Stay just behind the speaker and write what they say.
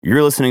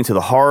You're listening to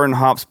the Horror and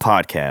Hops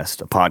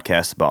podcast, a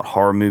podcast about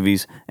horror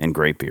movies and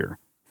great beer.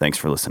 Thanks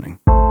for listening.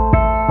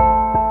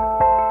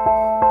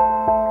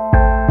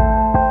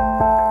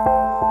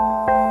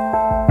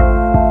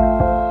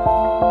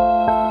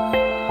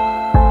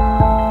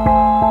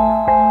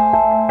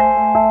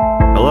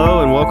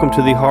 Hello and welcome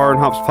to the Horror and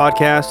Hops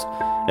podcast,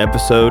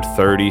 episode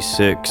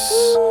 36.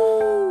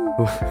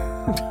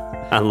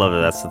 I love it.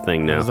 That's the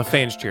thing now. There's the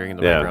fans cheering in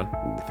the background.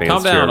 Fans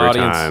Calm cheer down,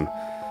 every audience. time.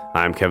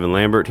 I'm Kevin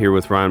Lambert here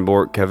with Ryan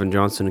Bork, Kevin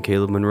Johnson, and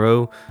Caleb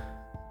Monroe.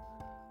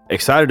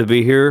 Excited to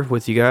be here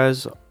with you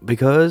guys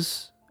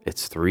because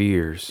it's 3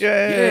 years.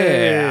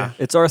 Yeah.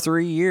 It's our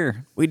 3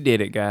 year. We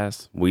did it,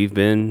 guys. We've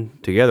been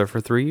together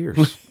for 3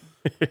 years.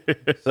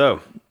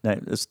 So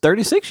It's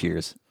 36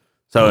 years.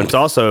 it's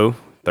also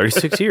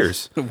 36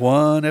 years.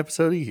 One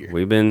episode a year.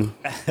 We've been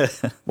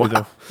We're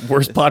the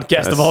worst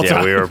podcast of all time.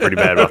 Yeah, we were pretty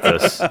bad about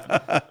this.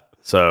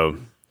 So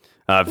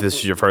if this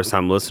is your first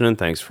time listening,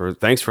 thanks for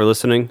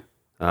listening.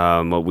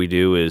 What we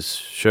do is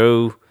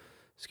show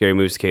scary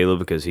movies to Caleb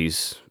because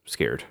he's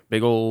scared.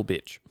 Big old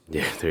bitch.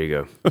 Yeah, there you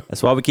go.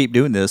 That's why we keep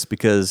doing this,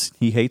 because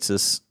he hates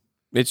us.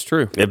 It's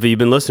true. If you've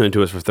been listening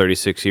to us for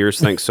 36 years,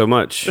 thanks so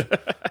much.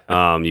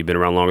 You've been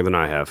around longer than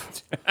I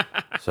have.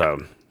 So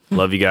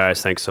love you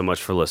guys. Thanks so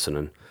much for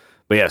listening.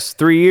 But yes,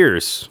 3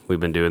 years we've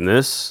been doing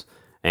this.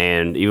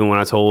 And even when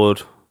I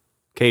told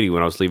Katie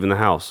when I was leaving the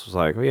house, I was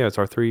like, oh yeah, it's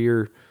our 3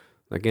 year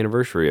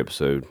anniversary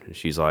episode. And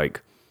she's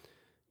like,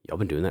 y'all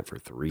been doing that for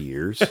 3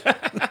 years?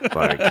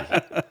 Like,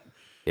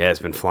 yeah, it's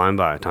been flying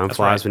by. Time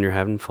flies when you're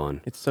having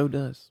fun. It so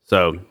does.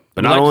 So,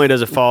 but not only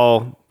does it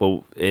fall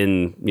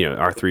in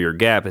our 3 year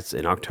gap, it's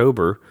in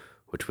October,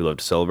 which we love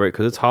to celebrate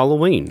because it's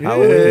Halloween.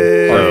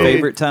 Halloween, our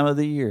favorite time of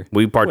the year.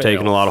 We partake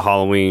in a lot of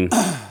Halloween,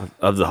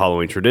 of the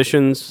Halloween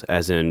traditions,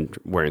 as in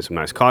wearing some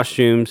nice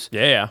costumes.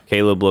 Yeah.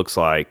 Caleb looks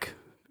like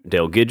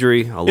Dale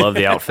Guidry. I love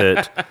the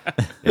outfit.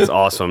 It's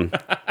awesome.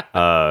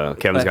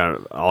 Kevin's got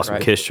an awesome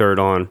Kiss shirt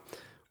on.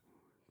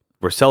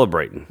 We're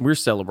celebrating. We're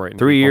celebrating.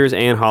 3 years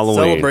and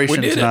Halloween.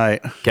 Celebration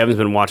tonight. Kevin's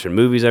been watching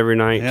movies every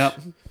night.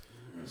 Yep.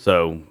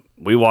 So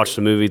we watched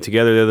a movie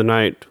together the other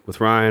night with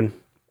Ryan.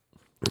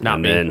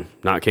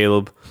 Not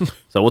Caleb.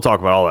 So we'll talk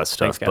about all that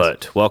stuff. Thanks, guys.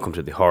 But welcome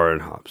to the Horror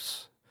and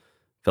Hops.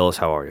 Fellas,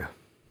 how are you?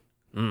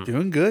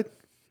 Doing good.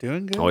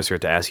 Doing good. Always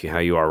forget to ask you how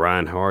you are.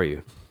 Ryan, how are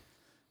you?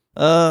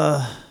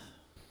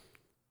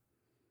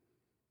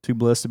 Too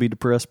blessed to be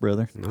depressed,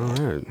 brother. All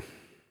right.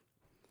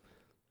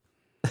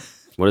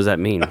 What does that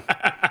mean?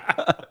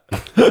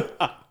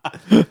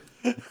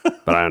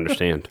 But I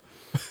understand.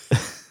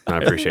 I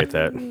appreciate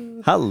that.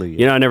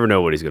 Hallelujah. I never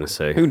know what he's going to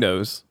say. Who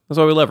knows? That's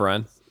why we love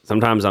Ryan.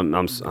 Sometimes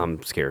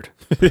I'm scared.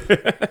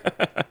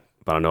 But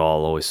I know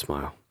I'll always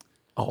smile.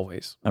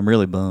 Always. I'm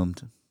really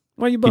bummed.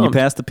 Why are you Can bummed? you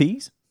pass the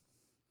peas?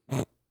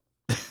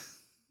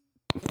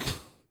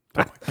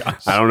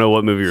 I don't know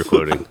what movie you're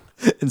quoting.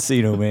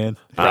 Encino Man.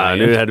 I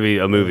knew it had to be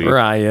a movie.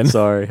 Ryan.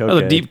 Sorry. Okay. That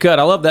was a deep cut.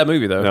 I love that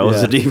movie, though. That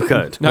was a deep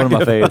cut. One of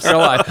my faves. Not gonna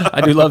lie.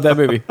 I do love that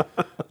movie.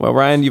 Well,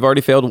 Ryan, you've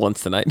already failed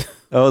once tonight.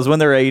 Oh, it was when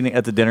they were eating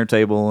at the dinner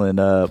table, and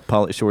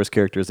Pauly Shore's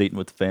character was eating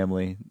with the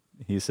family.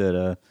 He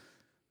said,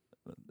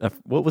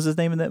 what was his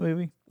name in that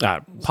movie?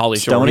 Polly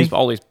Shore. Stoney? He's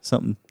always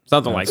Something.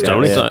 like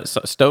Stoney? that.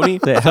 Stoney?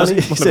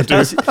 He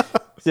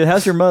said,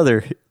 how's your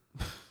mother?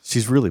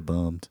 She's really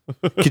bummed.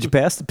 Could you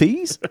pass the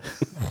peas?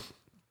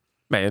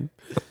 Man.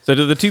 So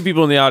to the two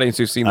people in the audience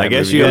who've seen that I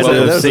guess movie, you had well, to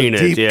that have was a seen it.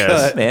 deep Yes.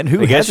 cut. Man,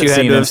 who I guess hasn't you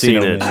had to have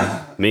seen Encino it.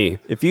 Man? Me.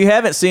 If you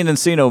haven't seen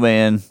Encino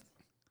Man,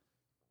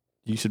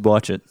 you should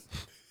watch it.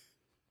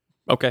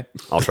 Okay.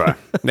 I'll try.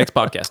 Next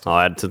podcast. I'll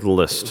add to the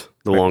list,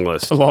 the long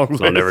list. The long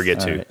I'll never list. get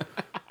to. All right.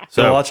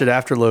 So So watch it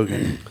after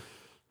Logan.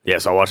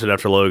 yes, I'll watch it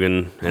after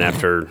Logan and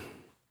after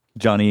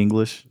Johnny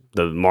English.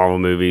 the Marvel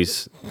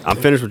movies. I'm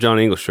finished with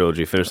Johnny English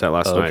trilogy. Finished that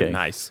last Okay. night.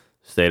 Nice.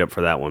 Stayed up for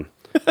that one.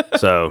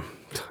 So,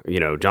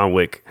 John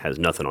Wick has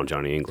nothing on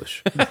Johnny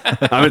English.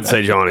 I meant to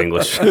say John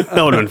English.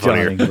 That would have been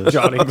Johnny funnier. English.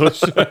 John English.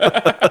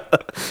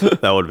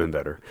 That would have been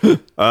better.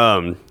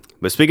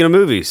 But speaking of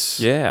movies,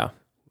 Yeah.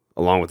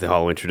 along with the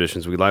Halloween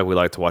traditions we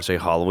like to watch a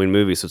Halloween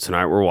movie. So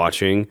tonight we're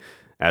watching,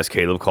 as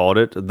Caleb called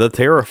it, The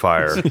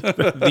Terrifier.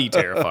 The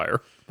Terrifier.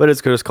 But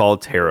it's just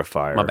called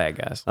Terrifier. My bad,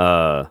 guys.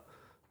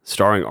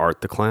 Starring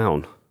Art the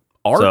Clown.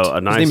 Art? So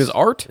His name is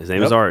Art? His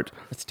name is Art.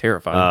 That's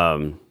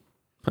terrifying.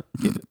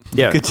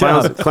 Yeah, Good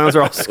clowns, job. clowns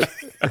are all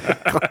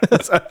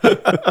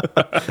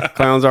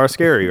clowns are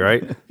scary,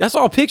 right? That's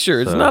all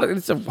picture.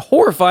 It's a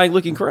horrifying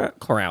looking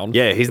clown.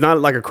 Yeah, he's not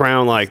like a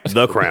crown like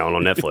The Crown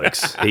on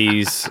Netflix.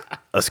 He's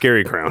a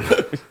scary crown.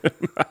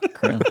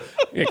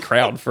 Yeah,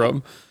 crown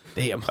from.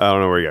 Damn. I don't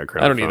know where you got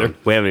crown I don't from. either.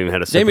 We haven't even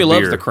had a sip Jamie of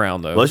loves beer. the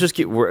crown, though. Let's just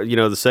keep, the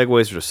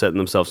segues are just setting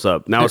themselves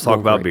up. Now let's talk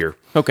about beer.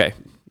 Okay.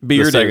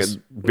 Beer it is.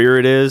 Beer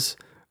it is.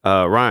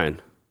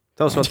 Ryan,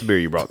 tell us about the beer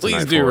you brought tonight.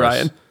 Please do, for us.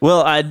 Ryan.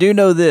 Well, I do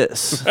know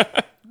this.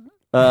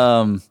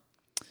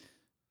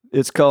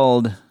 It's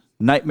called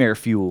Nightmare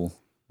Fuel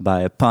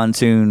by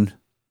Pontoon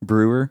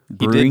Brewing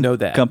know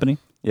that. Company.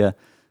 Yeah.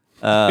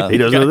 He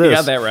does know You this.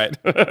 got that right.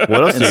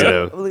 What else do you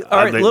know?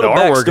 All right, The little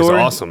artwork is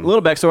backstory. awesome.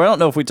 Little backstory. I don't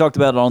know if we talked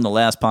about it on the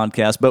last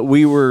podcast, but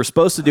we were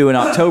supposed to do an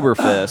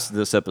Oktoberfest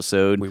this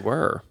episode. We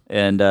were.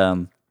 And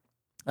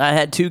I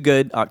had 2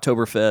 good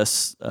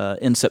Oktoberfests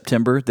in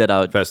September that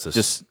I would Festus.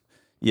 just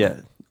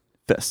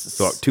Festus.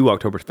 So, 2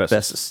 Oktoberfest.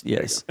 Festus,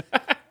 yes.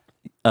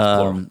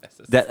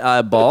 That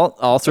I bought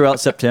all throughout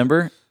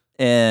September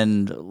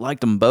and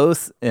liked them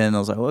both. And I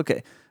was like, well,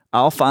 okay,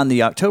 I'll find the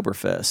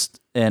Oktoberfest.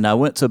 And I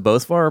went to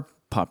both of our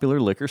popular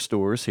liquor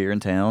stores here in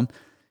town.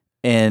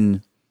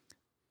 And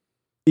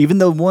even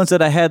the ones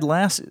that I had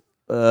last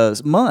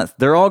month,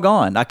 they're all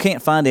gone. I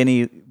can't find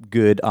any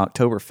good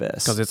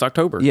Oktoberfest. Because it's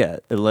October. Yeah,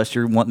 unless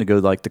you're wanting to go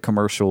like the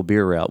commercial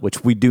beer route,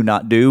 which we do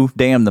not do.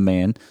 Damn the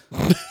man.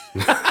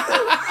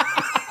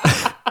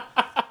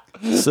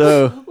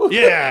 So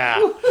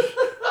Yeah.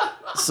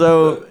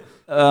 So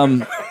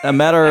I'm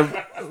at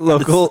our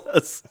local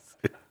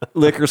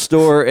liquor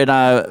store, and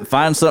I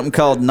find something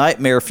called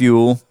Nightmare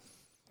Fuel,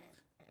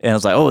 and I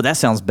was like, "Oh, that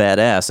sounds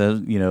badass."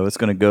 And, it's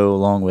going to go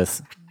along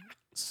with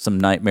some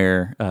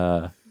Nightmare.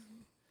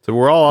 So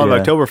we're all out Yeah.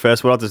 of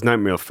Oktoberfest. What about this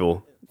Nightmare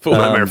Fuel?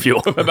 Nightmare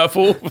Fuel. About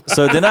full.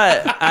 So then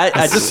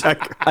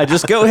I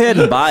just go ahead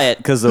and buy it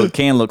because the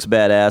can looks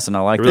badass, and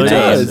I like It really the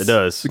name. does. It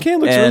does. The can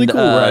looks And, really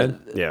cool, right?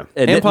 Yeah. I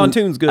And didn't-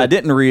 Pontoon's good. I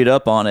didn't read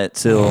up on it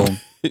till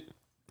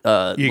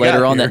got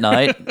later on here. that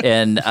night,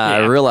 and I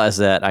realized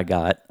that I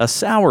got a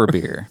sour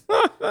beer,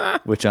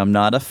 which I'm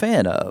not a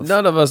fan of.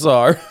 None of us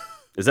are.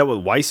 Is that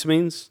what Weiss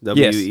means?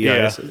 Yes.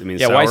 W-E-I-S? It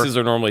means Yeah, sour? Weisses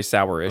are normally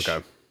sourish.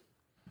 Okay.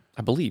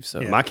 I believe so.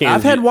 My can.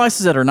 I've had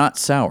Weisses that are not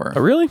sour. Oh,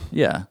 really?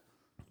 Yeah.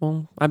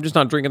 Well, I'm just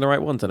not drinking the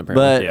right ones then,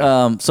 apparently. But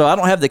Yeah. so I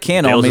don't have the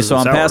can on Dale's me, isn't so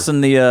I'm sour.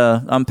 passing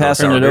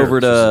sour it beer. over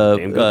It's just a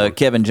damn good to one.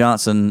 Kevin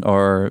Johnson,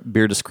 our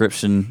beer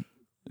description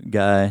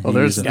guy. Well,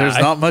 there's He's-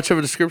 not much of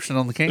a description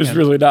on the can. There's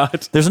really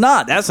not. there's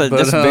not. That's But,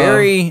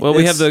 very Well,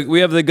 we have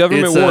the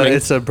government warning.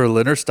 It's a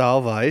Berliner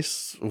style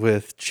Weiss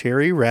with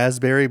cherry,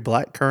 raspberry,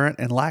 blackcurrant,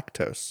 and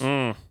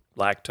lactose.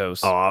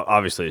 Lactose. Oh,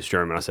 obviously it's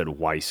German. I said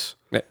Weiss.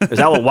 Is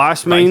that what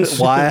Weiss means?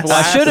 Weiss.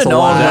 I should have It's a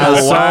known when I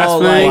Weiss. saw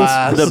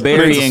Weiss. the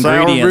berry It's a sour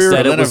ingredients beer.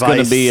 that it was going to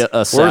Weiss. be a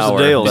Where's the sour.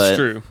 Dale's? but It's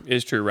true.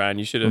 It's true, Ryan.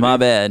 You should have. My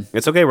bad.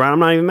 It's okay, Ryan. I'm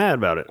not even mad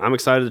about it. I'm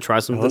excited to try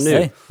something new.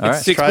 Hey, all right.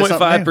 It's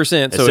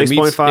 6.5%, so It's it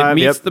meets 6.5, it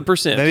meets yep. the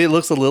percent. Maybe it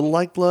looks a little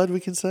like blood, we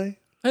can say.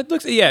 It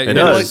looks, yeah, It it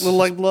does. does. Little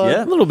like blood.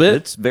 Yeah, A little bit.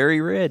 It's very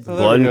red.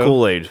 Blood and we go.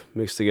 Kool-Aid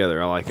mixed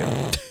together. I like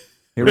it.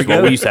 Here we That's what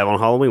go. we used to have on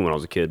Halloween when I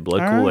was a kid.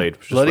 Blood All right. Kool-Aid.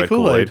 Just Bloody red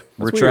Kool-Aid.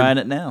 We're weird. trying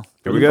it now.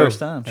 Here for we the go. First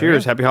time.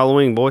 Cheers. Happy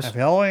Halloween, boys. Happy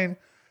Halloween.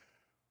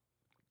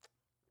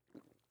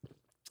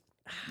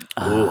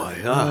 Oh,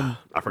 yeah.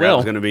 I forgot it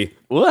was going to be.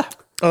 What?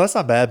 Oh, that's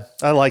not bad.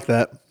 I like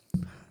that.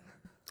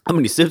 How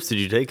many sips did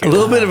you take? A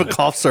little bit of a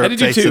cough syrup did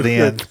you taste too. at the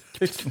end.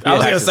 I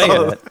was going to say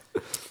it.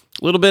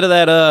 A little bit of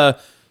that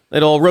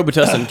old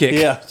Robitussin kick.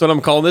 Yeah. That's what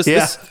I'm calling this.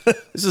 Yeah.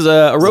 This is a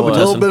A little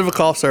Robitussin. bit of a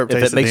cough syrup If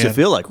taste it makes at you the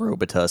feel like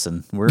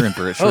Robitussin, we're in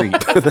for a treat.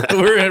 end.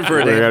 We're in for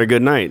We it. had a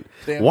good night.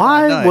 Damn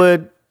Why night.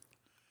 would?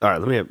 All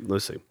right,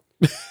 let's see.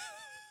 This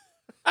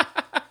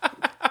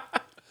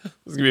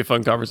is going to be a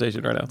fun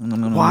conversation right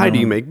now. Why do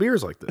you make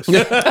beers like this?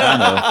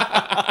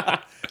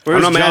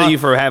 Where's I'm not mad John? at you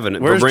for having it.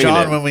 For Where's bringing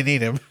John it. when we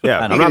need him? Yeah,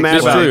 I I'm know. not mad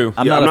It's about true. it.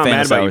 I'm Yeah, not I'm a not fan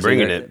mad of about you sours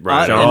bringing either. it,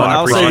 Brian. And I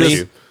I'll say appreciate this-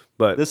 you.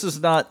 But This is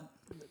not.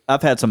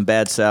 I've had some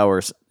bad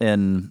sours,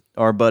 and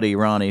our buddy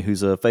Ronnie,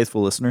 who's a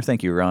faithful listener,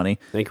 thank you, Ronnie.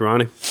 thank you,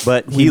 Ronnie.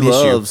 But he miss you.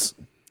 loves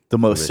the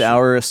most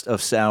sourest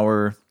of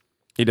sour.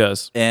 He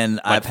does. And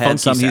I've funky had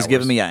some he's sours.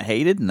 given me I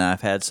hated, and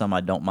I've had some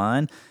I don't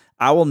mind.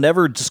 I will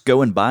never just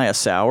go and buy a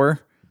sour,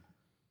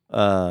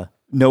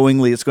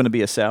 knowingly it's going to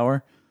be a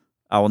sour.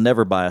 I will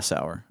never buy a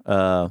sour.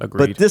 But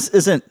Agreed. this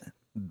isn't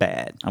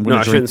bad. I'm No, going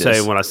I to drink shouldn't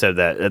this. say when I said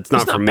that. It's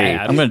not It's for not me.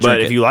 bad. I'm gonna But drink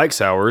if it. you like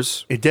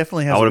sours, It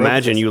definitely has. I would a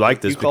imagine you like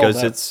this called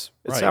because that it's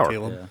right, sour.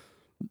 Caleb.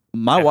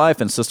 My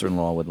wife and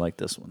sister-in-law would like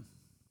this one.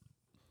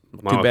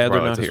 My Too wife bad they're probably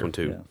not likes this here. one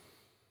too. Yeah.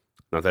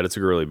 Not that it's a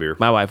girly beer.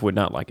 My wife would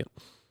not like it.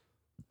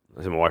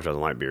 I think my wife doesn't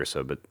like beer,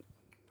 so but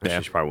Yeah.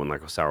 she probably wouldn't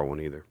like a sour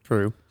one either.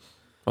 True.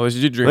 Well,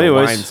 she did drink But a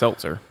anyways. wine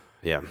seltzer.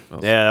 Yeah,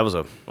 yeah, that was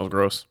That was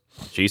gross.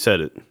 She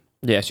said it.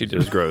 Yeah, she It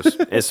was did. gross.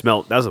 It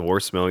smelled. That was the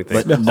worst smelling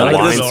thing. But none of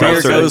Wine this beer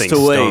seltzer, that goes thing to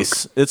stunk.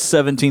 waste. It's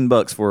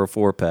 $17 for a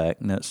 4-pack,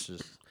 and that's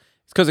just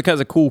It's because it has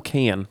a cool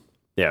can.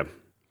 Yeah.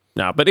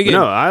 No, but again,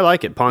 No, I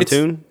like it.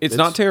 Pontoon. It's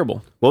not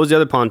terrible. What was the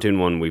other pontoon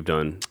one we've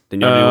done?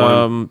 Didn't you do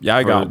one? Yeah,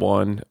 I for got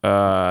one.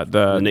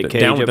 The Nick the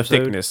Cage down with the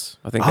episode? thickness.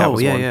 I think that Oh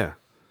was yeah, one. yeah.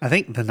 I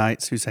think the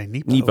Knights who say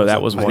Nepo. Nepo,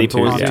 that was one. one Nepo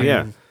too. ones Yeah. too,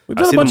 yeah. We've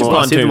I done see a bunch them of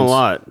I see them a pontoons.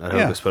 lot at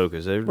Yeah. Hocus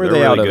Pocus. They're Where are they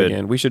really out of good.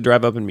 again? We should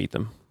drive up and meet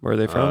them. Where are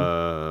they from?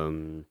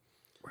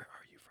 Where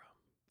are you from?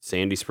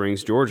 Sandy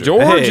Springs, Georgia.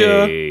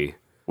 Georgia. Hey.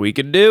 We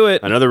could do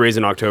it. Another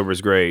reason October is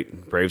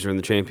great. Braves are in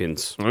the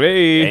champions.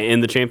 Hey,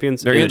 In the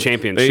champions? they're in the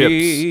championships.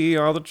 They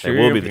are the They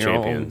champions. will be the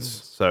champions.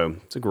 So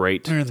it's a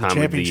great They're in the time of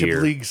the Championship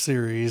year, League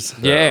Series.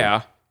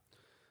 Yeah.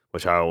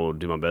 which I will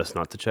do my best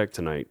not to check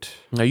tonight.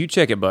 Now you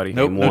check it, buddy.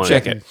 Nope, Game no one.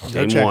 checking. No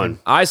Game checking. one.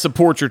 I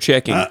support your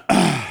checking. Well,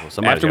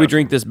 somebody's After we gotta-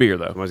 drink this beer,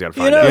 though. Somebody's got to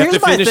You find know, out. have here's to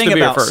my finish thing the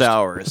beer about first.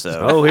 sours, though.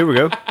 Oh, here we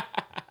go.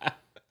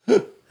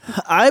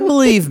 I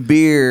believe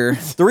beer.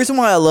 The reason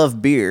why I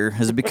love beer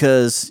is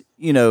because,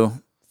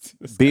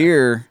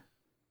 beer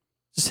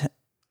just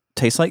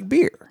tastes like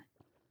beer.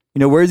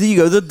 Whether you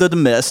go the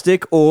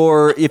domestic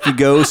or if you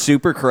go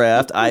super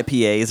craft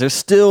IPAs, there's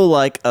still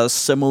like a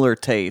similar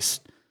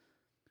taste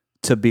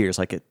to beers.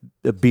 Like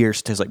the beer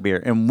tastes like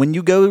beer. And when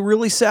you go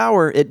really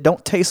sour, it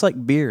don't taste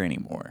like beer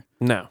anymore.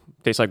 No,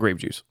 tastes like grape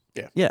juice.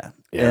 Yeah.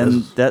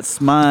 And that's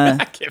my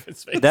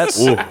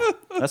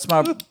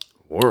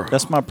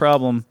that's my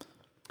problem.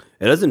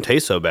 It doesn't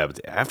taste so bad, but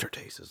the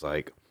aftertaste is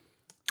like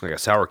a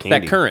sour candy.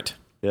 That currant.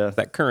 Yeah.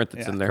 That currant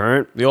that's in there.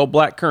 Currant? The old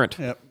black currant.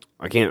 Yep.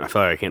 I feel like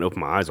I can't open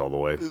my eyes all the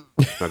way.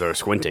 They're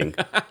squinting.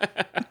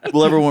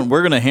 Well, everyone,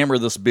 we're going to hammer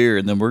this beer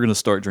and then we're going to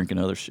start drinking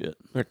other shit.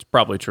 It's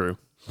probably true.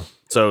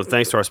 So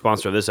thanks to our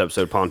sponsor of this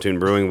episode, Pontoon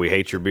Brewing. We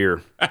hate your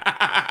beer.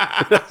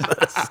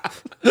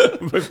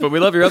 But we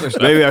love your other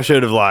stuff. Maybe I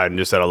should have lied and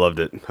just said I loved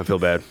it. I feel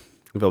bad.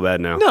 I feel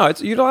bad now. No,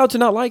 you're allowed to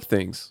not like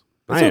things.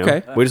 It's I am.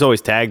 okay. We just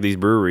always tag these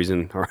breweries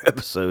in our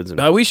episodes.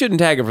 And, We shouldn't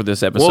tag it for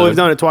this episode. well, we've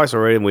done it twice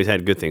already, and we've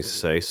had good things to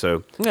say.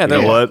 So Yeah, you know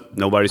yeah. what?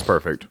 Nobody's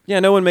perfect. Yeah,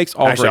 no one makes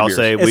all Actually, I'll great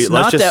say beers. It's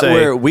let's not just that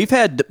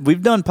say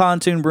we've done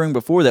pontoon brewing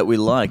before that we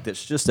liked.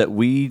 It's just that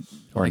we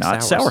are Like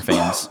not sours. sour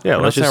fans. yeah.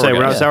 We're Let's not just sour say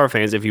we're not guys. sour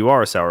fans. If you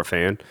are a sour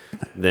fan,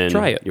 then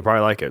Try it. You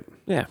probably like it.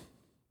 Yeah.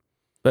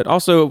 But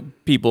also,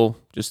 people,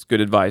 just good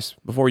advice.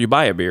 Before you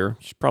buy a beer,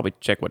 you should probably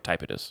check what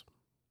type it is.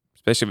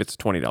 Especially if it's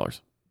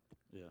 $20.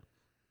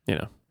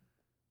 Yeah.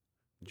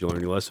 Did you learn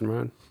your lesson,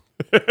 Ryan?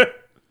 I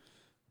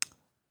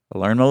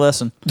learned my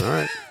lesson. All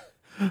right.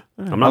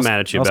 I'm not mad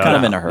at you I was about kind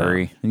of it. in a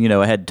hurry.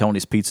 I had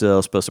Tony's pizza I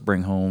was supposed to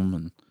bring home,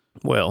 and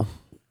Well,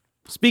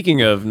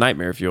 speaking of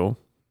nightmare fuel,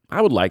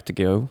 I would like to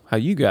go how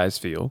you guys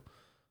feel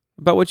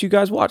about what you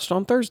guys watched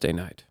on Thursday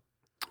night.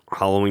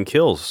 Halloween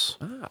Kills.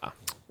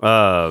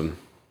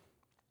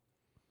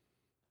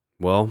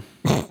 Well,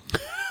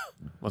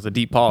 Was a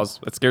deep pause.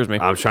 That scares me.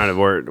 I'm trying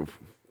to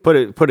put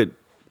it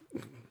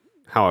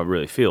how I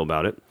really feel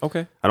about it.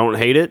 Okay. I don't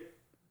hate it,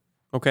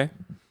 Okay.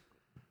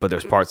 but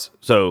there's parts.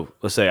 So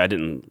let's say I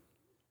didn't.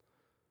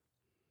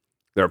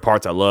 There are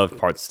parts I loved,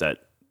 parts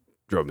that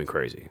drove me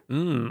crazy.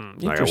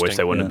 Like I wish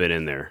they wouldn't have been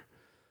in there.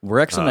 we're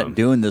actually not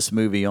doing this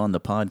movie on the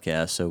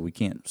podcast, so we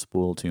can't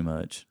spoil too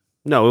much.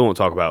 No, we won't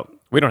talk about.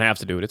 We don't have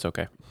to do it. It's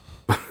okay.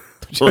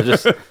 We'll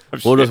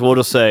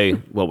just say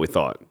what we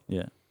thought.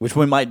 Yeah, which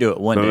we might do it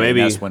one But day. maybe-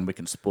 And that's when we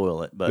can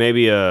spoil it. But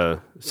Maybe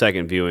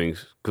second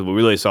viewings because we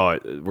really saw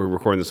it. We're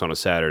recording this on a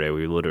Saturday.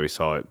 We literally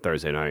saw it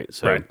Thursday night.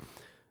 So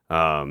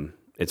Right.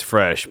 It's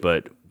fresh,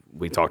 but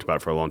we talked about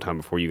it for a long time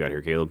before you got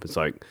here, Caleb. It's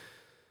like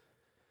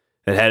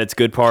it had its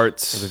good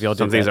parts. If y'all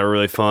Some did things that. that were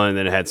really fun. And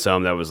then it had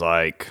some that was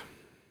like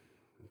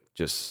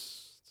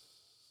just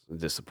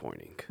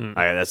disappointing.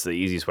 That's the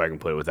easiest way I can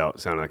put it without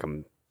sounding like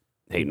I'm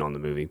hating on the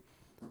movie.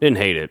 Didn't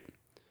hate it.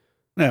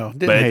 No,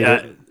 didn't But hate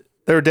it.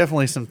 There were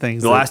definitely some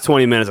things. The last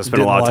 20 minutes, I spent a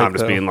didn't lot of time like,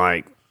 just though. being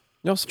like,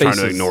 Y'all's trying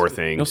faces, to ignore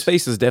things. Y'all's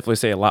faces definitely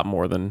say a lot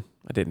more than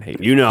I didn't hate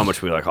it. you know how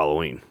much we like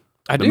Halloween.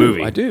 I The do.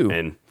 movie. I do.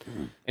 And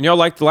And y'all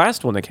liked the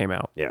last one that came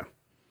out. yeah.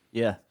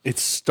 yeah, it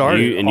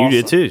started, And you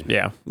did awesome. too.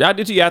 Yeah. I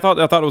did too. Yeah, I thought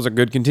it was a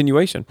good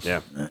continuation.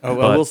 Yeah. Oh,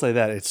 I will say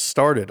that it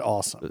started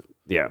awesome.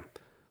 Yeah.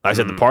 Like I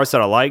said, the parts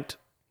that I liked,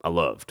 I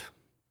loved.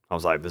 I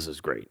was like, this is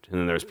great. And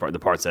then there's the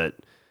parts that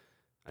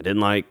I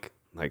didn't like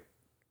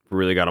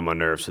really got on my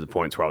nerves to the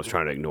points where I was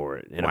trying to ignore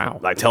it. And Wow.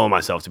 like telling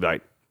myself to be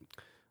like,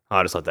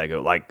 I'll just let that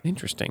go. Like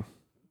Interesting.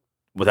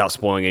 without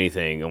spoiling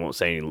anything, I won't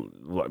say any,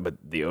 but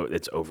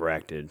it's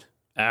overacted.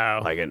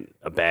 Oh. Like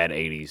a bad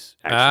 80s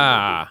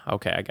action movie.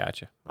 Okay. I got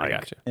you. I Like-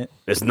 got you.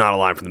 It's not a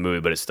line from the movie,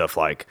 but it's stuff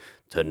like,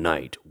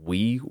 tonight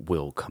we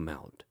will come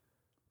out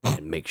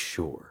and make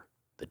sure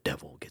the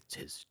devil gets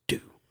his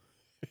due.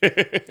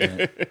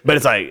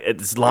 But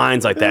it's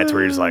lines like that to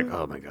where you're just like,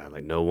 oh my God,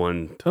 like no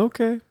one,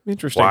 Okay.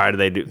 Interesting. why do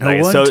they do, No like,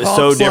 it's one so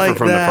talks different like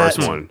from that. the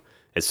first one.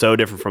 It's so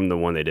different from the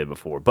one they did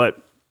before.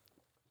 But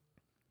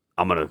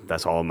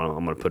that's all I'm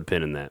gonna put a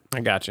pin in that.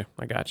 I got you.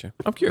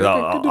 I'm curious.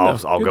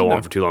 I'll go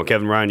on for too long.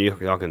 Kevin, Ryan,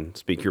 y'all can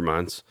speak your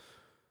minds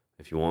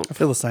if you want. I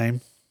feel the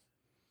same.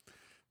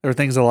 There were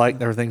things I liked.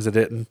 There were things I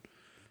didn't.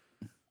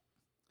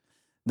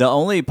 the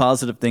only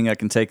positive thing I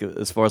can take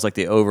as far as like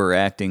the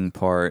overacting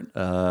part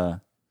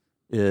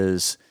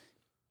is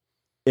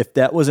if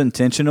that was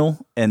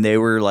intentional and they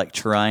were like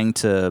trying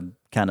to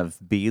kind of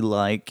be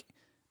like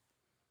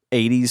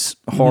 80s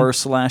horror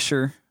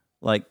slasher,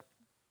 like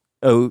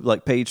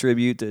pay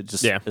tribute to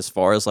just as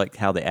far as like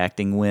how the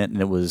acting went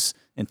and it was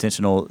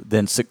intentional,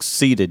 then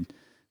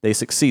they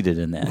succeeded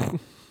in that.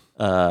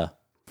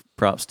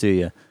 Props to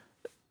you.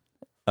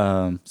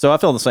 So I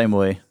feel the same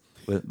way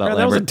about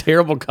that was a Lambert.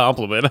 terrible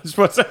compliment. I just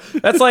want to say,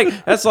 that's like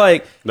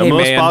The hey,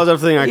 most man.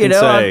 positive thing I can know,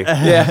 say.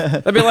 Yeah,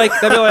 that'd be like.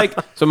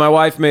 So my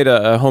wife made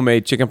a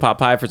homemade chicken pot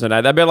pie for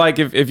tonight. That'd be like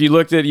if you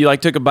looked at you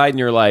like took a bite and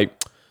you're like,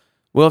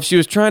 well, if she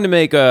was trying to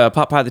make a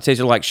pot pie that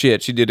tasted like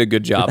shit, she did a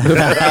good job.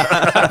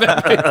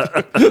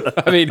 I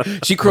mean,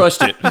 she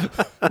crushed it.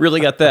 Really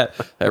got that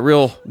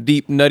real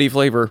deep nutty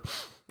flavor.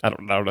 I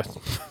don't know.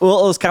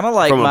 Well, it was kind of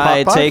like From a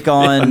my pot pie? take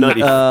on.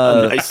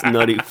 A nice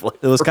nutty flavor.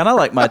 It was kind of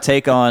like my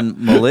take on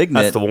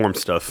Malignant. That's the warm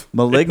stuff.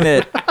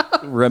 Malignant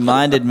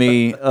reminded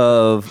me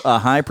of a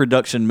high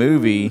production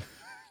movie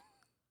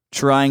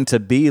trying to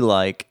be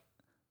like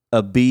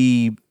a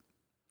B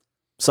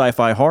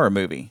sci-fi horror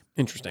movie.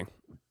 Interesting.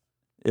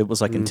 It was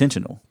like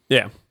intentional.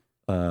 Yeah.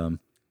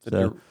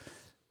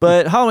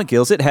 But Halloween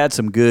Kills, it had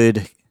some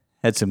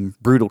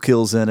brutal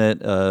kills in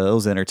it. It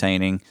was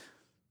entertaining.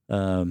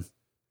 Yeah.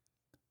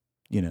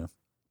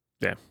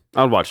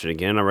 I'll watch it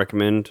again. I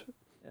recommend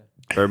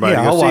everybody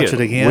Yeah, go I'll see watch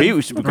it again. We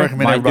recommend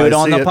might do everybody it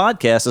on see the it.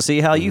 podcast to see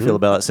how you feel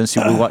about it since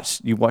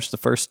you watched the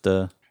first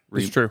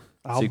It's true.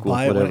 I'll sequel,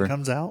 buy it when whatever. it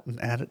comes out and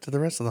add it to the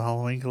rest of the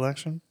Halloween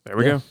collection. There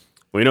we go.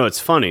 Well, you know, it's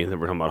funny that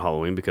we're talking about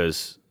Halloween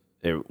because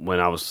when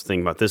I was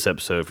thinking about this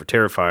episode for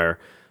Terrifier,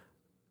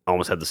 I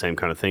almost had the same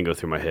kind of thing go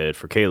through my head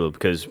for Caleb.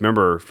 Because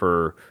remember,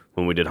 for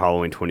when we did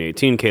Halloween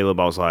 2018, Caleb,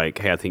 I was like,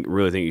 hey,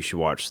 really think you should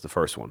watch the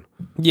first one.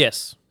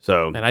 Yes.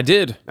 So, And I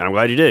did. and I'm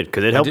glad you did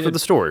because it helped did. for the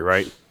story,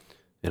 right?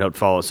 It helped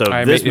follow. So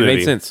It this movie,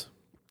 made sense.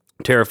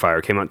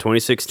 Terrifier, came out in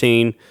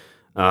 2016.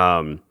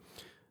 And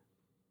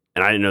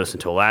I didn't know this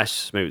until I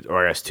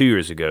guess 2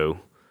 years ago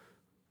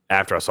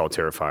after I saw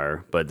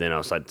Terrifier. But then I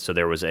was like, so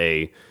there was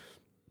a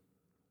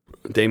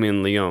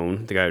Damien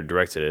Leone, the guy who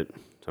directed it.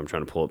 So I'm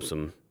trying to pull up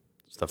some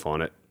stuff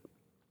on it.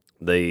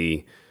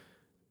 The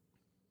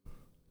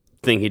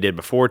thing he did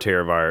before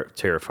Terrifier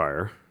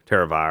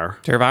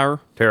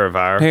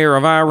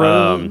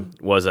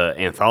was an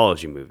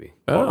anthology movie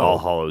called Oh. All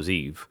Hallows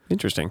Eve.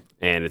 Interesting.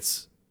 And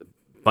it's a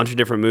bunch of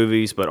different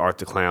movies, but Art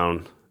the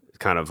Clown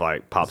kind of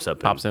like pops up.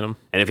 Pops in them.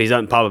 And if he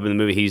doesn't pop up in the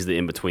movie, he's the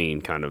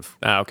in-between kind of.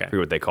 Okay. I forget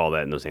what they call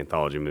that in those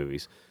anthology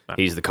movies.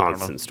 He's the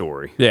constant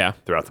story Yeah.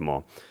 throughout them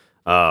all.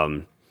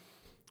 And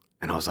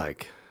I was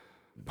like,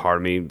 part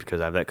of me,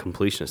 because I have that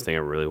completionist thing, I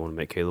really want to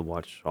make Caleb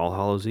watch All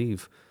Hallows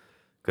Eve.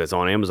 Because it's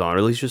on Amazon, or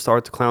at least just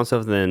Art the Clown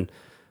stuff. And then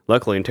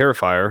luckily in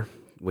Terrifier,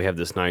 we have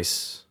this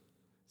nice,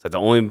 it's like the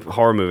only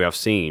horror movie I've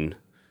seen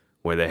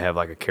where they have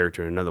like a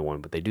character in another one,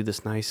 but they do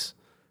this nice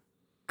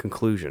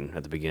conclusion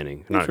at the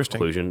beginning. Not Interesting.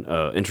 conclusion,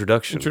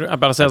 introduction. I'm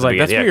about to say, I was like,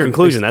 that's yeah, weird.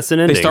 conclusion. That's an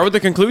ending. They start with the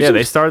conclusion? Yeah,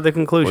 they start with the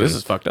conclusion. Well, this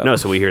is fucked up. No,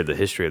 so we hear the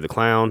history of the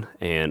clown,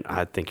 and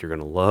I think you're going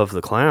to love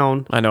the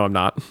clown. I know I'm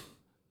not.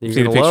 You're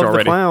See the going to picture love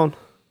already. the clown.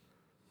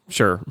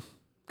 Sure.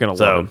 Gonna love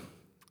So him.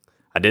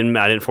 I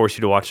didn't force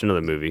you to watch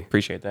another movie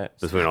Appreciate that.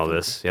 between all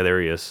this. Yeah, there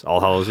he is. All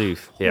Hallows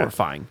Eve. Yeah,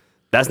 Horrifying.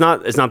 it's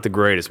not the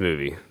greatest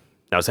movie.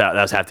 That was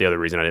half the other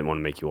reason I didn't want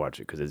to make you watch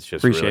it because it's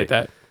just Appreciate really,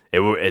 that.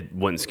 It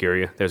wouldn't scare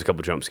you. There's a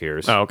couple jump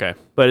scares. Oh, okay.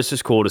 But it's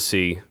just cool to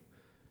see.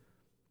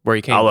 Where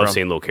you came I from. love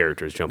seeing little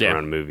characters jumping Yeah.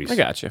 around in movies. I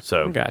got you.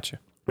 So I got you.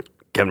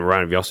 Kevin and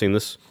Ryan, have y'all seen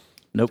this?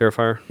 Nope.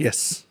 Terrifier.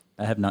 Yes.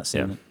 I have not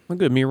seen it. Well,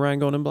 good. Me and Ryan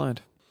going in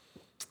blind.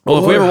 Well,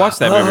 if we ever watch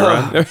that movie,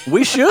 Ryan.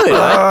 We should.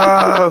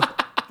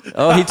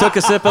 Oh, he took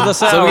a sip of the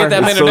sour. So get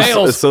that man a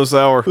Dales. It's so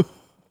sour.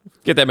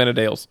 Get that man a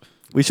Dales.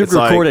 We should It's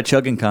record like- a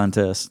chugging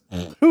contest.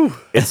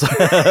 It's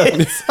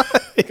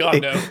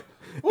God, no.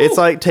 it's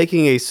like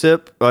taking a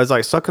sip. It's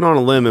like sucking on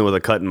a lemon with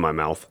a cut in my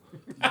mouth.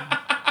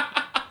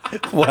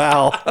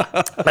 Wow.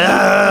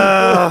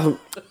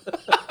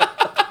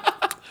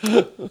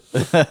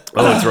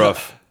 Oh, it's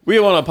rough. We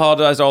want to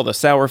apologize to all the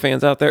sour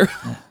fans out there.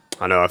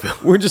 I know. I feel.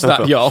 We're just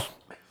not y'all.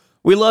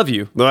 We love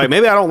you. They're like,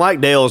 maybe I don't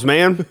like Dales,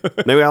 man.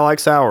 Maybe I like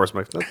sours. I'm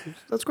like,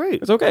 that's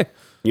great. It's okay.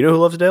 You know who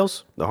loves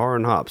Dales? The Horror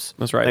and Hops.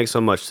 That's right. Thanks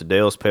so much to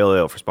Dales Pale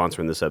Ale for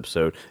sponsoring this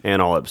episode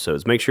and all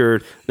episodes. Make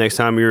sure next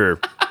time you're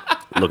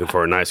looking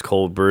for a nice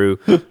cold brew,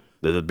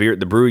 the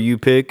brew you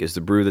pick is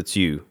the brew that's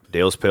you.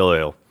 Dales Pale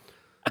Ale.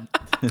 All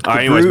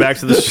right, anyways, back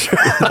to the show.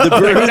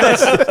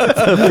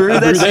 The brew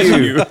that's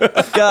you.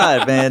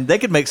 God, man, they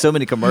could make so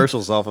many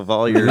commercials off of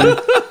all your.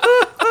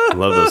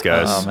 Love those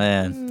guys. Oh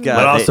man, God,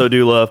 But I also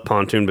do love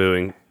Pontoon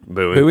Brewing.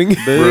 Booing?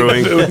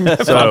 Brewing.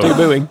 Pontoon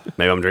Booing.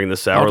 Maybe I'm drinking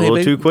this sour a Pontoon little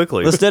baby. too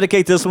quickly. let's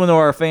dedicate this one to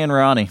our fan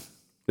Ronnie.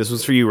 This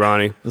one's for you,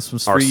 Ronnie. This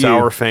one's our for you.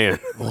 sour fan.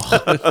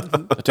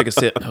 I took a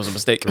sip. That was a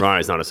mistake.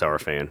 Ronnie's not a sour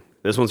fan.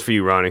 This one's for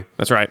you, Ronnie.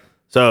 That's right.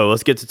 So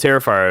let's get to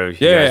Terrifier.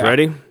 You Yeah. guys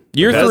ready?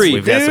 Year three.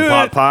 We've got some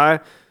pot pie.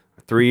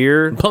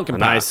 3-year. Pumpkin a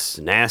pie. nice,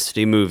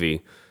 nasty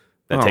movie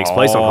that takes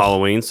place on Aw.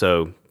 Halloween.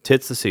 So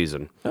tis the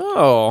season.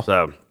 Oh.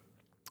 So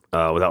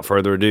without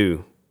further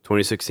ado,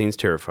 2016's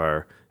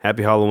Terrifier.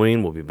 Happy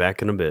Halloween. We'll be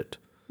back in a bit.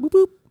 Boop,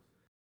 boop.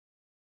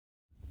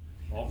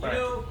 All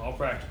practical.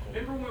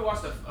 Remember when we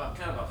watched a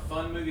kind of a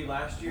fun movie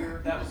last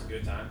year? That was a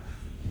good time.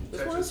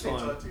 This one's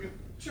fun.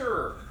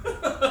 Sure.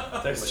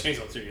 Texas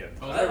Chainsaw 2, yeah.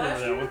 Oh, was that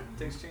last year? one.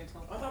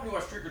 I thought we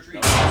watched Trick or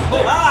Treat.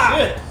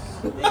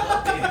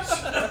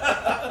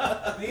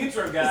 The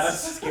intro,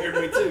 guys. Scared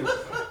me too.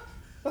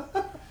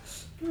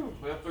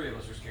 Well, 3 of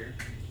us are scared.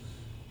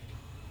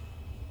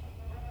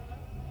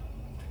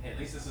 Hey, at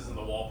least this isn't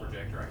the wall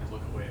projector. I can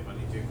look away if I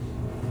need to.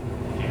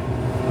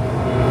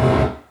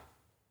 Yeah.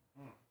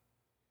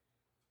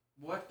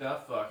 What the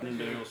fuck? Makes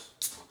me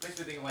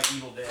think like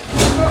Evil Dead.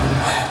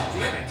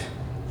 Damn it.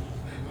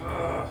 Ugh. I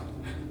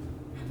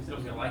said I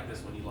was gonna like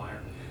this one, you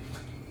liar.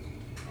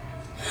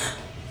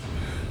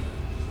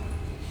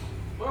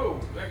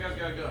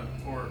 shotgun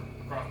or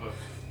a crossbow.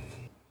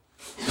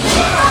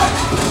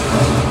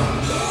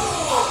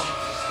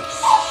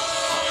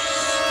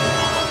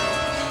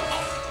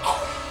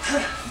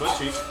 Butt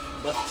cheek.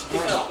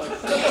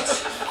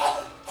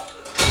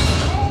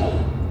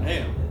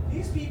 Damn.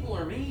 These people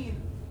are mean.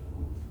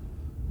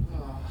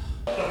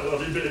 I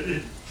love you,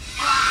 baby.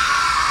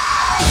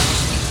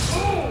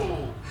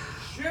 Oh,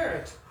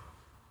 shit.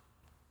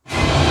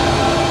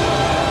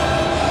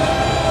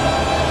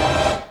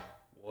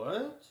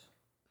 What?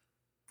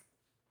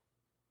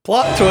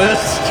 Plot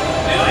twist.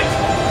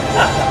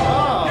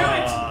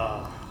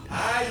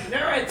 I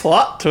knew it.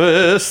 Plot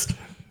twist.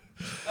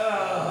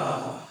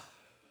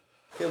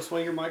 Caleb,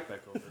 swing your mic back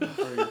over in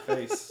front of your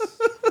face.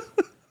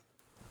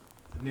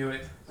 I knew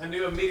it. I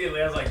knew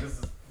immediately. I was like, this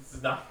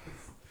is not.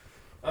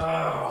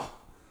 Oh.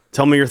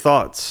 Tell me your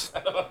thoughts.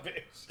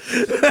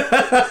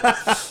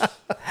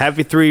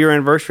 Happy 3-year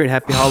anniversary and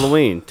happy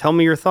Halloween. Tell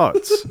me your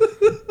thoughts.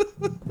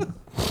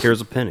 Here's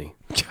a penny.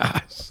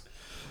 Gosh.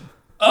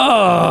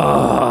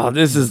 Oh,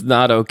 this is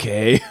not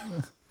okay.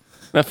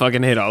 I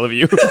fucking hate all of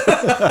you.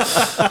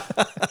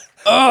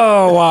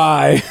 Oh,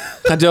 why?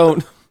 I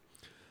don't.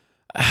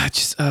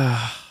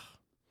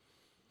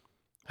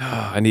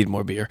 I need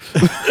more beer.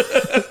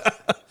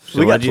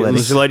 We got you. plenty.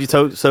 Let's let you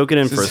soak it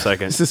in for a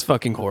second. This is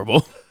fucking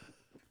horrible.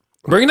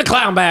 Bring the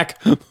clown back.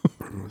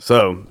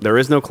 So there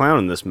is no clown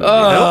in this movie.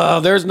 Oh,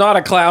 there's not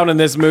a clown in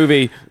this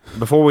movie.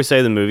 Before we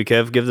say the movie,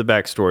 Kev, give the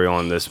backstory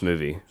on this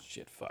movie.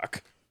 Shit,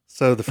 fuck.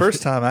 So the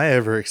first time I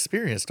ever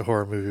experienced a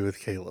horror movie with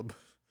Caleb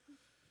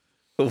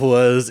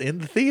was in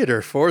the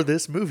theater for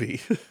this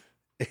movie.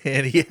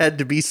 And he had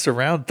to be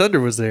Thunder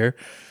was there.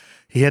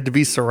 He had to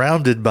be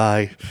surrounded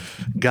by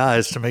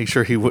guys to make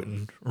sure he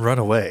wouldn't run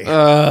away. And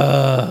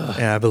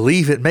I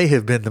believe it may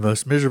have been the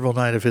most miserable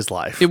night of his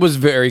life. It was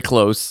very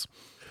close.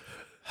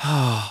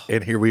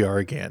 And here we are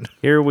again.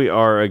 Here we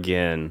are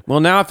again. Well,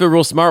 now I feel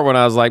real smart when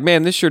I was like,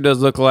 man, this sure does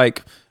look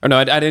like... Or no,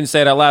 I didn't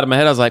say it out loud in my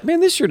head. I was like, man,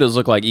 this sure does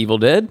look like Evil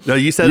Dead. No,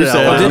 you said You it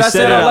said out it. loud. Did I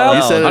say it out loud?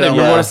 You said it I didn't out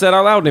remember loud. what I said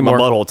out loud My anymore.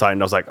 butthole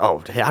tightened. I was like,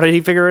 oh, how did he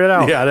figure it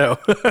out? Yeah, I know.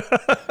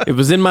 It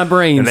was in my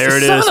brain. And there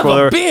it Son is. of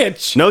Spoiler. a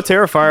bitch. No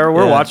Terrifier.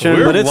 We're watching.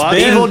 but it's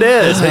been- Evil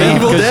Dead. It's an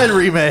Evil Dead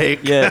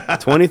remake. Yeah.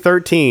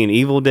 2013,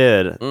 Evil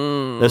Dead.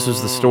 This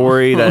was the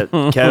story that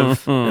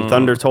Kev and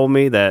Thunder told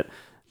me that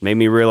made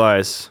me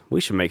realize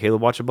we should make Caleb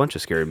watch a bunch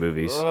of scary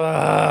movies. It's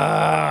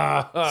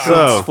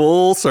So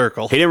full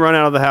circle. he didn't run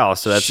out of the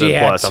house, so that's a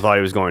Shit. plus. I thought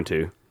he was going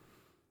to.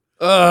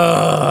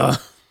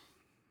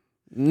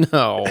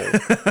 No.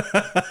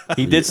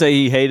 He did say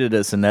he hated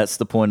us, and that's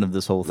the point of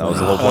this whole thing. That was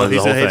the whole point of He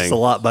the said whole hates thing. a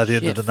lot by the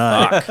end of the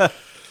night. Fuck.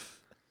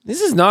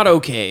 This is not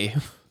okay.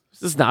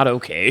 This is not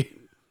okay.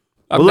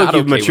 I'm Well, look, not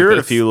you've okay with matured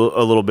a this.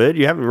 little bit.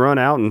 You haven't run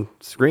out and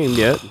screamed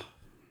yet.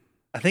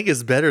 I think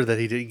it's better that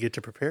he didn't get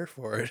to prepare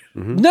for it.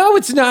 No,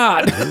 it's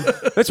not. That's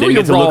where Didn't you're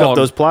get to wrong. look up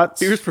those plots.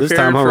 He was this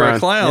preparing time for a around.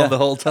 clown the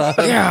whole time.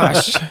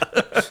 Gosh.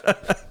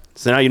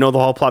 So now you know the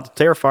whole plot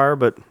to Terrifier,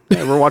 but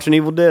hey, we're watching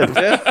Evil Dead.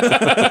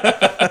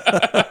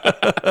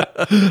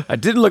 I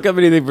didn't look up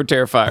anything for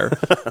Terrifier.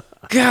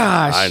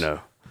 Gosh. I know.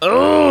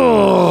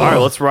 Oh. All right,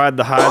 let's ride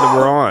the high that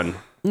we're on.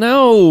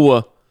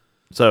 No.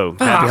 So,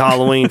 happy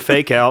Halloween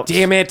fake out.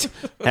 Damn it.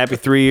 Happy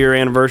 3-year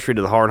anniversary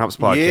to the Hard Hops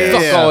podcast.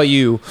 Fuck all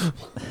you.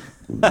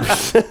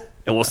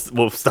 And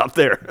we'll stop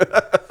there.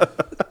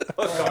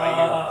 All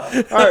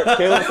right,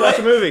 Caleb, let's watch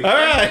a movie. All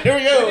right, here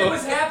we go.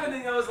 was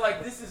happening, I was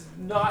like, this is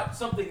not,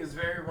 something is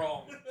very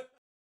wrong.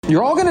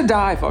 You're all gonna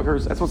die,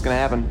 fuckers. That's what's gonna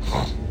happen.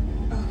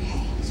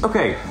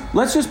 Okay,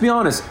 let's just be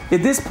honest.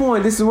 At this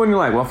point, this is when you're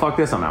like, well, fuck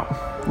this, I'm out.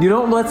 You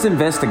don't let's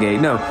investigate.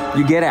 No,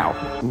 you get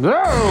out. No,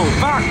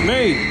 fuck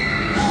me.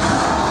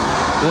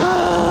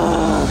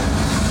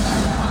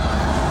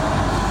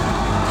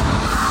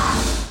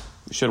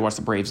 You should have watched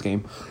the Braves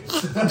game.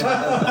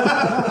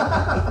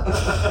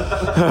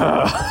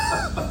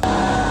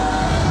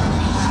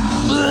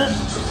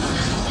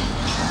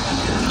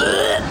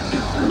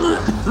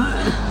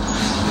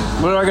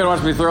 What am I gonna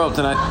watch me throw up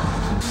tonight?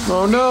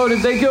 Oh no,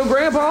 did they kill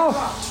Grandpa?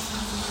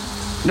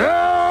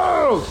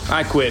 No!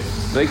 I quit.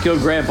 They killed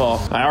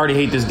Grandpa. I already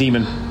hate this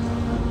demon.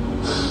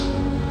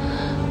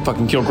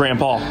 Fucking kill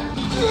Grandpa.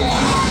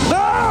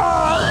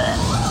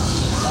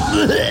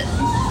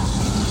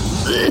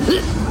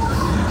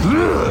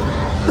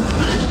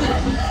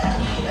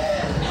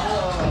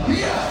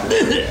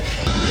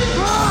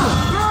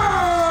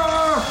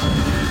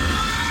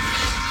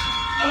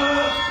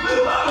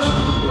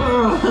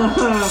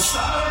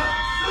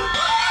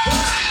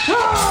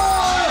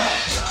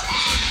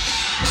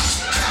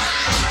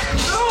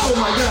 Oh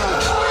my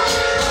god!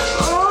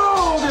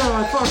 Oh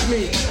god, fuck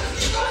me!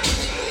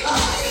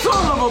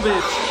 Son of a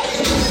bitch!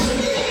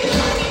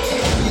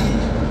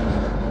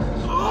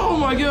 Oh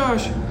my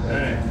gosh!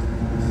 Hey.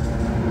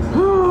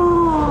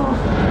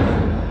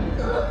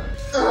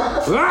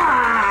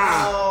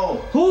 Ah!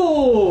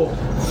 Oh!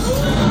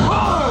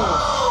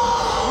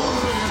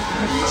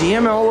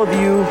 Damn all of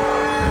you!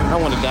 I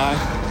want to die.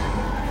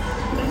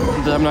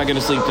 I'm not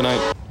gonna sleep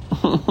tonight.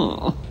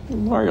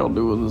 Why are y'all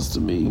doing this to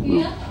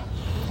me?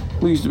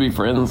 We used to be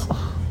friends.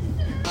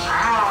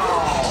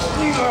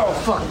 Oh,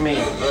 fuck me.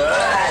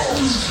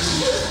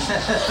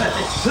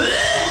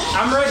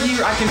 I'm right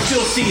here. I can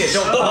still see it.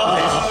 Don't Oh,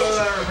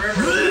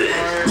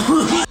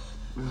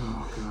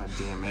 god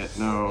damn it.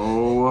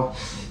 No.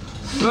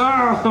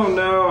 Oh,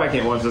 no. I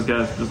can't watch this,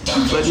 guys.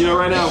 Just let you know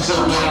right now. I'm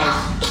covering my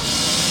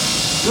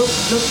eyes. Nope.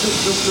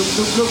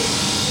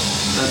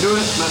 Not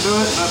doing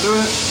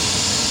it.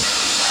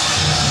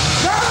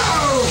 No!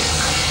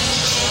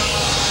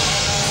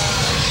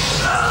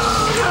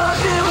 Oh, god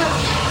damn it.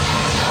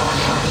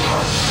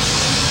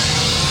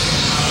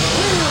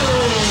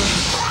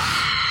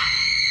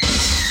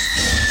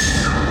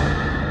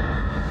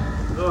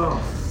 Oh,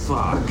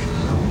 fuck.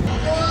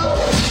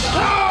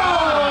 Oh!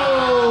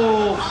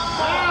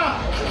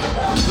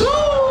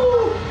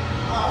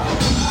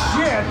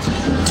 Shit!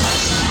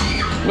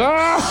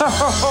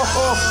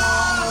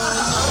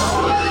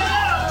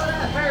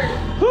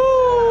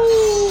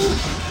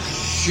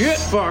 Shit,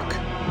 fuck.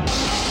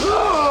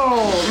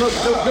 Oh!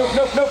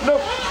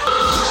 Nope.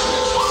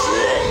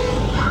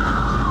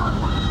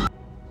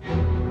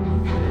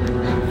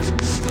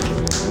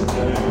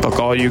 Fuck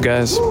all you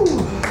guys.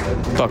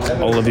 Fuck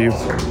all of you.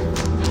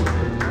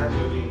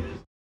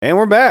 And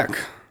we're back.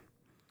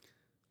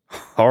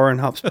 Horror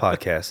and Hops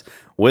podcast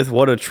with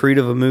what a treat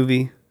of a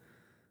movie.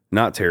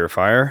 Not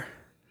Terrifier,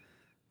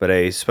 but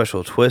a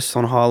special twist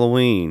on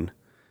Halloween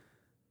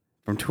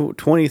from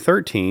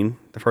 2013.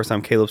 The first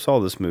time Caleb saw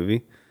this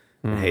movie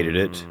and hated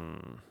it.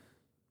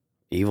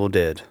 Evil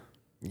Dead.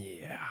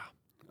 Yeah.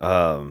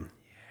 I'll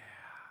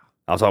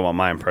talk about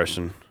my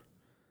impression.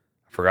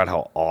 I forgot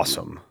how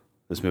awesome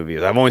this movie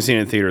is. I've only seen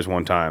it in theaters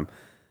one time,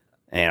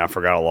 and I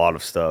forgot a lot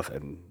of stuff.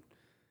 And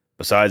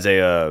besides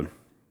a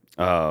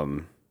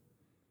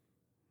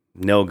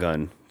nail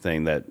gun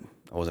thing that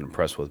I wasn't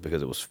impressed with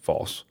because it was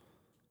false.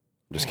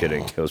 Just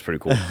kidding. It was pretty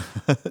cool.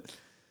 That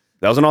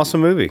was an awesome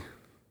movie.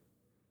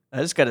 I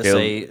just got to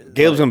say,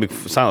 Caleb's going to be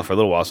silent for a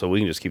little while, so we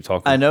can just keep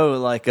talking. I know,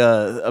 like,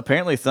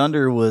 apparently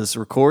Thunder was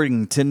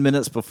recording 10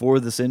 minutes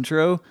before this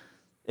intro,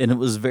 and it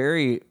was a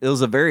very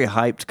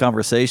hyped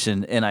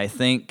conversation. And I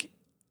think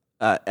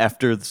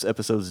after this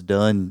episode's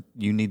done,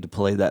 you need to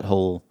play that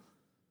whole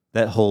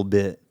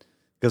bit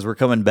because we're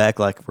coming back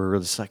like we're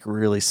just like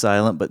really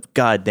silent. But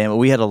god damn it,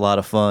 we had a lot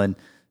of fun.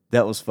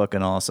 That was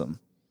fucking awesome.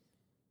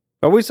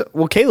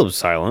 Well, Caleb's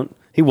silent.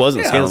 He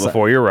wasn't silent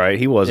before. You're right.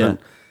 He wasn't.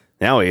 Yeah.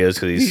 Now he is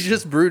because he's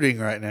just brooding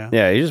right now.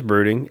 Yeah, he's just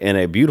brooding in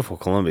a beautiful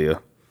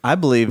Columbia. I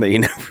believe that you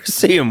never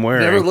see him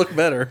wearing. Never looked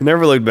better.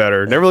 Never looked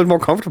better. Never looked more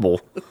comfortable.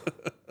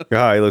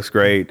 God, he looks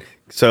great.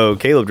 So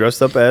Caleb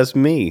dressed up as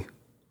me.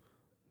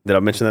 Did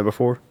I mention that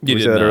before? You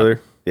did that not.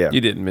 Earlier. Yeah,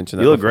 you didn't mention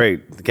that. You look before.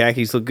 great. The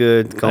khakis look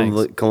good.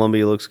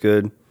 Columbia looks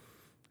good.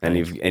 And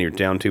you're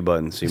down 2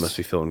 buttons, so you must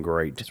be feeling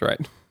great. That's right.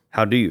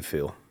 How do you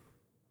feel?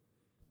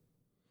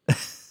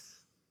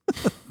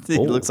 He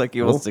looks like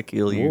he wants to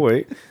kill you.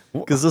 Wait,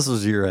 because this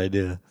was your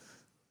idea.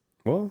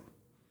 Well,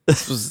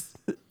 this was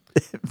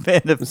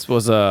man.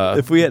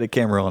 If we had a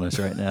camera on us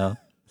right now,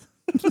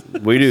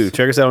 we do.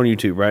 Check us out on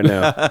YouTube right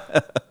now.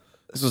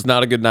 This was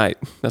not a good night.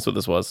 That's what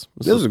this was.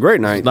 This was a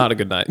great night. Not a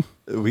good night.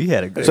 We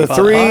had a great. So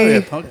We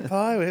had pumpkin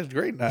pie. We had a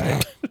great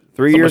night.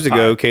 3 years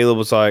ago, Caleb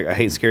was like, "I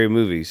hate scary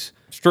movies."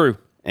 It's true.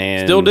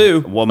 And still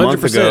do.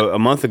 100%. A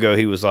month ago,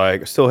 he was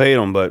like, "I still hate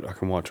them, but I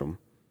can watch them."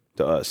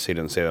 To us, he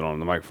didn't say that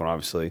on the microphone,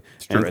 obviously.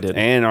 It's true. I did.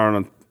 And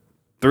on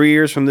 3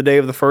 years from the day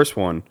of the first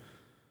one,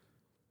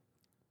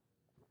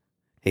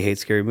 he hates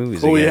scary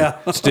movies. Oh again.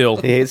 yeah, still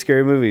he hates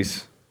scary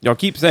movies. Y'all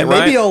keep saying maybe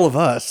Ryan, all of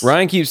us.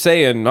 Ryan keeps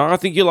saying, "No, I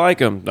think you like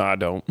them." No, I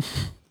don't.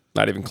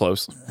 Not even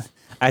close.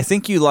 I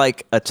think you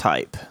like a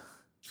type.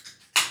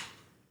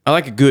 I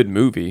like a good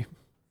movie.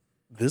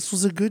 This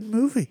was a good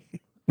movie.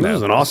 This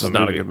was an awesome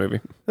Not movie. a good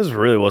movie. This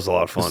really was a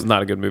lot of fun. This is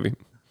not a good movie.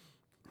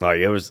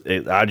 Like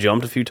I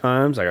jumped a few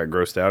times. I got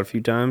grossed out a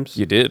few times.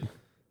 You did.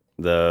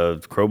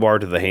 The crowbar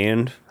to the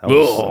hand. That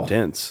was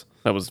intense.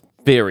 That was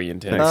very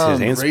intense. His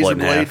hand split Razor in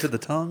blade half. to the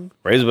tongue.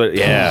 Razor blade.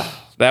 Yeah.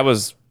 That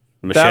was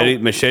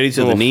Machete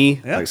to the knee,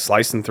 Yeah. like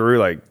slicing through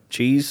like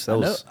cheese. That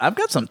was. I've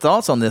got some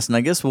thoughts on this, and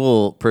I guess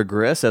we'll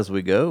progress as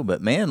we go.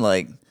 But man,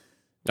 like,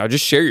 Now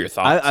just share your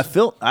thoughts.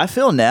 I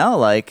feel now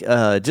like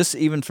just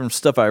even from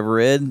stuff I've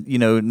read,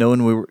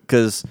 knowing we were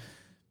because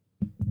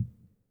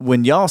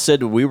when y'all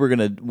said we were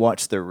gonna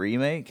watch the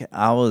remake,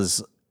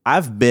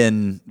 I've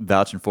been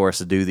vouching for us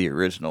to do the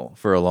original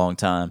for a long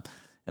time,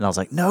 and I was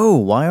like, no,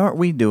 why aren't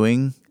we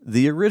doing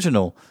the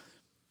original?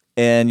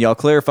 And y'all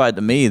clarified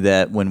to me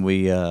that when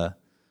we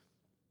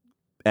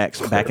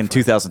back in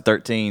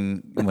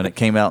 2013 when it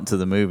came out into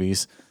the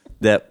movies,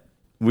 that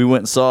we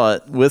went and saw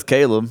it with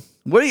Caleb.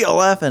 What are y'all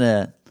laughing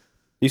at?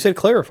 You said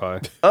clarify.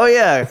 Oh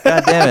yeah,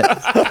 god damn it,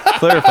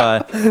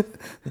 clarify.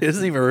 He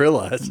doesn't even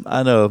realize.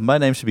 I know my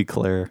name should be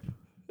Claire.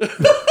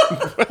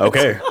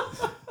 Okay.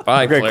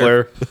 Bye, Okay,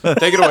 Claire. Claire.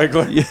 Take it away,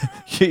 Claire.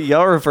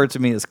 Y'all refer to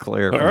me as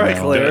Claire. All right,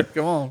 Claire,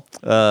 come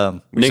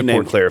on.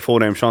 Nickname Claire. Full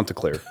name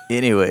Chanticleer.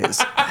 Anyways,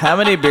 how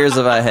many beers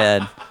have I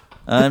had?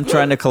 I'm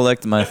trying to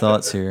collect my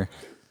thoughts here.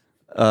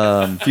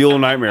 Fuel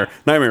nightmare.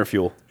 Nightmare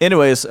fuel.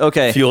 Anyways,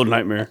 okay. Fueled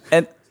nightmare.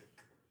 And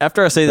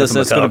After I say this,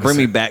 That's that's going to McCubbs. bring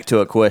me back to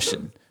a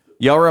question.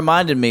 Y'all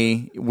reminded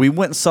me, we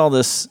went and saw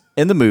this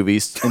in the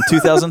movies in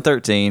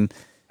 2013,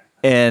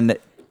 and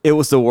it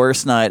was the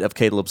worst night of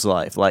Caleb's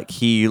life. Like,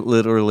 he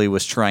literally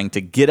was trying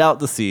to get out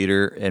the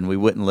theater, and we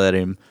wouldn't let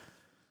him.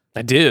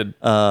 I did.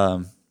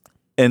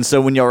 And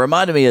so when y'all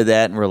reminded me of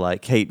that, and we're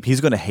like, hey,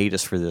 he's going to hate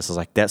us for this. I was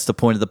like, that's the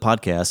point of the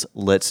podcast.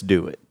 Let's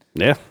do it.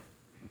 Yeah.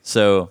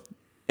 So,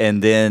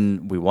 and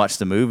then we watched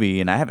the movie,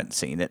 and I haven't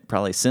seen it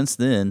probably since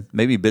then,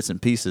 maybe bits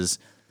and pieces,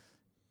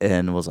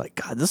 and was like,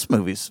 God, this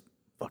movie's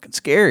fucking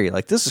scary.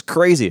 Like, this is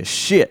crazy as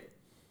shit.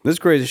 This is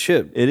crazy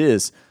shit. It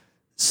is.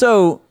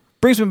 So,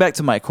 brings me back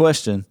to my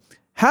question.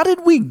 How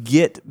did we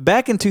get,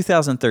 back in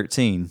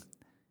 2013,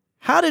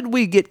 how did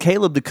we get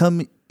Caleb to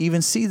come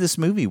even see this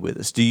movie with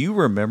us? Do you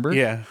remember?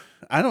 Yeah.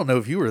 I don't know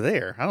if you were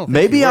there. I don't. Think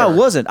Maybe you I were.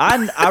 wasn't. I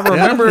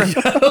remember.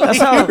 That's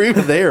You how were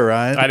even there,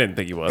 Ryan. I didn't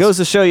think he was. goes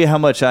to show you how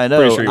much I know.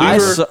 Pretty sure you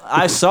were.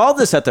 I saw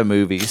this at the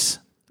movies.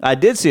 I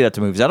did see it at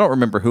the movies. I don't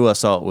remember who I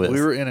saw it with.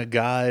 We were in a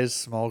guys'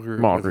 small group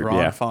Small with group, Ron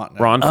yeah. Fontenot.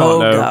 Ron Oh,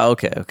 Fontenot. God,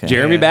 okay.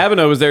 Jeremy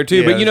Babineau was there too,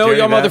 Yeah, but it you was know,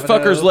 y'all Jeremy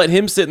motherfuckers Babineau. let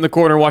him sit in the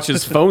corner and watch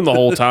his phone the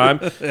whole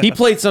time. He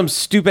played some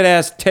stupid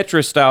ass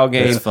Tetris style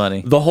game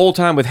funny. the whole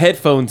time with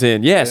headphones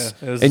in. Yes,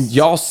 Yeah, it was- and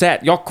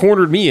y'all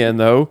cornered me in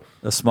though.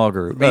 A small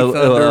group. Me,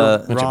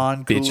 Thunder, bunch of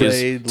Ron, bitches.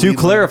 Kool-Aid. To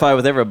clarify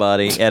with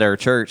everybody, at our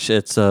church,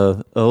 it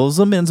was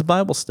a men's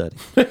Bible study.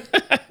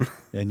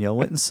 And y'all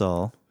went and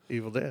saw.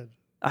 Evil Dead.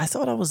 I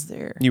thought I was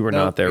there. You were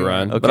No, not there, you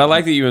Ryan. weren't. But I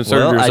like that you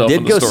inserted Well, yourself I in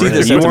did the go story. see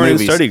this You at the weren't in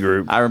movies. study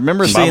group. I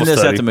remember Bible seeing this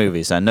study. at the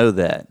movies. I know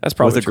that. That's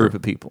probably with a group true.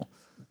 of people.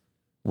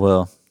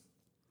 Well,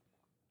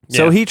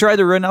 so Yeah. he tried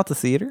to run out the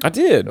theater? I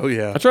did. Oh,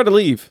 yeah. I tried to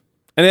leave,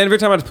 and then every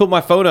time I'd put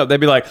my phone up, they'd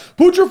be like,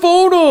 "Put your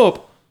phone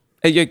up!"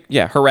 Hey,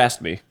 yeah,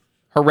 harassed me,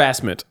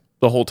 harassment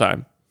the whole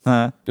time.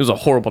 Huh? It was a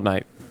horrible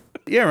night.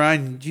 Yeah,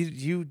 Ryan,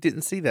 you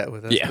didn't see that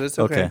with us. Yeah. But it's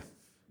okay.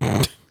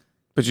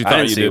 But you I thought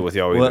didn't you see did. it with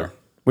y'all Well, either.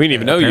 We didn't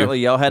even know Apparently,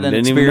 you. y'all had an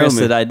Didn't even know experience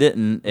me. that I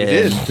didn't, and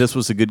did. this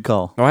was a good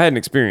call. Oh, I had an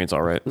experience,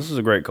 all right. This is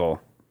a great call.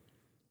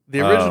 The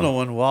original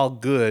one, while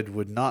good,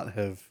 would not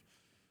have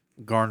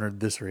garnered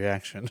this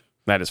reaction.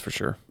 That is for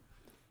sure.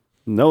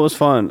 No, it was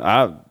fun.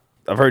 I've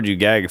heard you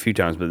gag a few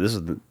times, but this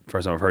is the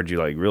first time I've heard you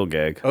like real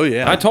gag. Oh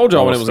yeah, I told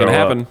y'all when it Almost was going to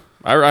throw happen.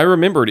 I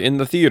remembered in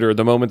the theater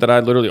the moment that I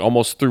literally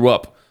almost threw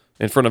up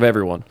in front of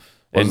everyone.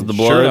 Was And it the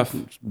sure blood? enough-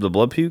 The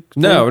blood puke?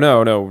 no. When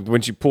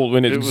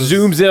it was-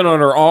 zooms in on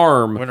her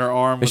arm, when her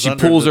arm and was she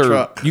under pulls the her,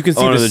 truck. you can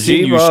see Under the the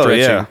Jeep? sinew Oh,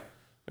 stretching.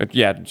 yeah.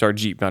 Yeah, sorry,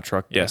 Jeep, not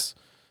truck. Yes.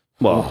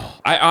 Well,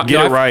 I get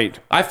no, it right.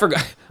 I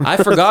forgot. I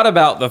forgot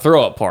about the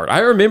throw up part. I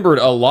remembered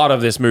a lot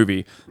of this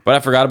movie, but I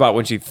forgot about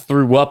when she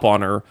threw up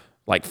on her,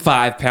 like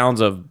 5 pounds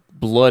of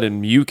blood and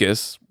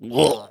mucus.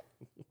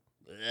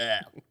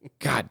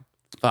 God,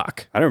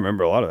 fuck. I don't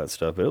remember a lot of that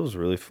stuff, but it was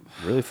really,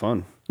 really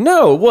fun.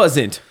 No, it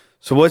wasn't.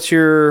 So, what's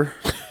your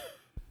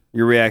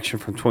reaction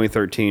from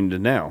 2013 to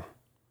now?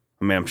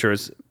 I mean, I'm sure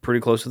it's pretty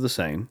close to the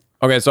same.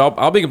 Okay, so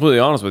I'll be completely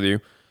honest with you.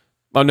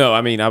 Oh no,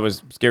 I mean I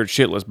was scared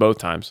shitless both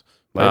times.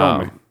 Lay it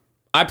on me.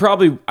 I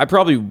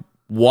probably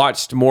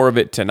watched more of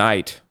it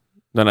tonight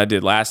than I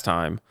did last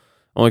time.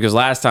 Only because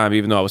last time,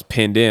 even though I was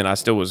pinned in, I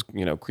still was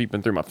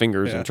creeping through my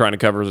fingers and trying to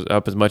cover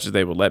up as much as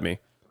they would let me.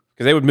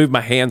 Because they would move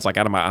my hands like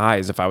out of my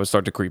eyes if I would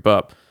start to creep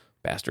up.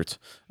 Bastards.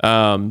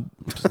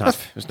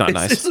 It's not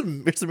nice.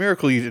 It's a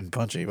miracle you didn't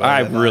punch anybody.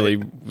 I that night. really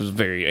was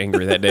very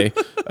angry that day.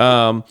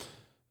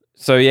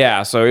 So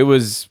it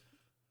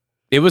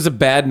was a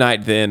bad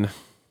night then,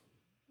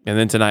 and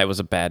then tonight was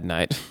a bad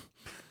night.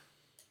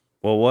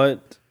 Well,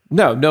 what?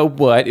 No,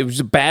 what? It was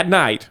a bad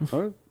night.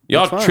 Oh,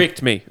 Y'all that's fine.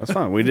 tricked me. That's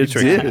fine. We did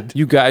trick you. did.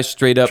 You guys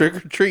straight up. Trick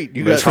or treat.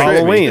 You It's got tricked.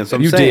 Halloween. That's what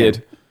I'm You saying.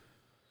 did.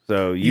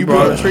 So You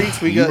brought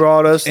treats. You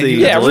brought us and the you-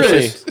 Yeah,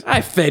 delicious. really.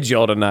 I fed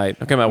y'all tonight.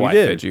 Okay, my wife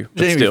did. fed you.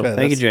 But Jamie still, fed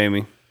Thank you, That's-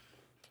 Jamie.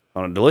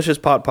 On a delicious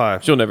pot pie.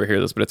 she'll never hear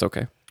this, but it's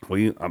okay. Well,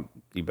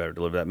 you better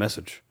deliver that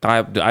message. I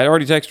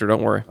already texted her.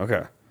 Don't worry.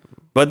 Okay.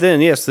 But then,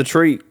 yes, the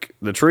treek.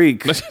 The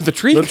treat. The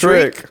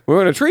trick.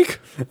 We're in a treat.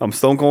 I'm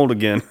stone cold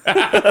again.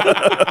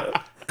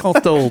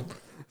 Coughed old.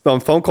 I'm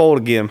stone cold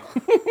again.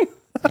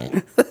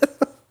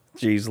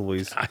 Jeez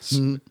Louise.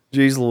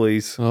 Jeez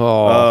Louise.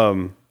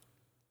 Oh,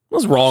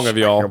 what's wrong of I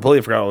y'all?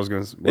 completely forgot what I was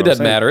going to say. It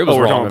doesn't matter. It was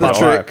we're wrong talking of about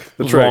y'all. trick. It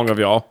The was trick. wrong of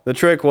y'all. The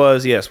trick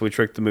was, yes, we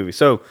tricked the movie.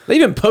 So, They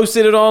even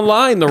posted it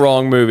online, the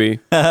wrong movie.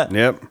 yep.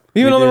 Even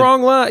we on the did.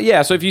 wrong line.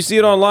 Yeah, so if you see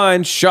it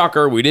online,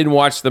 shocker, we didn't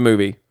watch the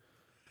movie.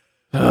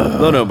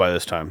 They'll know by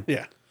this time.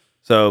 Yeah.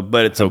 So,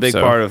 but it's a Hope big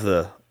so. part of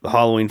the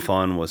Halloween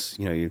fun was,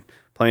 you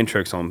playing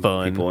tricks on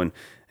Fun. people.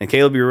 And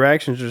Caleb, your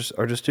reactions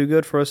are just too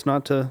good for us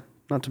not to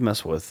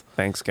mess with.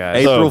 Thanks,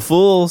 guys. April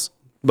Fools.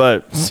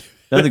 But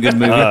Another good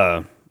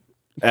movie.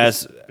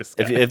 as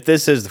if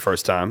this is the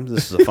first time,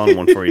 this is a fun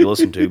one for you to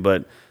listen to.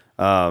 But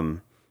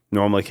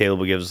normally Caleb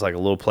will give us like a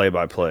little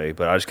play-by-play.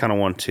 But I just kind of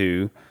want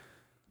to.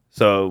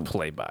 So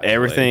Play-by-play.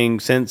 everything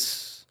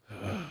since,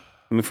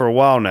 for a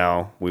while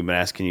now, we've been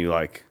asking you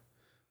like,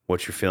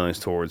 what's your feelings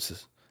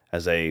towards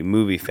as a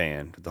movie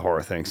fan, the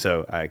horror thing.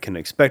 So I can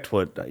expect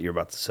what you're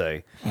about to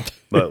say.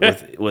 But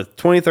with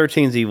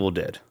 2013's Evil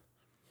Dead,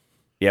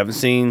 you haven't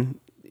seen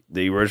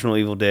the original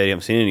Evil Dead. You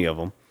haven't seen any of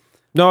them.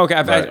 No, okay.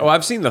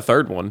 I've seen the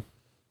third one.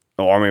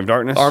 Oh, Army of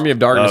Darkness? Army of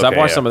Darkness. Okay, I've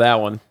watched some of that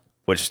one.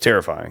 Which is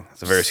terrifying.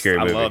 It's a very scary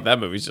movie. I love that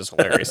movie's just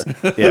hilarious.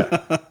 Yeah.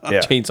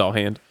 Chainsaw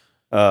hand.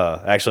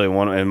 Actually,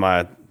 one in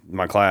my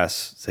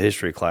class, it's a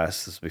history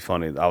class. This would be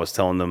funny. I was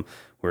telling them,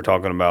 we were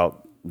talking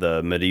about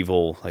the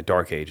medieval, like,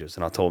 Dark Ages,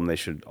 and I told them they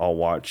should all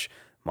watch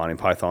Monty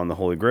Python and the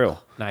Holy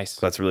Grail. Nice.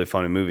 That's a really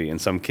funny movie.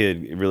 And some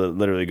kid really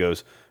literally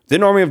goes,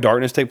 didn't Army of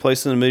Darkness take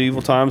place in the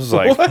medieval times?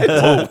 I was like,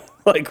 whoa,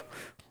 like,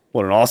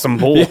 what an awesome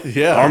bull.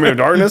 Yeah. Army of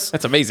Darkness?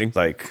 That's amazing.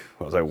 Like,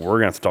 I was like, we're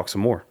going to have to talk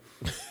some more.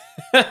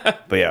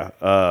 But yeah,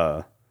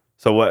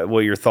 so what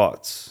are your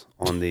thoughts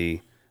on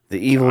the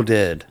Evil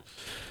Dead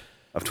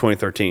of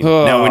 2013?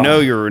 Now, we know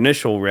your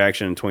initial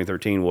reaction in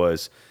 2013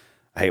 was,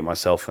 I hate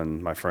myself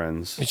and my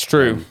friends. It's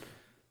true.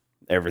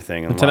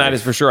 Everything in Tonight life.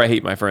 is for sure I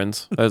hate my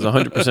friends. That is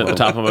 100% the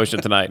top emotion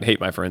tonight. Hate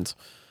my friends.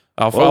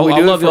 I'll we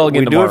do love y'all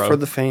again tomorrow. We do it for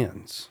the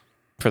fans.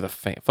 For the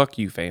fan. Fuck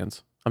you,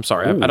 fans. I'm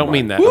sorry. I don't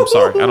mean that. I'm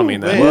sorry. I don't mean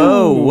that.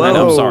 Whoa, I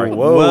know, I'm sorry.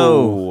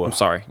 Whoa. I'm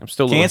sorry. I'm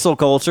still Cancel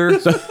culture.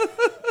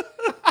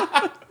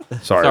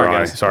 Sorry, Sorry,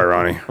 Ronnie. guys. Sorry,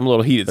 Ronnie. I'm a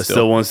little heated That's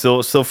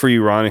still. still for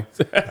you, Ronnie.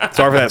 Sorry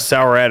for that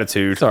sour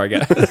attitude. Sorry,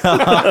 guys.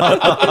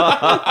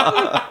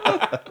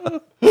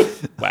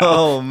 Wow.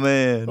 Oh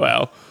man.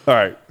 Wow. All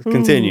right,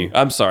 continue.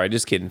 I'm sorry.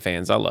 Just kidding,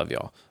 fans. I love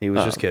y'all. He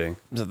was just kidding.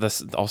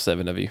 That's all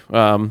 7 of you.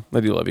 I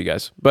do love you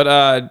guys. But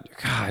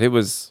God, it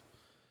was.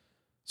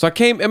 So I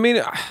came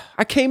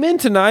in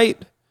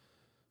tonight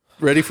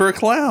Ready for a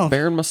clown.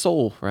 bearing my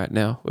soul right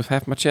now with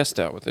half my chest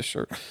out with this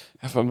shirt,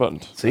 half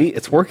unbuttoned. See,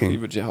 it's working.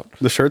 Cleavage out.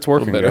 The shirt's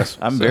working, better. guys.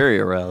 I'm very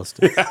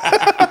aroused. No,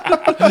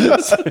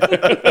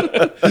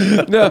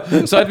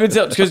 so I'd been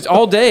because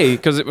all day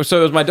it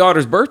was my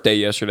daughter's birthday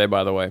yesterday,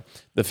 by the way,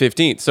 the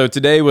 15th. So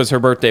today was her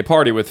birthday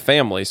party with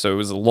family. So it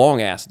was a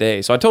long ass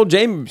day. So I told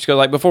Jamie, because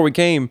like before I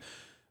came.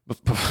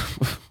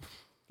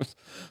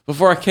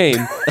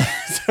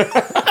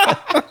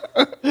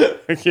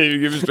 I can't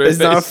even give a straight It's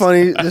face. not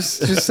funny.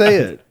 Just say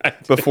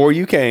it. Before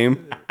you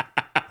came.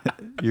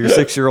 Your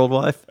 6-year-old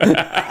wife?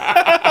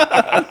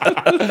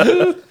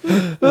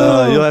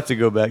 You'll have to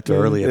go back to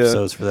early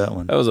episodes for that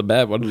one. That was a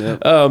bad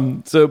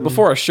one. So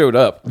before I showed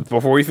up,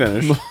 Before we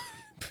finish.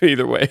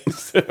 either way,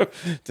 so,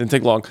 didn't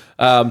take long.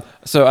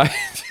 So I,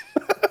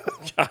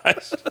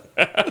 gosh,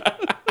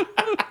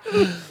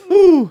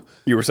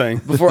 You were saying.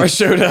 before I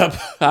showed up,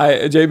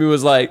 Jamie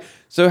was like,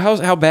 "So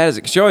how bad is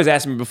it?" 'Cause she always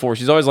asks me before.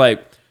 She's always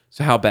like,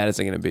 "So how bad is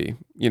it going to be?"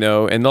 You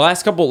know. And the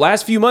last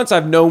few months,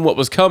 I've known what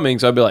was coming,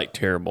 so I'd be like,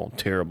 "Terrible,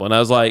 terrible." And I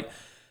was like,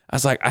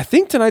 I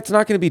think tonight's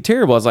not going to be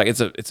terrible. I was like, it's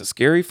a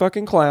scary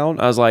fucking clown.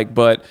 I was like,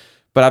 but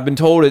I've been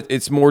told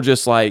it's more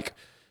just like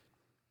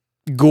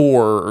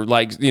gore, or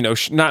like, you know,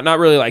 not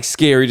really like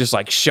scary, just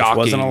like shocking.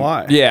 wasn't a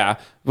lie. Yeah,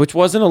 which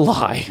wasn't a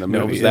lie.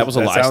 No, that was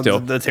a lie. Still,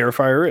 the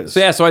Terrifier is. so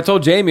yeah. So I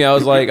told Jamie, I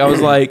was like,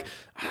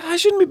 I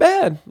shouldn't be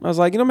bad. I was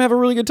like, I'm gonna have a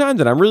really good time.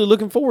 That I'm really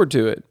looking forward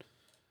to it.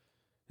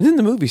 And then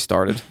the movie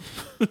started.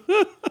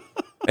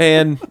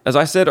 And as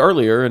I said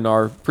earlier in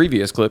our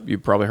previous clip, you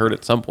probably heard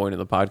at some point in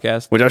the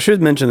podcast. Which I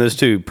should mention this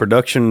too.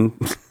 Production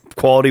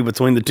quality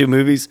between the two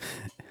movies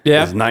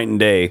is night and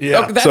day.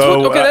 Yeah. Okay,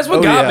 that's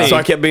what got me. So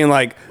I kept being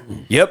like,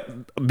 "Yep,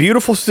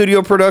 beautiful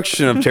studio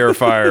production of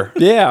Terrifier,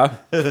 Yeah.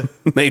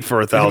 made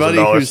for Anybody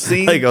 $1,000." who's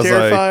seen Like, I was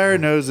like, Terrifier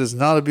knows it's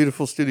not a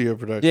beautiful studio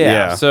production. Yeah.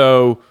 Yeah.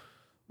 So,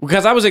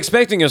 because I was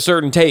expecting a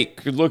certain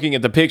take, looking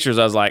at the pictures,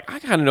 I was like, I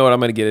kind of know what I'm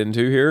going to get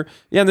into here.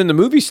 Yeah. And then the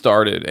movie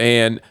started,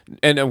 and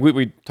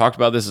we talked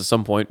about this at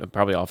some point,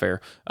 probably off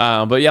air.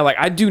 But yeah, like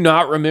I do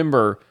not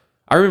remember.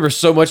 I remember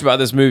so much about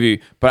this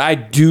movie, but I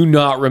do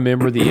not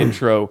remember the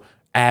intro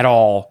at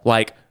all.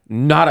 Like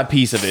not a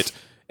piece of it.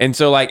 And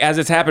so, like, as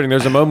it's happening,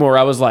 there's a moment where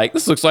I was like,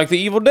 this looks like The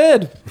Evil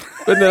Dead.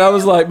 And then I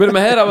was like, but in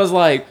my head, I was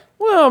like,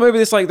 well, maybe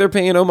it's like they're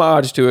paying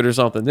homage to it or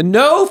something. Then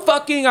no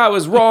fucking, I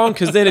was wrong,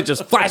 because then it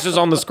just flashes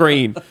on the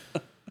screen.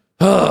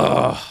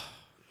 Oh,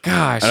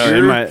 gosh.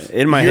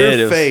 in my Your head,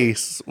 it was-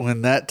 face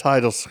when that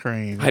title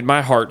screen.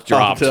 My heart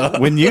dropped.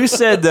 When you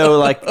said though,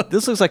 like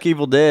this looks like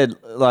Evil Dead,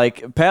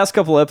 like past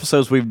couple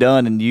episodes we've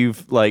done, and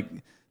you've like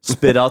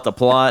spit out the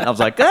plot, I was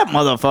like, that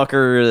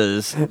motherfucker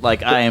is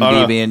like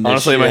IMDb-ing this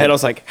honestly, in my shit. head, I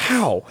was like,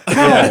 "How?"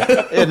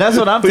 And that's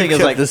what I'm thinking. Is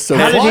kept like, this so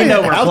how did he quiet.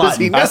 know we're How does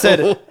he plotting? know? I said,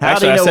 How do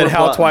actually, you I know said we're "how"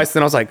 plotting? twice.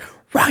 Then I was like,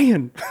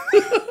 "Ryan,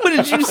 what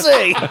did you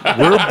say?"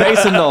 We're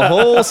basing the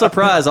whole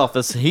surprise off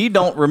this. He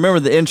don't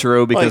remember the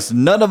intro because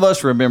none of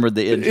us remembered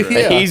the intro.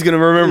 Yeah. He's gonna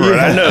remember it.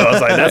 I know. I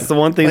was like, "That's the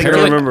one thing he's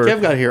gonna remember."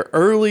 Kev got here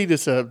early to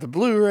set up the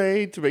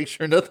Blu-ray to make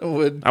sure nothing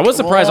would. I was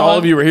come surprised all on.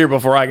 of you were here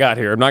before I got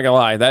here. I'm not going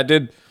to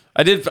lie.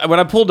 I did, when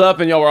I pulled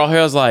up and y'all were all here,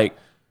 I was like,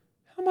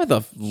 how am I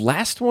the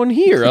last one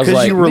here? I was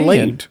Because like, you were man.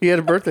 late. He had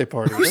a birthday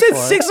party. You said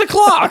 6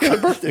 o'clock.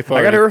 birthday party.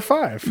 I got here at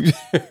 5.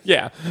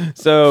 Yeah.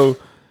 So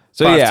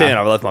 5:10.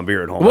 yeah. I left my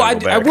beer at home. Well, I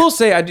go I back. will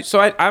say I do, so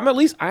I'm at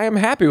least I am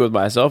happy with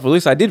myself. At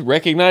least I did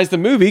recognize the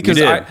movie because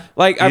You I did.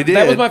 that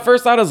did. was my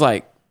first thought. I was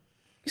like,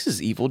 this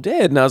is Evil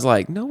Dead, and I was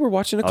like, no, we're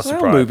watching a I was clown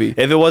surprised. movie.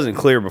 If it wasn't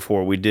clear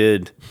before, we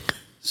did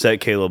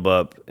set Caleb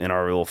up in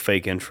our little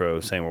fake intro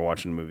saying we're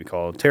watching a movie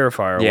called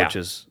Terrifier, which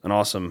is an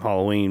awesome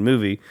Halloween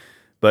movie,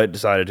 but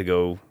decided to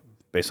go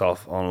based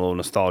off on a little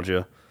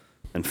nostalgia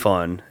and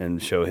fun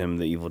and show him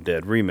the Evil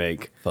Dead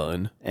remake.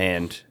 Fun.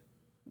 And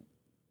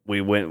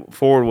we went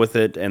forward with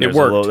it, and there's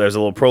worked. there's a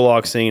little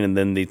prologue scene, and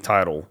then the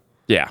title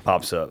Yeah.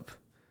 pops up.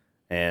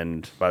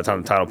 And by the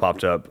time the title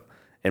popped up,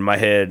 in my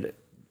head,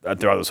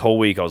 throughout this whole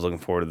week, I was looking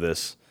forward to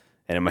this.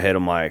 And in my head,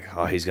 I'm like,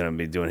 oh, he's going to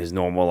be doing his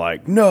normal,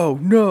 like, no.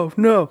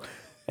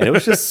 And it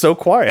was just so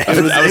quiet.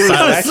 It was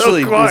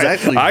actually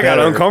I got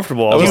better.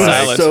 uncomfortable. I was was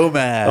silent. like, so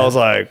mad. I was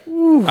like,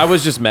 I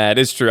was just mad.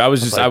 It's true. I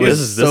was this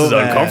is so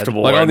mad.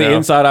 uncomfortable. like right on the now.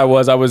 inside. I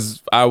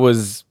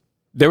was.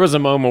 There was a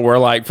moment where,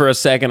 like, for a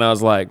second, I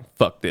was like,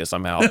 "Fuck this,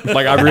 I'm out."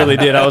 Like, I really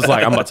did. I was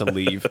like, "I'm about to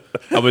leave."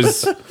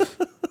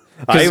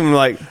 I even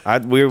like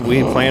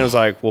we planned was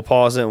like we'll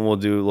pause it and we'll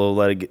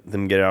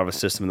them get it out of the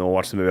system and then we'll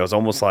watch the movie. I was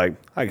almost like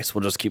I guess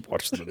we'll just keep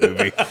watching the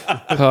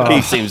movie.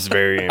 He seems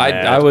very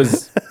mad.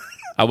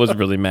 I was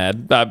really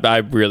mad. I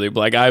really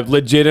like. I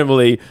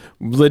legitimately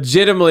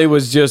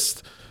was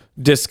just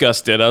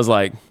disgusted. I was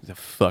like, "The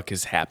fuck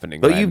is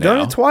happening?" But right you've now?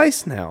 done it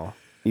twice now.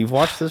 You've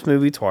watched this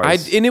movie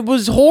twice. And it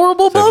was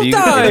horrible So both if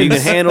times. you can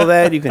handle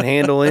that, you can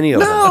handle any of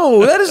them.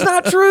 No, that is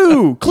not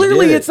true.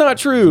 Clearly, did it. it's not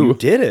true. You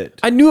did it.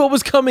 I knew it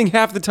was coming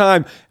half the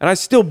time, and I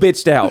still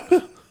bitched out.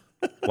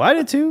 Why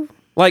did you?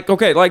 Like,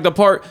 okay, like the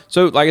part.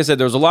 So, like I said,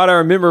 there's a lot I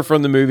remember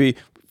from the movie.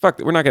 Fuck,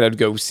 we're not gonna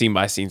go scene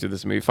by scene through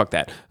this movie. Fuck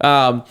that.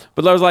 But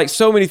there was like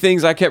so many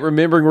things I kept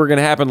remembering were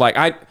gonna happen. Like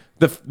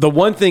the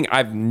one thing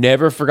I've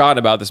never forgotten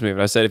about this movie,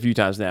 and I said it a few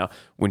times now,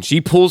 when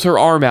she pulls her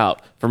arm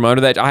out from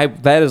under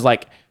that is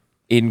like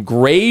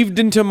engraved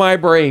into my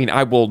brain.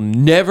 I will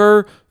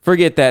never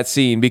forget that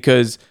scene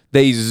because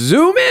they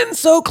zoom in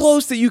so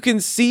close that you can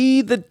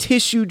see the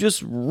tissue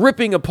just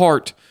ripping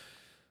apart.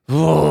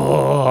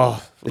 The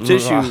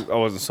tissue I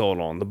wasn't sold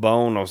on. The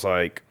bone, I was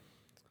like,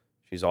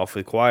 she's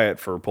awfully quiet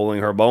for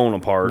pulling her bone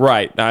apart.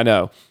 Right, I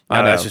know.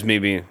 Now, that's just me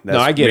being. That's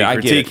I get me it. I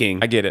get it. critiquing.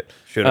 I get it.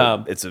 Should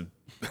have. It's a.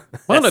 I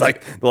don't It's know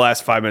like the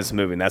last 5 minutes of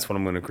the movie, and that's what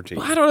I'm going to critique.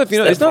 I don't know if you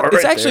know. That It's not. part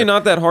It's right actually there.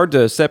 not that hard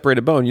to separate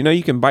a bone. You know,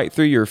 you can bite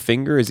through your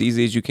finger as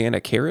easy as you can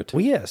a carrot.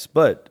 Well, yes,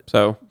 but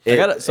So it, I it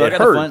got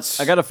hurts.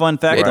 a fun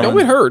fact. it, on, no,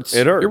 it hurts.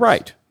 It hurts. You're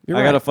right. You're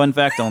I right. got a fun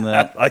fact on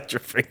that. I liked your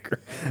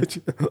finger.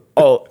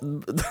 Oh,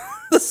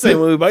 the same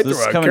way we bite This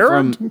is through a coming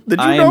carrot. from Did you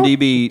know?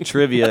 IMDb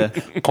trivia.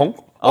 Oh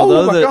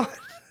Although my the-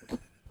 god!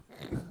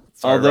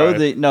 although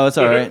Ryan. no, it's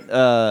all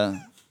right.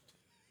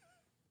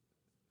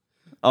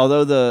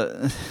 Although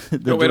the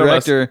wait on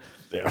us. director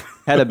Yeah.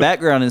 had a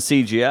background in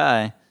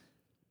CGI,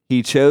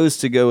 he chose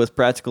to go with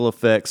practical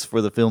effects for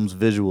the film's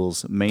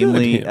visuals,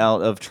 mainly him.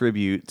 out of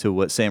tribute to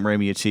what Sam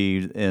Raimi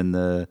achieved in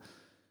the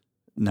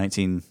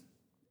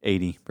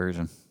 1980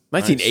 version.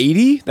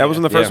 1980. That was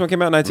when the first Yeah. one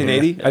came out.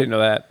 1980. I didn't know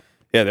that.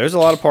 Yeah, there's a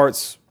lot of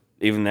parts.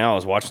 Even now, I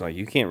was watching. Like,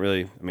 you can't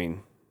really. I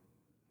mean,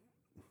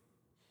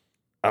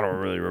 I don't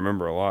really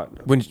remember a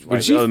lot. When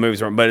Like, she- other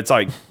movies, but it's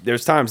like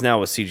there's times now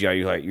with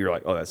CGI. You're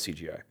like, oh, that's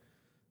CGI.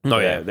 Oh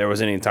yeah. There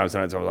was any times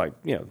tonight I was like,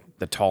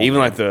 The tall. even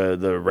man. like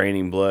the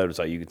raining blood was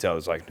like you could tell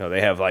it's like no,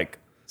 they have like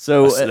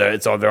So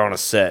they're on a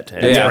set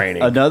and it's Yeah.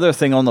 raining. another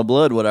thing on the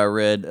blood, what I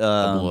read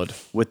blood.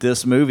 with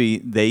this movie,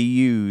 they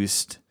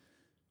used,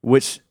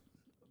 which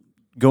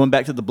going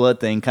back to the blood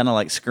thing, kind of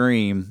like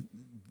Scream,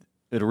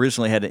 it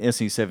originally had an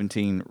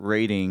NC-17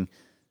 rating,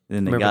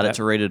 then they Remember got that. it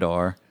to rated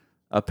R.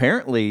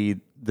 Apparently,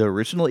 the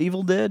original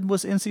Evil Dead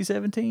was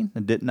NC-17. I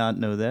did not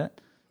know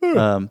that.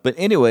 But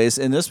anyways,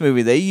 in this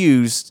movie, they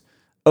used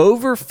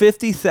over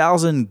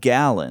 50,000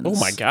 gallons Oh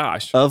my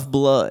gosh. of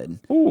blood.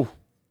 Ooh.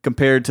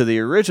 Compared to the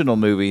original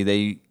movie,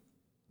 they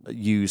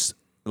used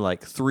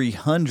like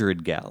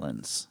 300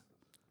 gallons.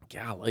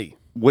 Golly.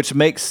 Which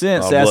makes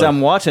sense Oh, as blood.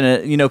 I'm watching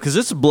it, because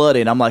it's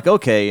bloody, and I'm like,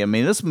 okay, I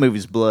mean, this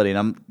movie's bloody, and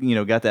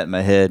I'm, got that in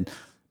my head.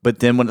 But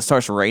then when it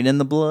starts raining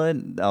the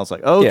blood, I was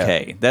like,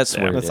 okay, that's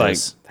where that's it like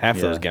is. half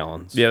Yeah. those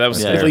gallons. Yeah, that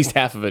was Yeah. at least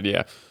half of it.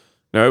 Yeah.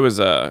 No, it was.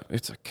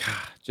 It's a God.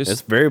 Just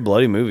It's a very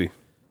bloody movie.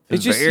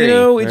 it's just very, it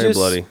Very just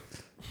bloody.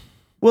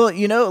 Well,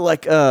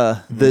 like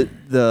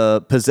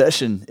the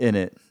possession in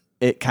it,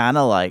 it kind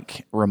of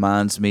like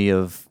reminds me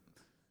of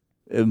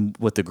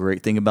what the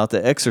great thing about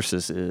The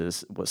Exorcist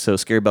is. What's so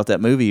scary about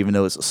that movie, even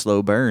though it's a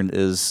slow burn,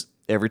 is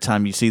every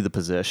time you see the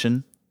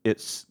possession,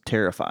 it's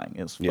terrifying.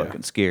 It's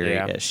fucking scary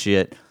Yeah. as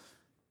shit.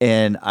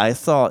 And I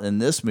thought in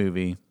this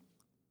movie,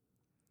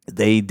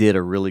 they did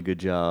a really good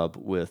job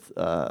with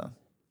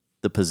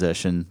the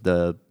possession,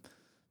 the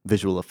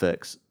visual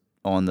effects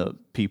on the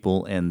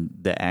people and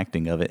the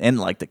acting of it, and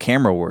like the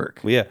camera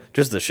work. Well, yeah,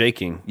 just the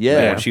shaking. Yeah.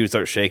 Like, when she would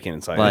start shaking,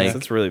 it's like,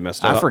 that's really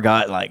messed up. I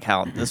forgot like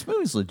how this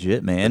movie's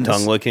legit, man.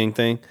 Tongue licking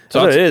thing.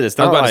 So That's what it is. It's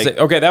I was not about like to say,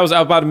 okay, I was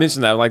about to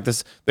mention that. Like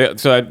this,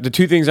 the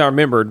two things I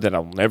remembered that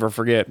I'll never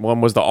forget.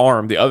 One was the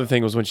arm. The other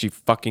thing was when she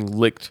fucking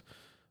licked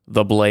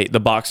the blade,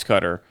 the box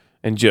cutter,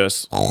 and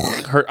just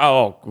hurt.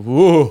 Oh,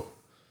 whoa.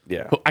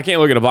 Yeah. I can't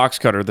look at a box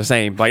cutter the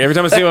same. Like every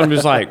time I see one, I'm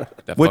just like,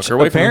 that Which fucker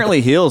away from me.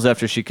 apparently heals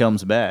after she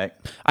comes back.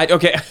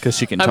 Okay, 'Cause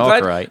she can I'm talk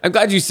glad, right. I'm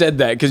glad you said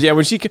that because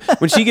when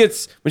she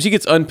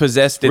gets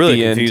unpossessed at Really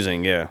the end,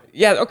 confusing, yeah.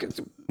 yeah. Okay,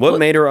 What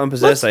made her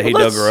unpossessed that he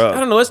dug her up? I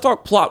don't know. Let's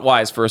talk plot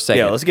wise for a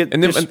second. Yeah, let's get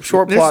and then just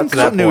short There's plot some to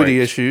that continuity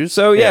point. issues.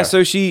 So Yeah.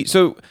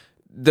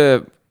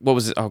 what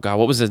was it? Oh God,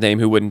 what was his name?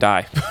 Who wouldn't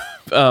die?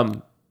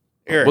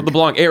 Eric. Well, the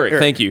blonde Eric.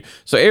 Thank you.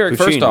 So Eric,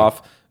 first Puccini.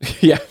 off,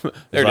 yeah, there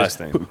His it last is.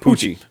 name.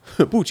 Pucci.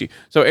 Pucci.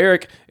 So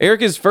Eric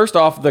is first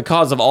off the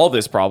cause of all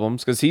this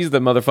problems because he's the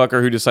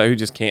motherfucker who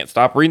just can't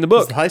stop reading the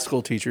He's book. the high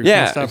school teacher.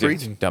 Yeah, Can't stop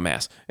reading.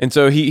 dumbass. And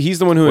so he's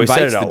the one who He invites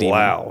said it the out demon.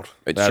 loud.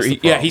 That's the Yeah,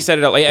 problem. he said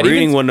it out loud. Yeah, it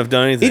Reading even- wouldn't have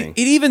done anything.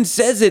 It even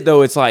says it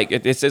though. It's like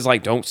it says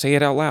like don't say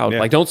it out loud. Yeah.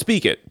 Like don't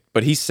speak it.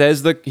 But he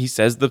says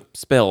the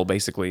spell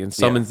basically and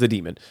summons the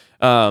demon.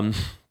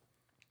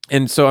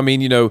 And so I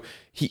mean,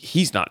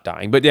 he's not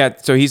dying. But yeah,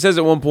 so he says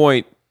at one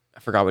point, I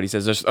forgot what he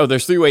says.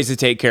 There's 3 ways to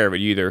take care of it.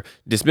 You either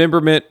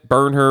dismemberment,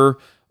 burn her,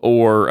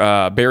 or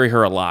bury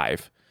her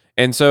alive.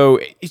 And so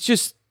it's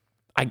just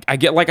I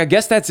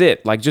guess that's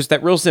it. Like just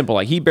that real simple.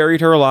 Like he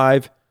buried her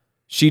alive,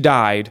 she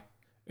died,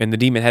 and the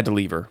demon had to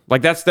leave her.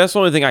 Like that's the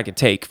only thing I could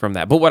take from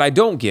that. But what I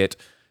don't get,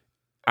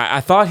 I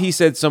thought he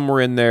said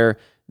somewhere in there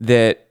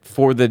that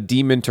for the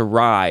demon to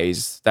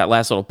rise, that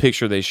last little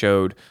picture they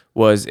showed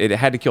was it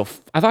had to kill.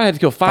 I thought it had to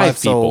kill 5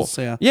 people. souls,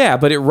 yeah. Yeah,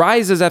 but it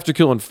rises after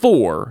killing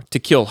 4 to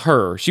kill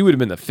her. She would have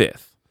been the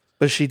 5th.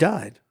 But she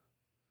died.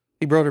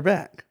 He brought her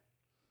back.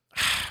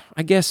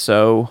 I guess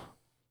so.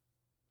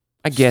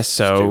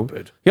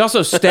 Stupid. He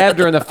also stabbed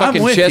her in the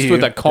fucking with chest you.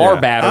 with a car Yeah.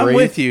 battery. I'm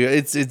with you.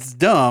 It's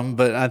dumb,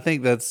 but I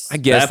think that's I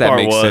guess That that,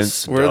 part makes was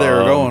sense. where they were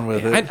dumb. going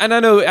with it. And I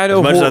know. As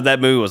much hor- as that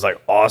movie was like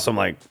awesome,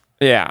 like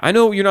yeah, I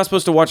know you're not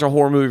supposed to watch a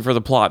horror movie for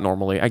the plot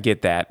normally. I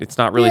get that. It's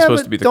not really yeah, supposed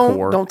but to be the don't,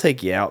 core. Don't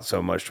take you out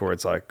so much to where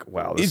it's like,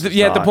 wow. This is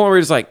Yeah, at the not- point where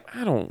it's like,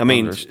 I don't I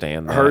mean,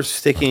 understand that. her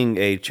sticking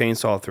a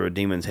chainsaw through a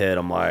demon's head.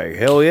 I'm like,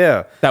 hell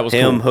yeah. That was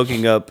him cool.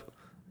 hooking up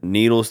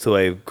needles to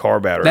a car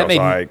battery. That I was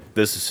made like,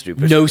 this is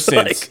stupid. no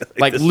sense.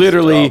 Like this is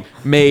literally dumb.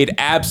 made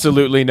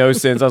absolutely no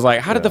sense. I was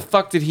like, how did the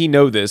fuck did he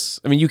know this?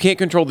 I mean, you can't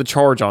control the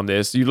charge on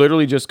this. You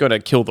literally just gonna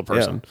kill the Yeah.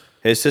 person.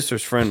 His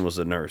sister's friend was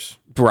a nurse.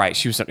 Right.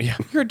 She was yeah,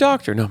 you're a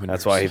doctor. No, I'm a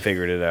That's nurse. why he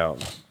figured it out.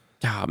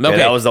 God, Yeah, okay.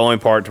 that was the only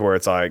part to where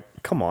it's like,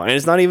 come on. And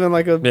it's not even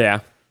like a yeah.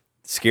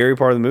 scary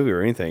part of the movie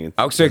or anything.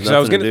 I was gonna- There's I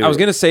was nothing to gonna- I was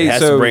do. gonna say, it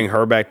has so- to bring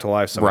her back to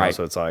life somehow. Right.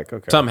 So it's like,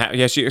 okay. Somehow,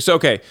 yeah.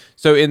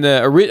 So in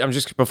the I'm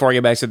just before I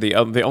get back to the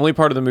only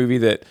part of the movie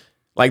that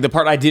like the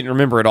part I didn't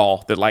remember at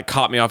all that like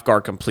caught me off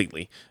guard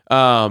completely.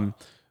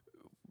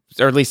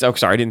 Or at least,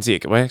 sorry, I didn't see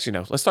it. Well, actually,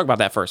 no. Let's talk about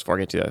that first before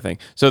I get to the other thing.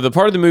 So the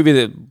part of the movie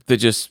that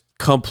just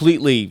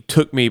completely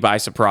took me by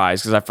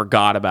surprise because I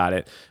forgot about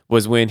it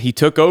was when he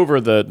took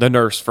over the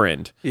nurse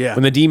friend. Yeah.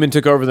 When the demon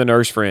took over the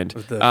nurse friend.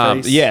 the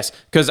face? Yes.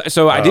 Because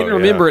so I didn't yeah.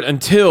 remember it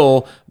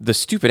until the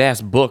stupid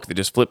ass book that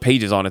just flipped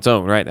pages on its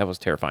own. Right. That was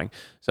terrifying.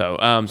 So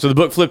so the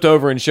book flipped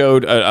over and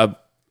showed a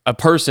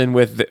person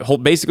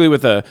basically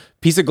with a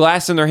piece of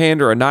glass in their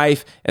hand or a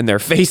knife and their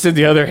face in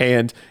the other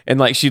hand. And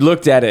like she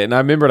looked at it and I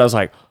remembered, I was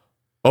like,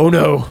 oh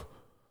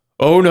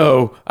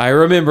no, I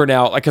remember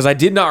now. Like, cause I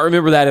did not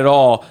remember that at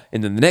all.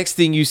 And then the next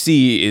thing you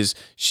see is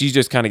she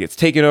just kind of gets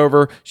taken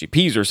over. She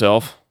pees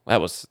herself. That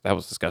was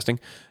disgusting.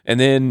 And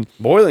then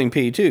Boiling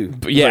pee too.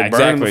 It's yeah, like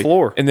burning exactly. The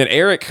floor. And then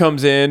Eric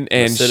comes in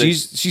and Acidic-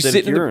 she's acidic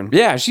sitting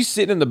urine. she's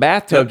sitting in the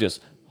bathtub just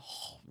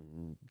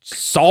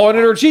sawing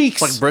at her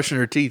cheeks. like brushing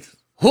her teeth.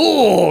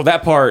 Oh,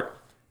 that part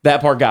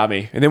got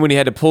me. And then when he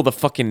had to pull the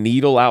fucking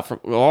needle out from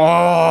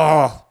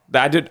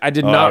I did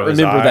not his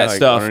remember eye, that like,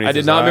 stuff. underneath I did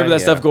his not remember eye,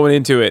 that stuff yeah. going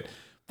into it.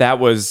 That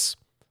was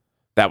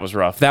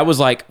rough. That was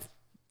like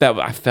that.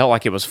 I felt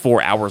like it was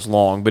 4 hours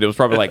long, but it was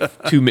probably like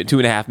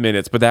 2.5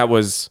 minutes. But that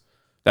was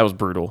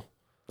brutal.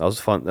 That was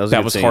fun. That was, That a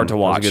good was scene. hard to That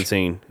was watch. a good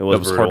scene. It That was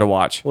was brutal. hard to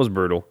watch. It was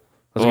brutal.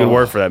 That's a good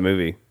word for that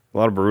movie. A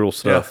lot of brutal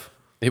stuff.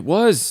 It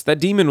was. That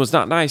demon was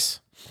not nice.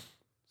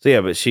 So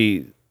yeah, but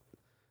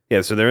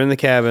so they're in the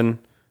cabin.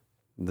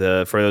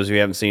 For those of you who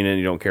haven't seen it, and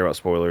you don't care about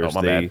spoilers.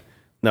 Oh, my bad.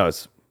 No,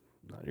 it's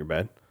not your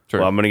bad. Sure.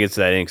 Well, I'm gonna get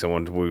to that in because I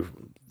want to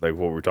like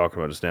what we were talking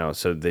about just now.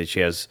 So she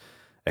has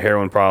a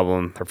heroin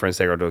problem. Her friends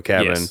take her to a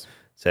cabin. Yes.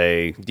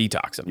 Say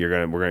Detox him. you're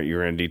gonna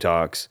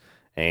detox,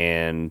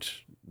 and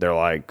they're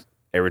like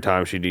every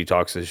time she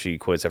detoxes, she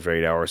quits after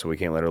 8 hours. So we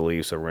can't let her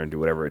leave. So we're gonna do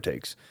whatever it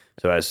takes.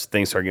 So as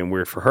things start getting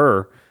weird for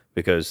her,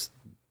 because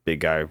big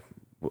guy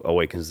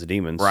awakens the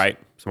demons. Right.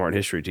 Smart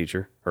history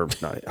teacher or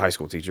not high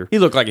school teacher. He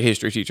looked like a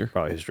history teacher.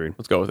 Probably history.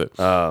 Let's go with it.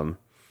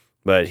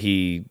 But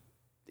he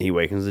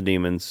awakens the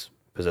demons,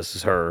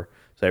 possesses her.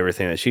 So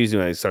everything that she's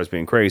doing starts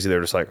being crazy.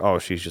 They're just like, oh,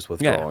 she's just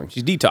Yeah, withdrawing.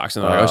 she's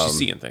detoxing. Like, she's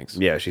seeing things.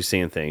 Yeah, she's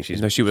seeing things.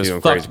 She's No, she was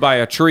doing fucked crazy. by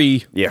a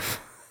tree. Yeah.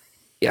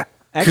 Yeah.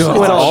 Actually, It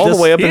went all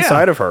the way up this,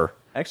 inside of her.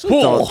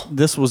 actually thought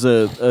this was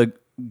a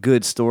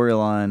good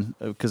storyline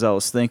because I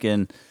was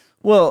thinking,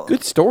 well, Good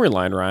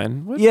storyline,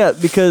 Ryan. What? yeah,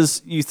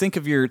 because you think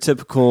of your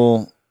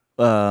typical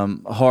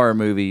horror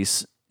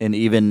movies, and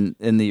even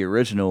in the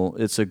original,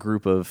 it's a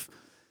group of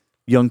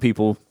young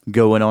people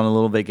going on a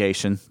little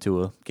vacation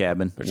to a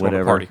cabin, Just want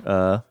a whatever.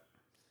 party.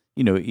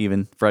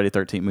 even Friday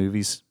 13th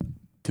movies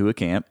to a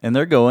camp, and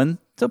they're going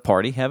to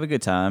party, have a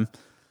good time.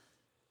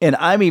 And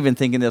I'm even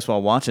thinking this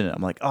while watching it.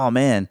 I'm like, oh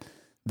man,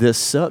 this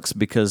sucks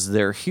because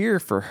they're here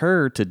for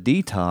her to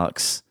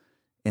detox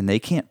and they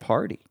can't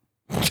party.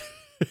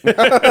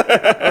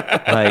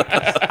 Like,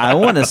 I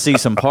want to see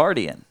some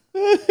partying.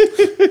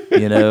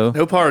 No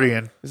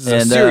partying. This is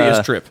a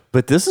serious trip.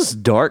 But this is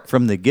dark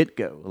from the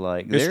get-go.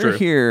 Like, It's they're true.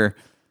 here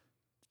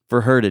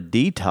for her to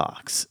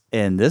detox.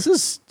 And this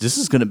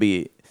is going to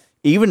be,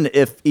 even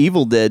if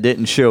Evil Dead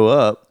didn't show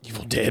up,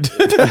 Evil Dead.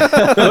 I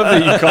love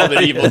that you called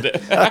it Evil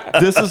Dead.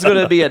 this is going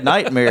to be a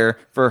nightmare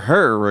for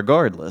her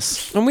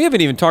regardless. And we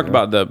haven't even talked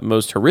about the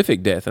most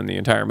horrific death in the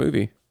entire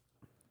movie.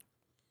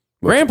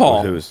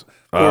 Grandpa. Who's?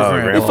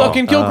 Grandpa. They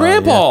fucking killed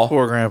Grandpa.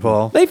 Poor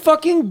Grandpa. They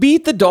fucking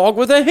beat the dog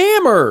with a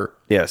hammer.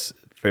 Yes.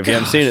 If you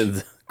haven't seen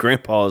it,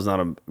 Grandpa is not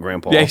a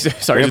grandpa. Yeah,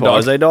 sorry, he's a Grandpa dog.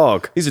 is a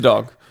dog. He's a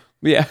dog.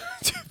 Yeah,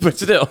 but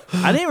still.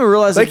 I didn't even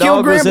realize They the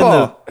killed dog was in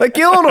Grandpa. the... They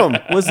killed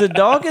him. Was the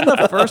dog in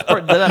the first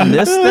part? Did I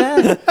miss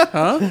that?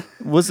 Huh?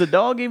 Was the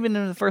dog even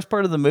in the first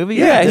part of the movie?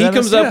 Yeah, Did he I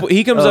comes miss up. that?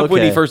 He comes up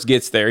when he Okay. first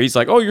gets there. He's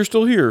like, "Oh, you're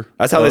still here."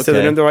 That's how they said the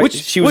Okay. name. They're like, Which-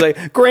 she was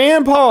like,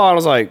 Grandpa. I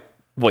was like,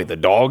 wait, the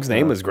dog's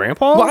name was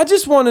Grandpa? Well, I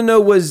just want to know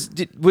was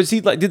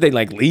he like? Did they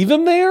like leave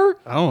him there?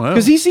 I don't know.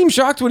 Because he seemed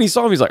shocked when he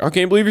saw him. He's like, "I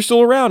can't believe you're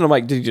still around." I'm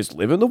like, "Did he just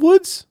live in the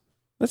woods?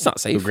 That's not The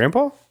safe."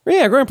 Grandpa?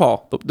 Yeah, Grandpa,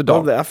 the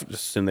dog. I just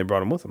assumed they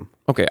brought him with them.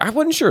 Okay, I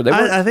wasn't sure. They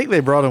weren't. I think they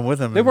brought him with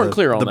them. They weren't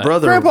clear on the that.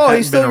 brother. Grandpa, hadn't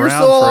he's still, been you're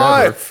around still forever.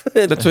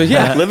 alive. That's what.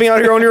 Yeah, Living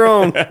out here on your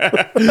own.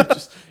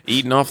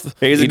 eating off the.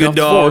 He's a eating good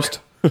off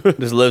the dog. forest.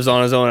 Just lives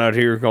on his own out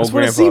here. Old That's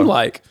what Grandpa. it seemed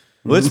like.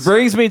 Which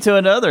brings me to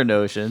another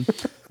notion.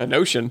 A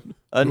notion.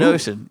 An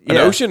An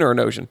Yeah. ocean or an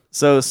ocean?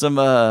 So some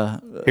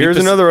Here's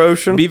another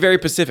ocean. Be very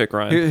Pacific,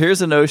 Ryan.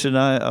 here's a notion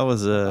I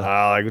was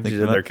I like what you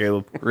did there,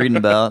 Caleb. reading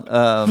about.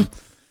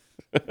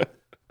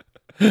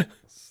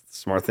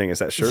 Smart thing is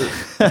that shirt.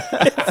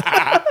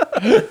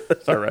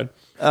 Sorry,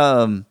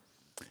 Ryan.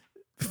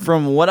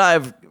 From what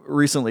I've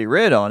recently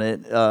read on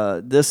it,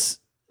 this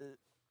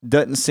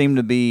doesn't seem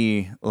to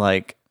be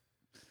like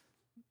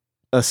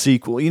a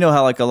sequel. You know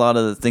how like a lot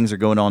of the things are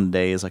going on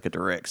today is like a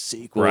direct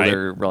sequel. Right.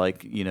 They're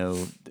like,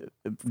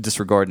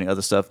 disregarding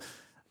other stuff.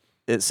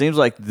 It seems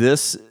like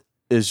this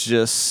is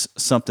just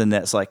something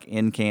that's like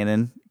in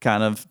canon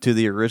kind of to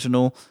the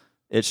original.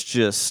 It's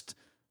just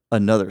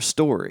another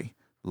story.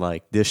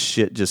 Like this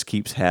shit just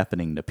keeps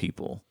happening to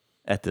people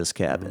at this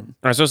cabin.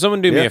 All right, so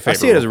someone do me a favor. I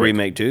see it as a real quick.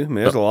 remake too. I mean,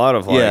 there's a lot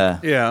of like,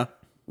 Yeah.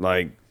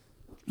 like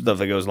stuff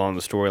that goes along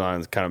the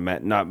storylines. Kind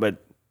of not,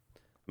 but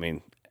I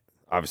mean,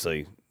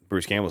 obviously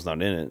Bruce Campbell's not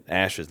in it.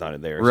 Ash is not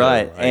in there,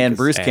 Right. So, And it's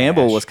Bruce Ash.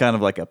 Campbell was kind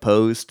of like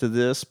opposed to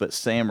this, but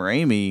Sam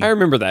Raimi I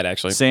remember that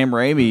actually. Sam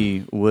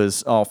Raimi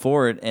was all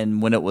for it.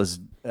 And when it was,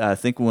 I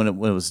think when it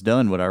was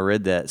done, when I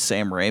read that,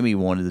 Sam Raimi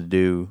wanted to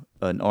do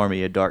an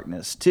Army of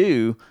Darkness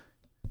 2,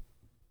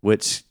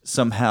 which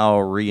somehow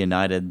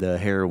reunited the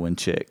heroin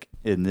chick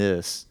in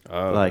this,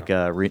 like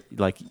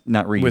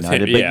not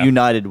reunited, him, but yeah.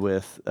 united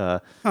with.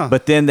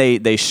 But then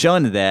they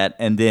shunned that,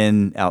 and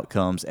then out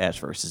comes Ash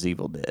versus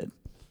Evil Dead.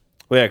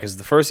 Well, yeah, because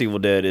the first Evil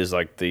Dead is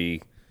like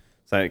same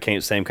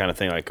kind of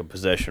thing, like a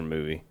possession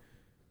movie.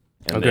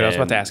 And Okay, I was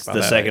about to then ask about the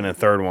that. second and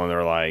third one.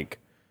 They're like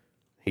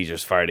he's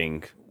just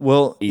fighting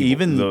Well, evil,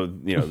 even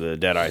the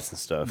Deadites and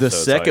stuff. the So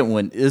it's second like,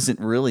 one isn't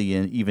really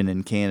even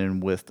in canon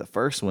with the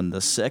first one.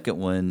 The second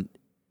one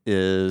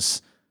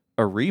is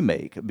a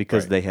remake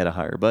because Right. they had a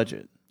higher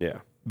budget. yeah,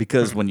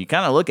 Because when you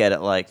kind of look at it,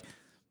 like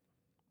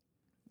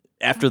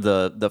after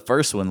the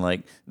first one,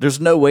 like there's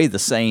no way the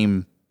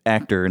same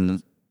actor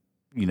and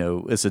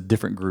it's a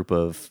different group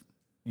of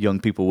young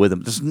people with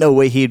him. There's no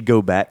way he'd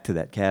go back to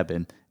that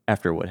cabin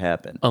after what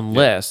happened.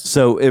 Unless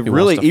So it He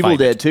really wants to Evil fight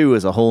Dead it. 2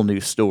 is a whole new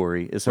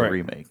story. It's a Right.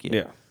 remake.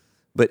 yeah.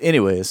 But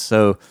anyways,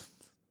 so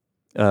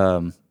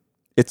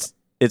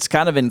it's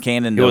kind of in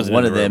canon to wasn't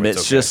one in of the them. room, It's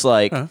it's okay. just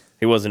like,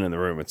 He wasn't in the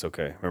room. It's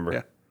okay.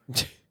 Remember,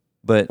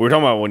 but we were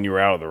talking about when you were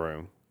out of the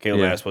room.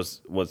 Caleb Yeah. asked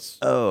what's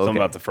Oh, something okay.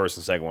 about the first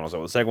and second one. I was like,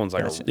 well, the second one's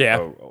like Yeah,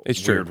 a it's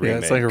true. weird Yeah,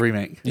 remake. it's like a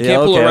remake. you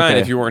can't pull okay, a Ryan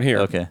okay. if you weren't here.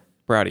 Okay.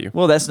 Proud of you.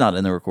 Well, that's not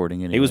in the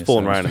recording anyway. He was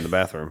pulling so- Ryan in the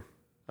bathroom.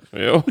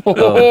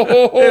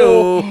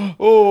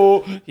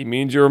 Oh, he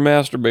means you're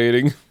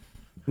masturbating.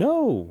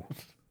 No.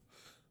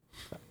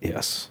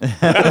 Yes.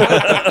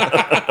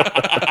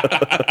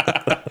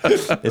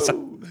 It's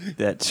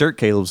that shirt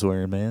Caleb's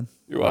wearing, man.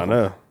 You're I welcome.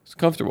 know. It's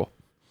comfortable.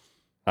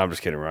 I'm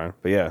just kidding, Ryan.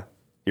 But yeah,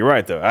 you're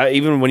right though.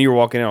 Even when you were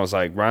walking in, I was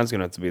like, Ryan's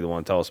gonna have to be the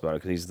one to tell us about it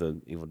because he's the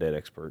Evil Dead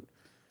expert.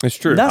 It's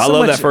true. Not I so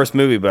love much- that first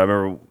movie, but I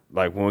remember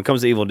like when it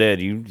comes to Evil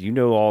Dead, you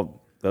know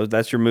all those.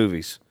 That's your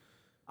movies.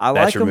 I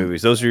That's like your them.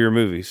 movies. Those are your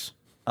movies.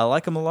 I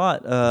like them a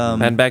lot.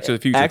 And Back to the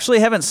Future. Actually,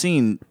 haven't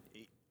seen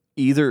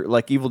either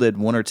like Evil Dead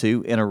 1 or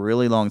 2 in a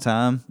really long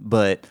time.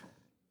 But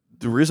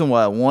the reason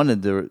why I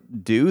wanted to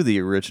do the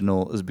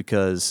original is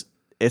because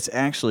it's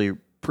actually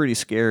pretty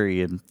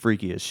scary and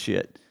freaky as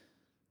shit.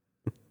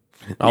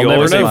 I'll you never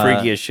always say know.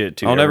 freaky as shit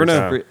too. I'll never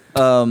every know.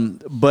 time.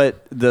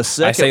 But the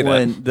say second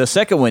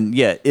that. one,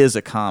 yeah, is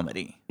a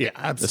comedy. Yeah, The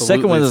absolutely.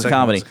 second one is a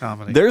one's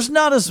comedy.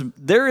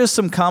 There is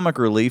some comic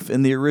relief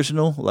in the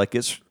original. Like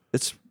it's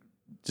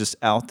just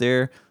out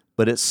there,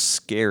 but it's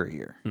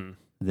scarier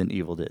than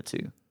Evil Dead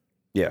 2.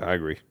 Yeah, I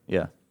agree.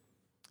 Yeah.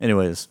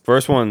 Anyways,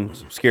 First one,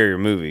 scarier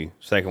movie.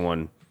 Second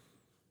one,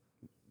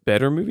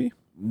 Better movie?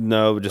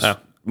 no, just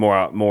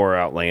more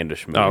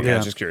outlandish movie. Oh, okay. I Yeah.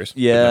 was just curious.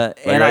 yeah,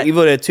 Like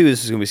Evil Dead 2,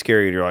 this is going to be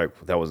scary, and you're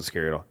like, that wasn't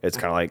scary at all. It's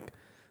kind of like,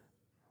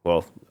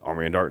 well,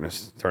 Army of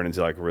Darkness turned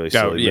into like a really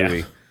silly yeah.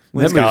 movie. That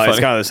It's movie's kind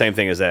funny. of the same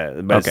thing as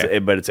that, but, Okay.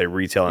 but it's a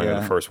retelling of Yeah.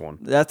 the first one.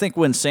 I think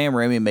when Sam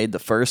Raimi made the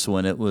first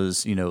one, it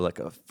was, like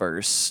a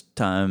first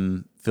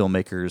time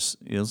filmmakers.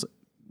 It was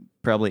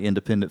probably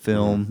independent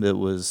film. It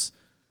was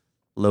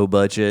low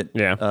budget,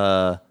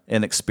 an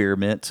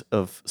experiment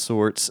of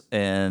sorts.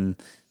 And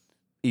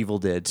Evil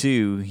Dead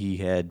 2, he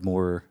had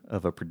more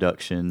of a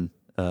production,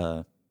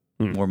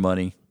 more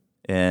money,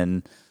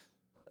 and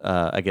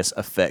I guess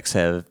effects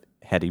had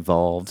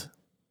evolved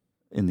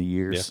in the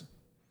years.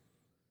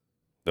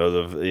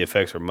 Though the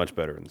effects are much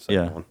better in the second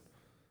Yeah. one.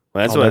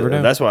 Well,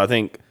 that's what I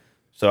think.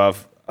 So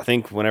I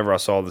think whenever I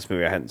saw this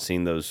movie, I hadn't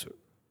seen those,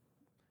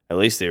 at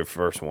least the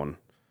first one.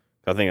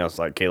 I think I was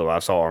like, Caleb, I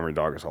saw Army of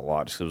Darkness a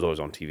lot just 'cause it was always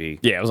on TV.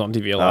 Yeah, it was on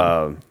TV a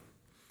lot.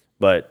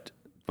 But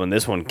when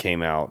this one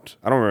came out,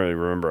 I don't really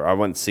remember. I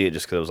went to see it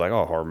just because it was like,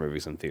 oh, horror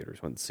movies in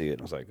theaters. Went to see it.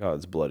 And I was like, oh,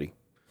 it's bloody.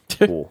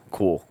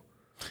 Cool.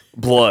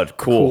 Blood,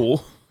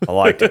 cool. I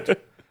liked it.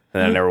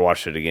 And I never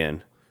watched it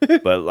again.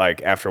 But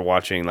like after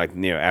watching,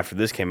 after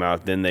this came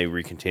out, then they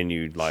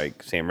recontinued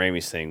like Sam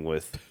Raimi's thing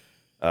with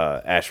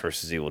Ash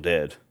versus Evil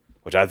Dead,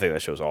 which I think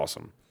that show's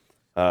awesome.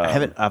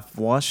 I've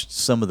watched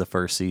some of the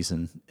first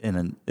season,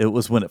 and it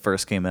was when it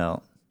first came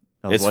out.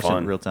 I was It's watching fun.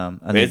 it in real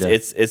time.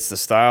 It's the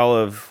style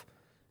of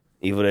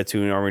Evil Dead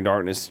 2 and Army of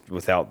Darkness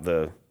without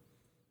the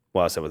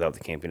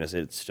campiness.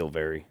 It's still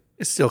very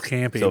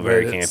campy.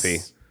 very but it's-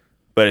 campy,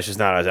 but it's just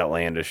not as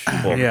outlandish.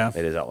 Well, Yeah.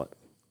 it is outlandish.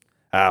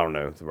 I don't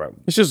know.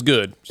 It's just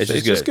good. It's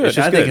just good. It's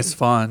just I good. think it's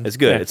fun. It's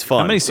good. Yeah. It's fun.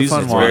 How many It's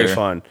seasons It's are very there?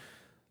 fun.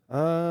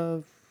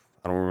 I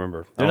don't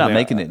remember. They're not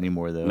making it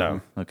anymore, though.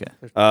 No. Okay.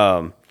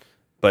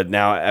 But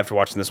now after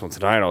watching this one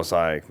tonight, I was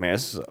like, man,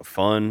 this is a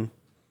fun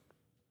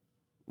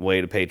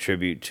way to pay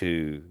tribute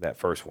to that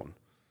first one.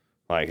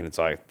 Like, and it's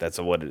like that's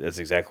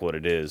exactly what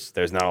it is.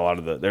 There's not a lot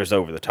of there's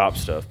over the top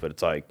stuff, but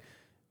it's like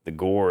the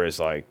gore is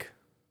like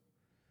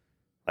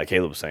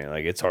Caleb was saying,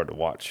 like it's hard to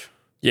watch.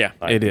 Yeah,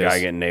 Like it the is. guy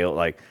getting nailed,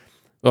 like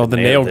the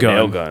nail gun.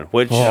 nail gun,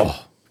 which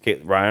okay,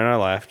 Ryan and I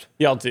laughed.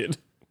 Y'all did.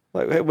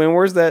 Like, hey, man,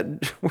 where's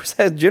that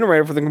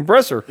generator for the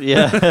compressor?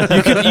 Yeah.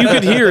 You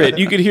could hear it.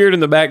 You could hear it in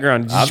the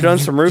background. I've done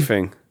some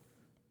roofing.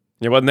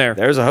 It wasn't there.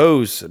 There's a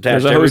hose attached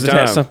There's a every hose time.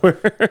 attached somewhere.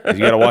 You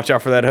got to watch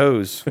out for that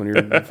hose when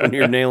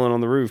you're nailing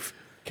on the roof.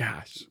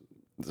 Gosh.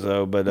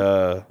 So, but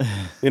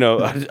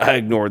I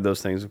ignored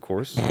those things, of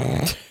course.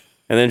 And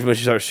then when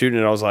she started shooting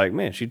it, I was like,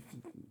 man, she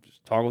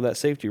just toggled that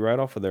safety right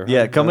off of there.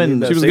 Yeah,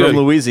 coming She was from good.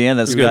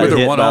 Louisiana, it's good. got With her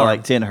hit one by arm.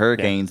 like 10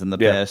 hurricanes in the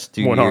Yeah. past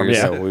 2 One years. arm,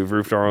 yeah. So we've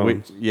roofed our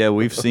own.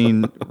 We've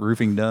seen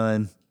roofing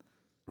done.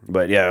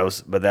 But yeah,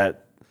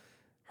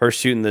 her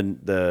shooting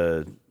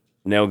the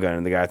nail gun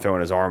and the guy throwing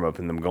his arm up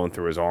and them going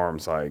through his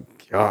arms,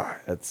 like, God,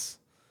 that's.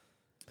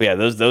 But yeah,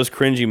 those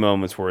cringy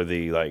moments where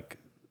the like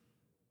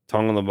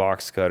tongue on the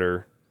box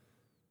cutter,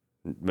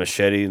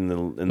 machete in the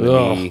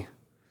Ugh. knee.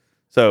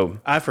 So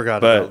I forgot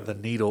But- about the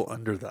needle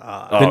under the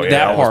eye. Oh, yeah,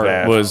 that part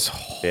bad. was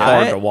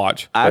hard to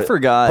watch. I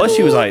forgot. Plus,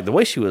 she was like the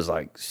way she was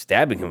like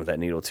stabbing him with that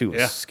needle too was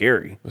Yeah.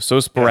 scary. It was so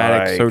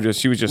sporadic. Like-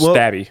 She was just Well,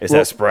 stabby. It's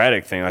that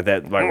sporadic thing like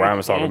that. Like Ryan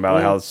was talking about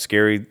like, how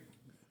scary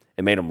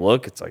it made him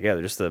look. It's like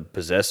just the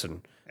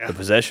possession,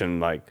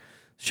 like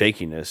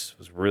shakiness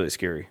was really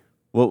scary.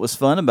 What was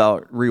fun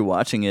about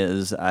rewatching it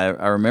is I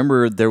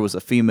remember there was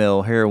a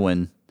female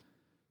heroine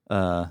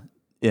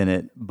in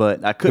it,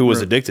 but I couldn't. Who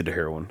was addicted to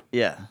heroin?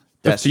 Yeah,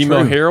 The that's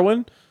female true.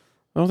 heroine?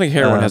 I don't think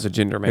heroin has a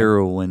gender, man.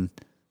 Heroine,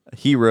 a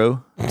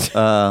hero,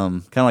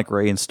 kind of like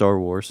Rey in Star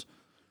Wars.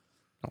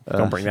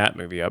 Don't bring that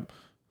movie up.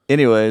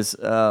 Anyways,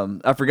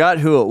 I forgot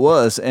who it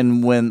was,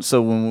 and when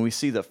we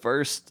see the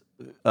first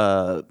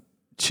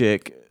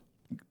chick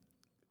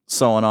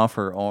sawing off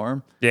her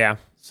arm, Yeah.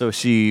 so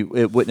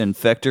it wouldn't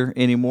infect her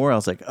anymore. I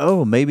was like,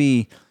 oh,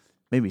 maybe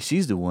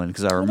she's the one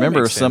because I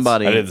remember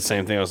somebody. I did the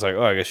same thing. I was like,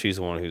 oh, I guess she's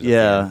the one who's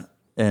Yeah.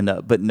 And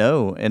but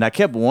no, and I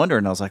kept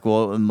wondering. I was like,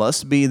 "Well, it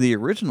must be the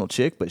original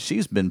chick, but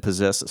she's been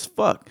possessed as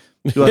fuck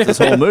throughout this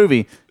whole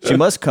movie. She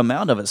must come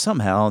out of it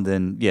somehow." And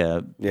then,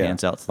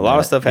 pans out. To a lot that.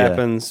 of stuff Yeah.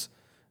 happens.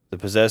 The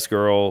possessed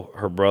girl,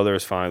 her brother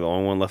is finally the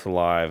only one left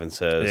alive, and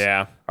says,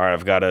 Yeah. all right,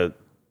 I've got to.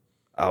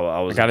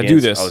 I gotta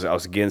do this. I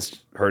was against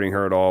hurting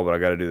her at all, but I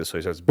got to do this. So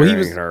he starts Well,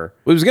 burying her.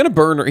 He was gonna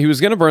burn her. He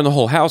was gonna burn the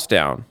whole house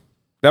down.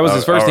 That was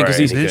his first thing because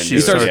alright, he he she couldn't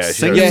do started it. Yeah,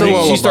 singing she the started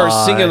lullaby. she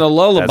starts singing the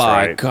lullaby.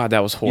 That's right. God,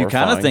 that was You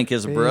horrifying. kind of think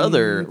his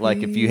brother, like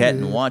if you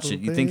hadn't watched it,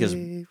 you think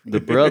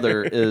the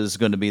brother is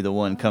going to be the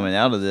one coming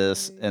out of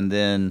this, and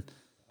then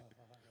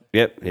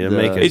Yep, he didn't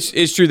make it.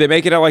 It's true. They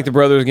make it out like the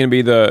brother is going to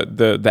be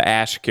the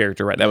Ash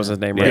character, right? That was his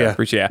name, right? Yeah.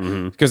 Appreciate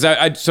because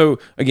so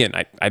again,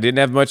 I didn't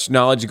have much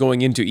knowledge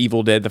going into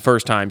Evil Dead the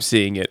first time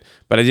seeing it,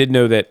 but I did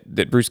know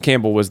that Bruce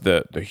Campbell was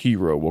the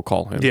hero, we'll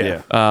call him.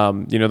 Yeah.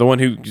 The one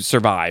who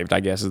survived, I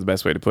guess is the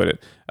best way to put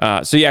it.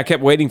 So yeah, I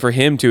kept waiting for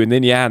him to, and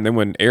then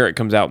when Eric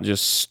comes out and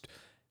just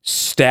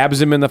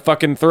stabs him in the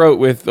fucking throat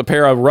with a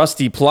pair of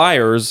rusty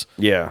pliers.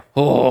 Yeah.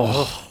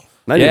 Oh,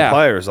 not even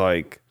pliers,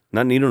 like.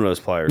 Not needle nose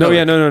pliers. No, like,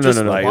 yeah, no. Like, it was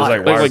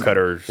like wire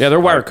cutters. Yeah, they're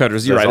wire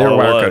cutters. You're right. That's They're all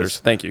it wire was. cutters.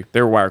 Thank you.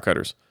 They're wire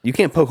cutters. You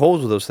can't poke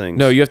holes with those things.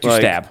 No, you have to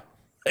like, stab.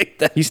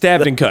 He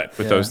stabbed and cut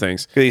with those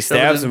things. Because he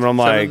stabs him,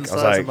 and I was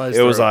like,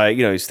 it was throat. like,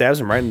 he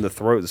stabs him right in the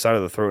throat, the side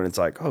of the throat, and it's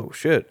like, oh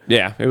shit.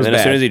 Yeah, it was And then bad.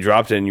 as soon as he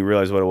dropped it, and you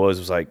realize what it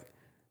was like,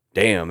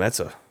 damn,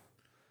 that's a.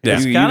 Yeah.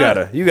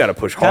 You gotta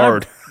push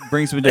hard.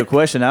 Brings me to a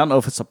question. I don't know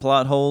if it's a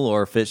plot hole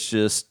or if it's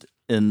just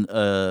in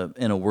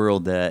a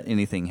world that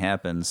anything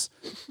happens.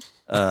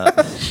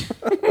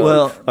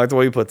 Well, I like the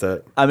way you put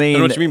that. I mean, I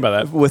know what you mean by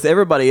that. With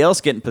everybody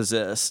else getting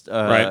possessed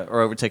Right.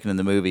 or overtaken in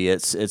the movie,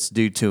 it's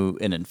due to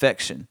an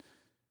infection.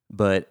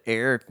 But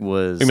Eric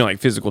was, You mean like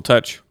physical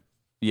touch?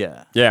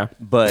 yeah, Yeah.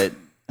 but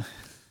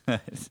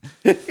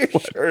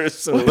Sure,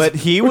 so but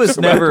he was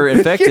never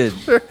infected.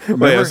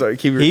 Remember? I'm sorry,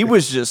 keep your- he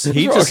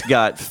just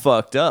got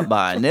fucked up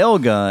by a nail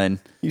gun,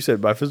 you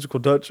said by physical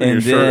touch, or And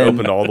your shirt then-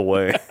 opened all the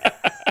way.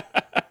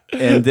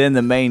 and then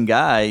the main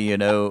guy,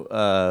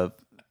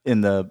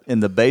 in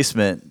the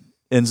basement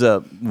ends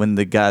up when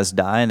the guy's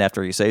dying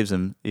after he saves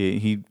him,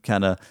 he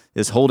kind of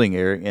is holding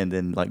Eric and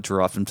then like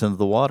dropped him into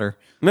the water.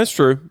 That's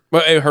true.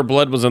 But her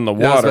blood was in the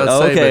Yeah, I was water. about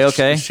to say, Okay, but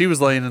okay. She was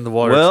laying in the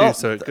water Well, too,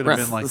 so it could have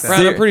been like that.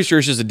 Brian, I'm pretty sure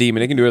it's just a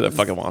demon. It can do whatever the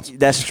fuck it wants.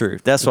 That's true.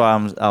 That's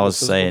why I was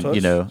saying,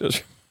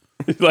 Just-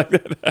 like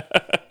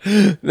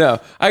that. No,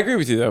 I agree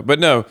with you though. But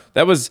no,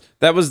 I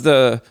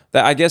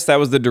guess that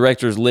was the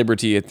director's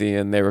liberty at the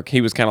end.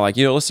 He was kind of like,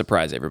 let's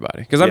surprise everybody.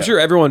 Because I'm sure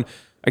everyone,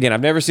 again,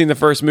 I've never seen the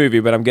first movie,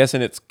 but I'm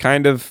guessing it's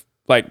kind of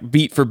like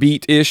beat for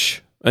beat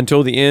ish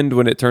until the end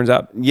when it turns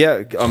out.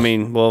 Yeah, I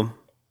mean, well,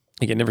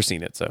 Again, never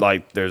seen it. So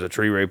like there's a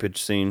tree rapage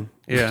scene.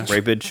 Yeah.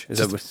 Rapage? Is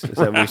that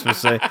what we're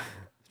supposed to say?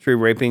 Tree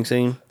raping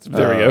scene.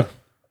 there we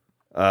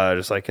go.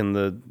 Just like in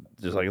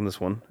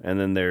this one. And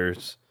then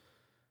there's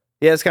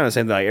it's kind of the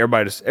same thing. Like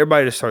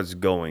everybody just starts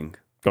going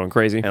Going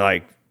crazy. and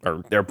like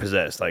or they're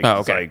possessed. Like Oh,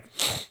 okay.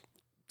 it's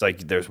like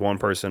there's one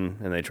person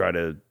and they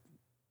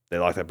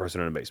lock that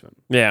person in a basement.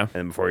 Yeah.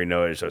 And before you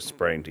know it starts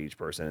spreading to each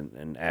person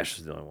and Ash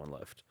is the only one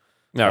left.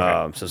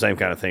 Okay. So same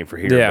kind of thing for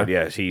here. Yeah. But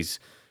yeah,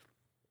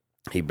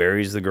 he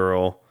buries the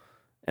girl,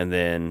 and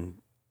then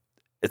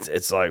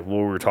it's like what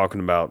we were talking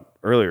about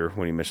earlier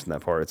when you mentioned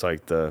that part. It's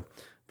like the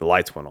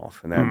lights went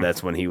off, and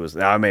that's when he was.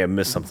 Now I may have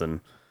missed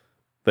something,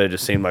 but it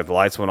just seemed like the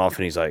lights went off,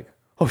 and he's like,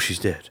 "Oh, she's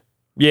dead."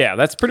 Yeah,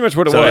 that's pretty much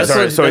what it So was. he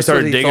that's started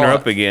what he digging her thought.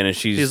 up again, and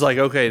He's like,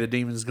 okay, the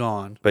demon's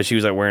gone. but she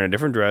was like wearing a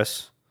different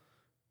dress.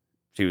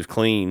 She was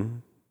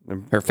clean.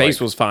 Her face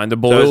Like, was fine. The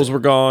boils were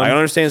gone. I don't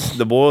understand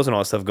the boils and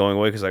all that stuff going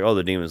away because like, oh,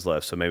 the demon's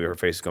left, so maybe her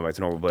face is going back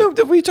to normal. But No,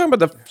 what are you talking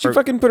about? She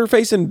fucking put her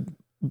face in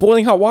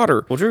boiling hot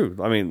water. well, true.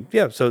 I mean,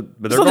 yeah. So,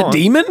 but It's they're not gone. a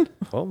demon.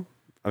 Well,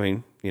 I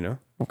mean,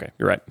 Okay,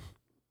 you're right.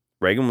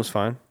 Reagan was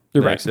fine.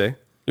 You're the right. Next day.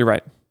 You're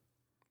right.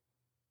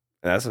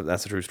 And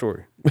that's a true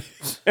story.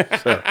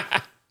 So,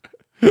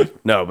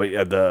 no, but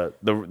yeah, the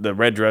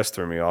red dress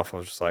threw me off. I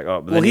was just like,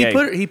 oh, but Well,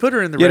 then he put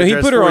her in the Yeah, red no, he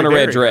dress put her before on a he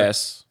red buried her.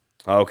 dress.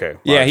 oh, okay.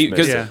 Well, Yeah, I just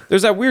because Yeah.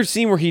 there's that weird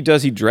scene where he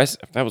dress.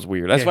 That was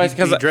weird. That's Yeah, why he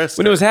because dressed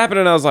when it her. was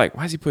happening, I was like,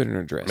 why is he putting her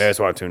in a dress? Maybe that's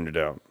why I tuned it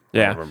out. I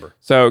Yeah. don't remember.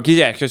 So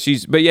because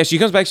she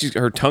comes back.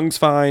 Her tongue's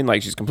fine.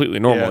 Like she's completely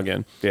normal Yeah.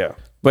 again. Yeah.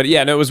 But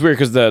yeah, no, it was weird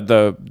because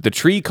the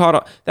tree caught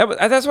on.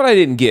 That's what I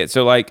didn't get.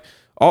 So like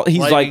he's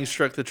Lightning like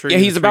struck the tree. yeah,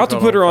 and he's the tree about to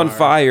caught put her on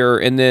fire,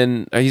 and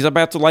then he's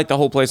about to light the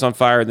whole place on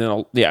fire, and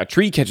then a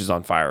tree catches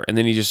on fire, and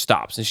then he just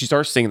stops, and she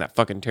starts singing that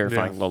fucking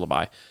terrifying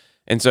lullaby,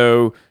 and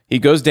so he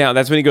goes down.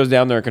 That's when he goes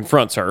down there and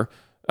confronts her,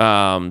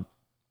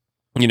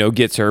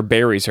 gets her,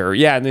 buries her,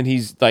 yeah, and then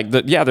he's like,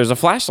 there's a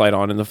flashlight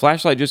on, and the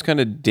flashlight just kind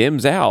of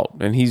dims out,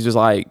 and he's just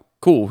like,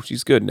 cool,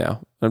 she's good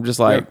now. I'm just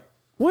like,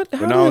 what?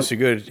 But not only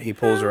good, he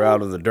pulls her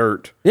out of the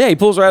dirt Yeah, he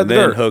pulls her out of and the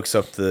then dirt. hooks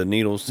up the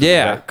needles to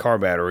Yeah. that car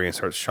battery and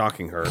starts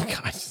shocking her.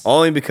 God.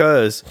 Only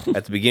because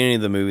at the beginning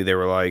of the movie they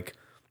were like,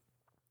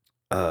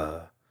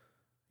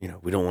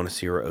 we don't want to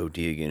see her OD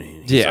again.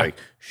 And he's Yeah. like,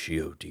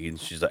 she OD, and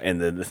she's like, and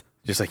then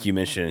just like you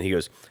mentioned, he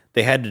goes,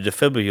 they had to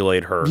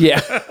defibrillate her. Yeah.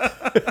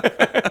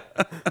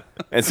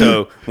 And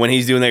so when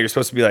he's doing that, you're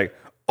supposed to be like,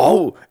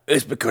 oh,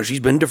 it's because she's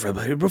been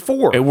defibrillated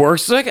before. It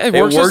works. It It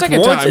works a worked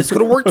second once. time. It's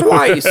gonna work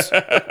twice.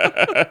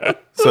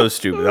 So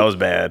stupid. That was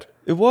bad.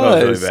 It That was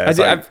was. really bad. I It's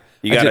did- like, I've-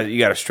 you I gotta did- you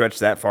gotta stretch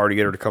that far to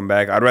get her to come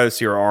back. I'd rather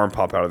see her arm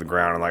pop out of the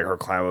ground and like her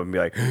climb up and be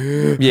like,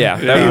 Yeah.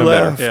 That he was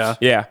left. better.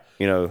 Yeah.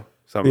 Yeah.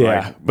 Something Yeah,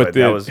 like. but But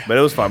the-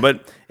 it was fun. But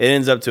it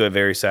ends up to a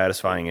very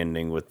satisfying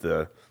ending with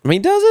the. I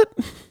mean, does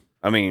it?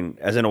 I mean,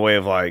 as in a way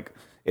of like,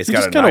 it's He got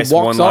just a kinda nice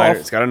walks one liner. off.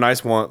 It's got a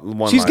nice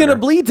one. She's gonna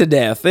bleed to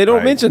death. They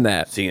don't mention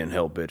that. See you in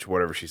hell, bitch.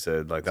 Whatever she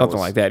said, like that Something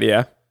was, like that.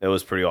 Yeah. It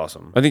was pretty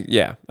awesome. I think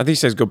he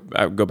says go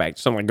back,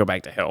 something like go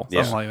back to hell.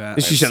 Something like that.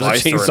 And she shoves a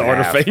Sliced her in chainsaw in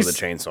her half face. with a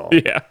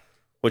chainsaw. Yeah.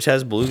 Which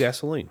has blue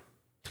gasoline.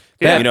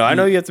 Yeah. You know, I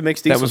know you have to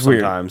mix diesel was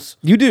weird. sometimes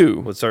You do.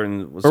 with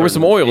certain Or with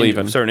some oil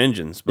even. with certain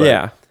engines. But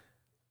Yeah.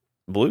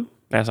 blue?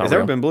 That's not It's real.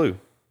 never been blue.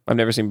 I've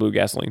never seen blue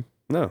gasoline.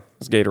 No.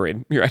 It's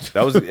Gatorade. You're right.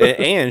 That was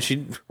and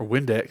she Or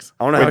Windex.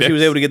 I don't know how she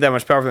was able to get that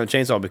much power from the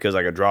chainsaw because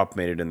like a drop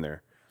made it in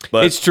there.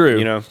 But It's true.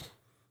 You know,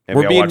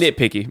 We're being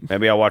nitpicky.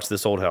 Maybe I'll watch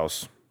This Old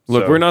House.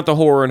 Look, So- we're not the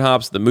Horror and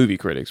Hops, the movie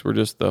critics. We're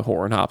just the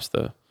Horror and Hops,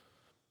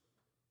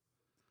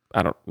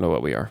 I don't know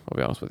what we are. I'll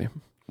be honest with you.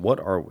 What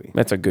are we?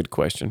 That's a good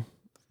question.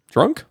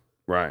 Drunk?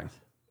 Ryan.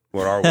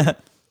 What are we?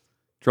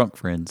 Drunk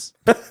friends.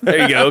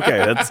 There you go. Okay,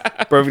 that's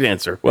perfect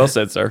answer. Well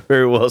said, sir.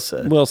 Very well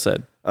said. Well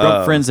said.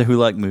 Drunk friends who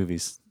like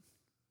movies.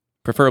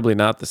 Preferably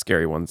not the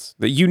scary ones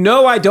that you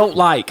know I don't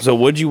like. So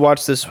would you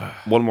watch this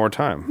one more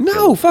time?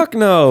 No, fuck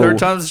no. Third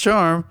time's the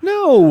charm.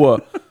 No.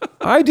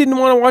 I didn't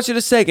want to watch it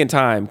a second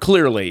time,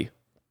 clearly.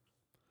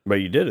 But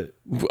you did it.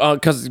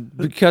 Because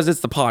it's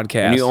the podcast.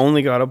 And you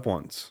only got up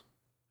once.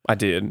 I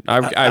did.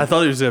 I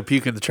thought he was going to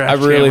puke in the trash. I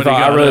really can when he thought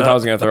got I up.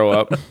 was gonna throw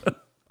up.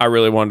 I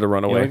really wanted to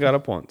run You only away. got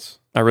up once.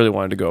 I really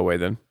wanted to go away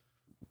then.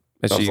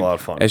 That was a lot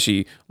of fun. As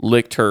she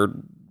licked her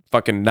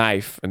fucking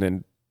knife and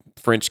then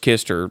French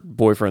kissed her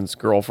boyfriend's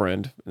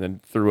girlfriend and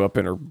then threw up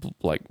in her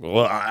like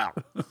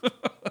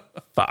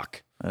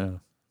fuck.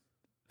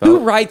 Who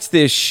writes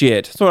this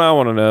shit? That's what I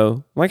want to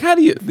know. Like, how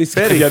do you?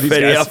 Fetty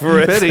guys-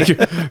 Alvarez.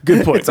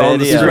 Good point. It's on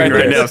the Fetty screen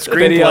right now. Fetty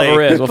Screenplay.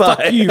 Alvarez. Well,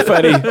 fuck you,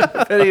 Fetty.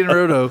 Fetty and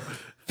Rodo.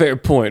 Fair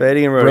point.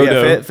 Fetty and Rodo.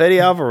 Yeah, Fetty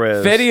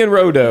Alvarez. Fetty and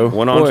Rodo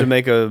went on Boy, to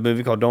make a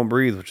movie called Don't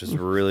Breathe, which is a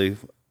really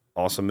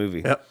awesome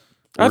movie. Yep.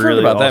 I've Really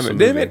heard about that. awesome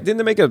Movie. movie. Didn't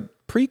they make a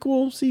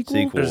prequel, sequel?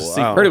 Sequel. There's a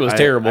sequel. I heard it was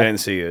terrible. I didn't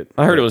see it.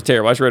 I heard it was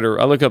terrible. I just read.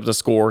 I look up the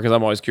score because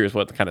I'm always curious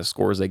what kind of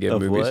scores they give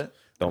Of movies. what?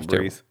 Don't terrible.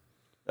 Breathe.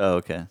 Oh,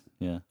 okay.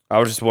 Yeah. I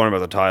was just wondering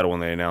about the title when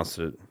they announced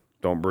it.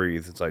 Don't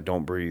Breathe. It's like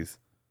Don't Breathe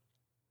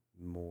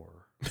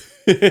more.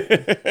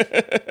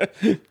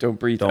 Don't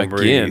breathe Don't again.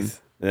 breathe.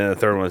 And then the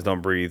third one is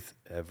Don't Breathe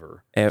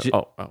ever.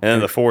 Oh, And then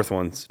the fourth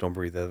one's Don't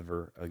Breathe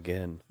ever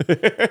again. Do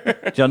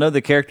y'all know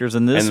the characters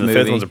in this And the movie?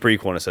 fifth one's a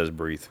prequel and it says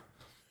Breathe.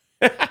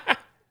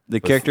 The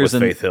characters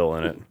with in Faith Hill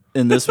in it.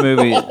 in this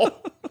movie,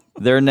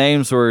 their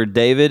names were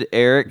David,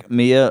 Eric,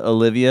 Mia,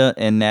 Olivia,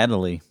 and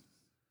Natalie.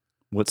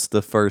 What's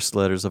the first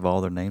letters of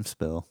all their names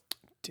spell?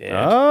 Dead.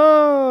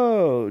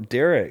 Oh,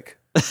 Derek.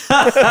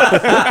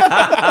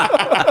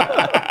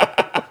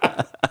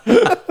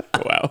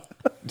 Wow,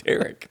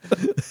 Derek.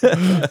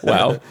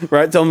 Wow.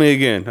 Right, tell me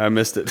again. I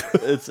missed it.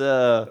 It's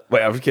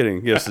Wait, I was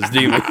kidding. Yes, it's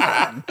Demon.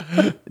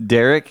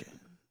 Derek.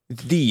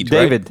 Deed.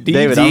 David. Right?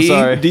 David, I'm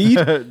sorry. Deed.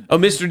 Oh,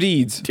 Mr.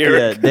 Deeds.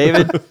 Derek. Yeah,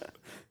 David,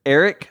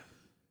 Eric,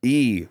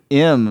 E.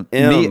 M,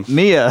 M.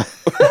 Mia,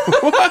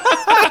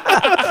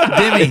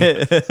 Demi.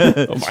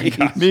 Oh my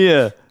god.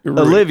 Mia, rude.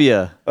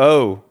 Olivia,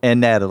 O. and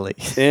Natalie.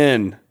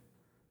 N.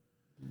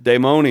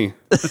 Daimoni.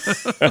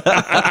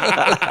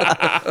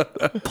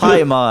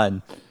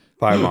 Paimon.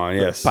 Paimon,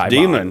 yes. Paimon.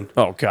 Demon.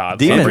 Oh god.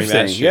 Demon. Don't bring that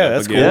Interesting. shit Yeah, up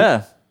that's again. cool.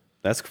 Yeah.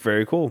 That's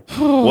very cool.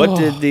 What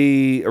did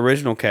the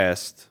original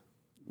cast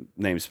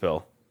name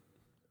spell?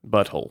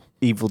 Butthole.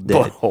 Evil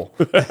Dead.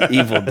 Butthole.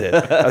 Evil Dead.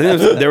 I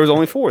think there was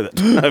only 4 that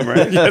time,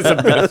 right?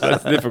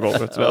 That's difficult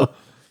to spell.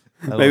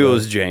 Maybe it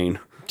was Jane.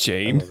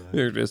 Jane.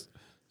 They're just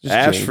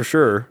Ash Jane. for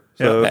sure.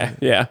 So as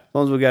Yeah.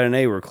 long as we got an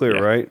A, we're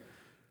clear, right?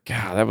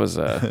 God, that was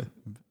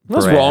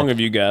what's Brad. wrong of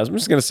you guys? I'm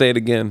just gonna say it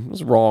again.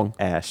 What's wrong?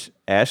 Ash.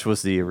 Ash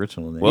was the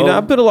original name. Well, You know,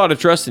 I put a lot of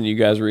trust in you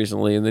guys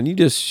recently, and then you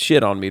just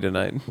shit on me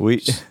tonight.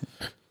 we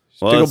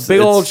Well, Big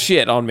old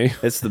shit on me.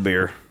 It's the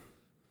beer.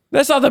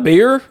 That's not the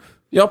beer.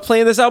 Y'all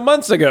planned this out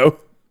months ago.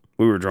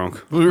 We were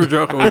drunk We were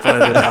joking with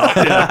it out.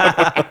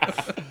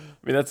 I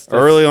mean, that's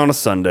early on a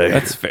Sunday.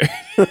 That's fair.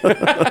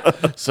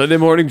 Sunday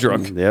morning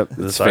drunk. Yep,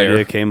 this fair.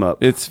 idea came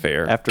up. It's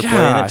fair. after playing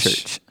at Gosh.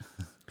 church.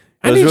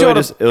 I It was need really y'all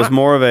just, it was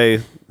more of a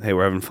hey,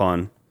 we're having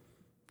fun.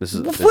 This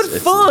is What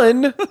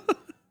fun?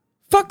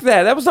 Fuck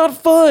that. That was not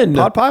fun.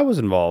 Pot pie was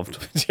involved.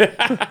 Where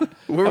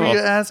were you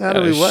ask? How do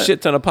Got we a what?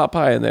 shit ton of pot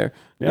pie in there.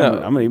 Yeah, No,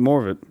 I'm gonna eat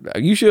more of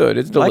it. you should.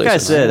 It's delicious. Like I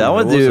said, I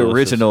want It to was do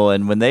delicious. original,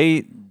 and when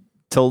they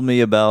told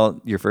me about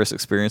your first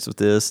experience with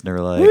this, and they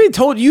were What like, do you mean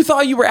told you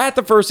thought you were at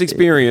the first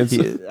experience?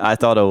 I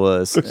thought I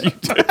was.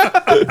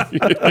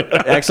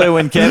 Actually,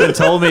 when Kevin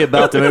told me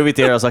about the movie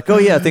theater, I was like, oh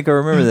yeah, I think I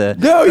remember that.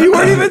 No, you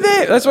weren't even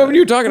there. That's why when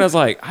you were talking, I was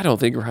like, I don't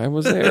think Ryan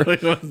was there.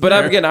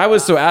 But again, I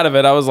was so out of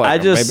it. I was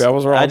like, maybe I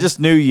was wrong. I just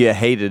knew you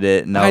hated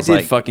it, and I I was did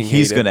like, fucking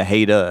he's hate it. gonna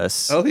hate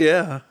us. Oh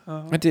yeah.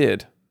 I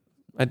did.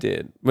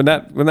 When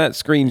that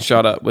screen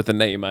shot up with the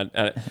name, I'm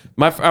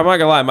not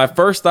gonna lie. My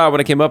first thought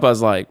when it came up, I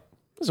was like,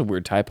 "That's a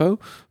weird typo."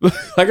 Like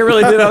I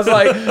really did. I was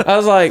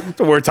like,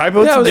 The word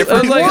typo. Yeah, It's a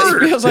different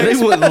word. I was like, They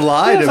wouldn't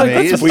lie to I was like, me.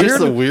 that's It's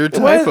just a weird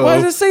Why typo.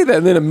 does it say that?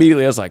 And then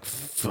immediately I was like,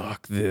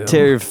 "Fuck them."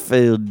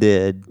 Terrified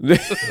dead.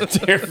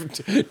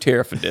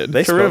 Terrified.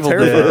 They spelled Terrible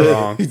terrible dead.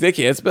 wrong. They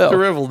can't spell.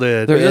 Terrible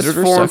dead. Their Is this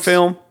editor foreign sucks.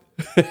 film?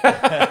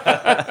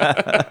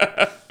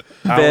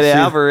 Betty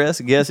Alvarez,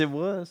 guess it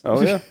was.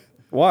 Oh yeah.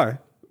 Why?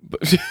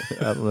 I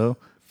don't know.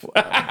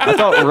 I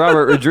thought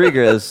Robert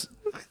Rodriguez.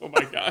 Oh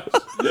my gosh.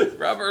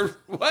 Robert,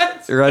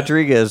 what?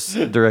 Rodriguez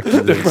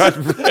directed this.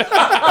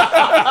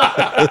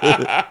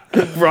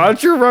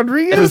 Roger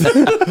Rodriguez.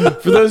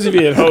 For those of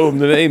you at home,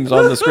 the name's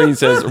on the screen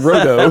says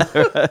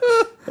Rodo.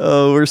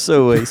 Oh, we're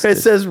so wasted.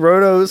 It says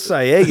Rodo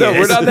Sayegas. No,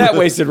 we're not that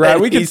wasted, right?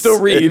 We can still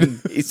read.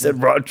 He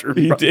said Roger.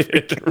 He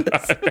did.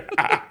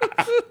 Right.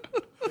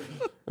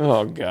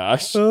 Oh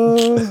gosh.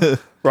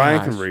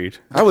 Brian can read.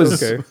 I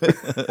was.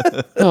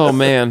 Oh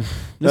man,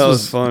 That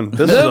was fun.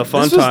 This was a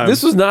fun time.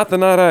 This was not the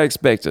night I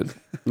expected.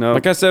 No,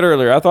 Like I said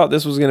earlier, I thought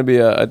this was going to be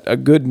a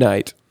good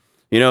night.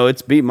 you know,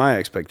 it's beat my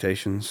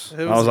expectations.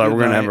 It I was was a like, good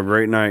we're gonna have night. a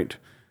great night,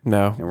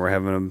 No. and we're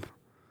having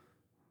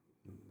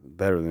a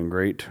better than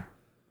great.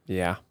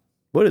 Yeah.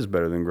 What is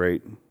better than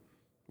great?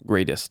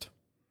 Greatest.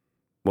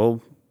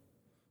 Well,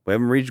 we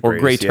haven't reached Or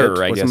greatest greater,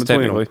 yet. I What's in guess,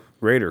 between them? technically.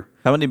 Greater.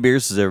 How many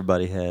beers has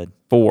everybody had?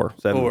 4.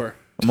 7. 4.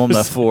 I'm on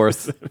my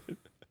fourth.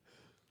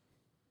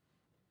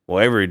 Well,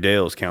 every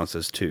Dale's counts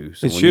as 2.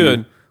 So It when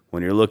should.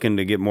 When you're looking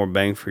to get more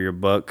bang for your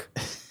buck,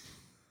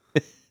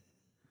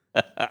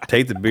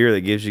 take the beer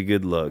that gives you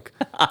good luck.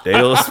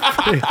 Dale's.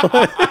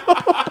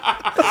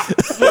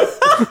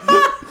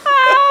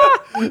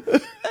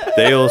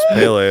 Dale's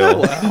Pale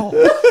Ale. Wow.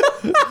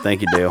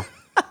 Thank you, Dale.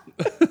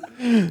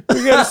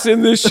 We got to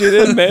send this shit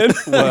in, man.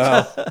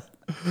 Wow.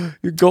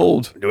 You're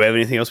gold. Do we have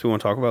anything else we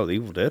want to talk about with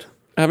Evil Dead?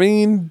 I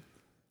mean,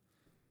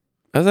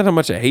 is that how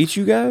much I hate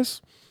you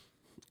guys?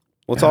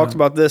 We'll talk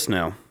about this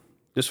now.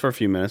 Just for a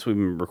few minutes. We've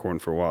been recording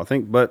for a while, I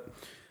think. But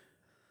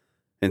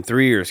in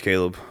 3 years,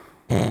 Caleb,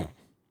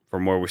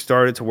 from where we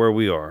started to where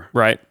we are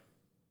Right.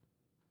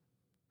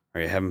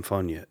 you having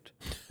fun yet?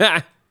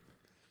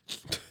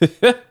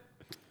 It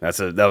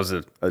That was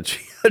a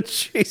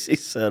cheesy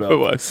setup.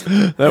 was.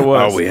 That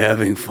was. Are we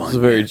having fun? It was a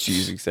very yet?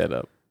 cheesy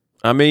setup.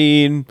 I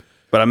mean,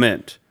 But I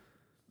meant,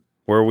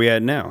 where are we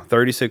at now?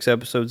 36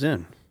 episodes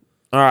in.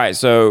 all right,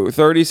 so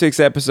 36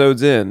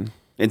 episodes in.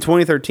 In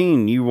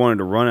 2013, you wanted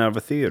to run out of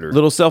a theater.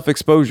 Little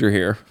self-exposure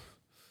here.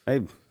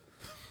 Hey,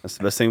 that's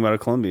the best thing about a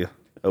Columbia.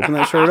 Open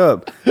that shirt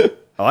up.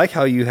 I like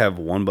how you have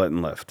one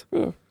button left.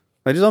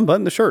 I just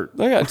unbutton the shirt.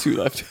 I got 2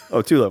 left.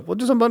 Oh, 2 left. Well,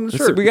 just unbutton the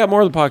shirt. We got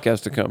more of the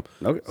podcast to come.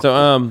 Okay.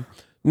 So,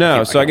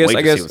 no. So I can't guess,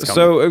 wait to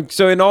see what's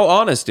so in all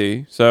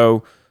honesty,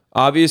 so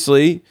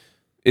obviously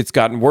it's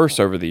gotten worse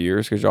over the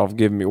years because y'all have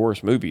given me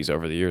worse movies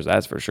over the years.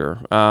 That's for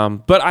sure.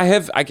 But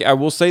I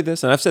will say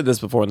this, and I've said this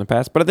before in the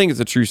past, but I think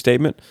it's a true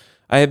statement.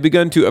 I have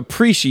begun to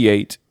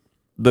appreciate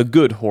the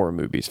good horror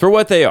movies for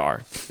what they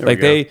are.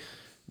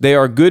 They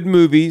are good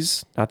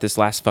movies. Not this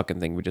last fucking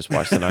thing we just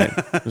watched tonight.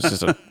 It's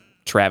just a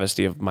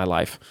travesty of my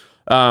life.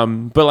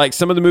 But like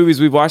some of the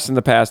movies we've watched in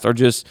the past are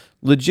just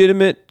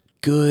legitimate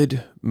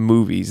good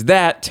movies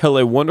that tell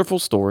a wonderful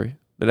story,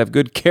 that have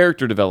good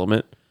character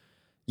development.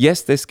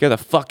 Yes, they scare the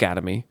fuck out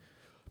of me.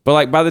 But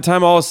like by the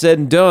time all is said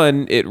and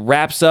done, it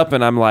wraps up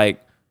and I'm like,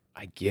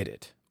 I get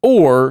it.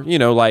 Or, you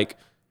know, like,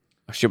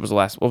 oh shit, what was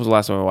the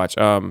last one we watched?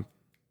 What did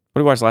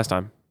we watch last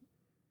time?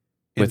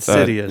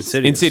 Insidious.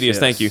 Insidious,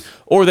 thank you.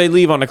 Or they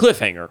leave on a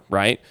cliffhanger,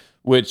 right?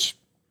 Which,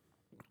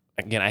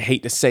 again, I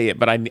hate to say it,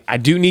 but I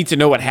do need to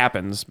know what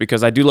happens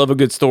because I do love a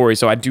good story,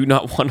 so I do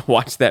not want to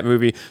watch that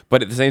movie,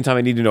 but at the same time,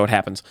 I need to know what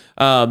happens.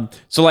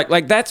 So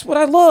like that's what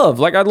I love.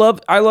 Like I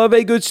love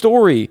a good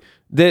story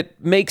that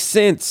makes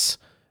sense.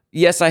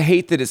 Yes, I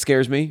hate that it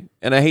scares me,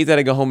 and I hate that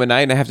I go home at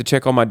night and I have to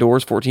check on my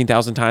doors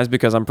 14,000 times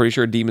because I'm pretty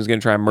sure a demon's going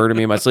to try and murder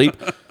me in my sleep.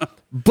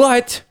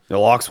 But The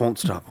locks won't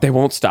stop them. they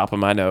won't stop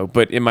them, I know,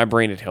 but in my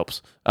brain it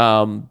helps.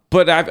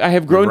 But I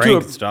have grown Brain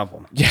to can stop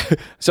them. yeah.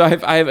 So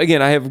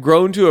I have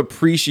grown to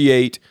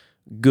appreciate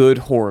good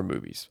horror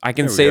movies. I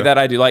can say go. that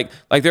I do. Like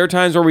there are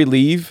times where we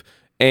leave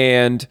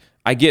and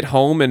I get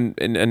home and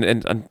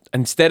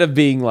instead of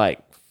being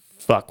like,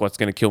 "Fuck, what's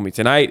gonna kill me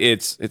tonight?"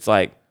 It's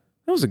like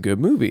that was a good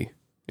movie.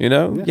 You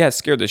know? Yeah, it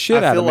scared the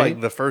shit I out feel of me. like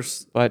the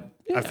first. But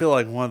I feel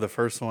like one of the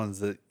first ones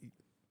that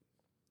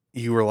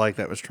you were like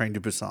that was Train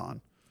to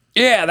Busan.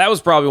 yeah, that was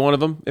probably one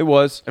of them. It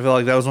was. I feel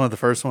like that was one of the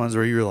first ones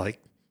where you were like,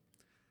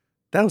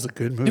 "That was a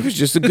good movie." It was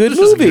just a good This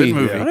was a movie. good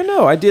movie. I don't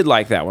know. I did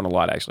like that one a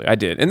lot, actually. I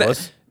did. And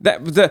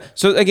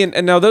so again,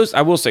 and now those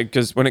I will say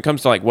because when it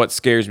comes to like what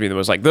scares me the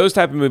most, like those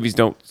type of movies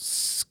don't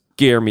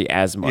scare me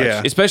as much,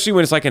 Yeah. especially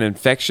when it's like an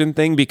infection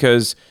thing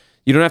because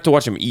you don't have to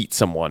watch them eat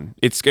someone.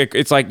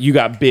 It's like you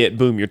got bit,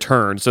 boom, your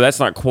turn. So that's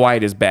not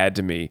quite as bad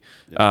to me.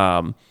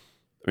 I mean,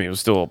 there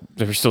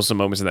were still some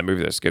moments in that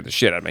movie that scared the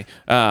shit out of me.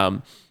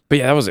 But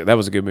yeah, that was it. That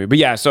was a good movie. But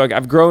yeah, so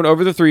I've grown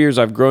over the 3 years.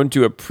 I've grown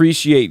to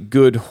appreciate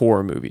good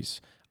horror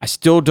movies. I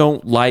still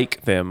don't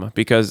like them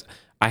because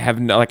I have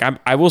no, like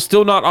I will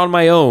still not on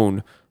my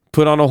own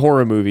put on a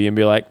horror movie and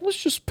be like,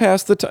 let's just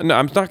pass the time. No,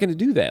 I'm not going to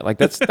do that. Like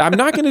I'm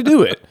not going to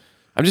do it.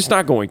 I'm just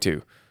not going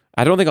to.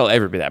 I don't think I'll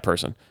ever be that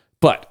person.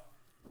 But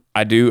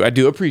I do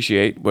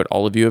appreciate what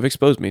all of you have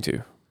exposed me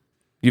to.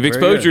 You've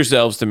exposed good.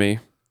 yourselves to me,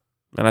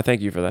 and I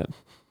thank you for that.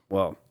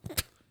 Well,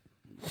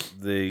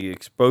 the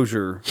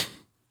exposure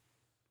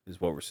is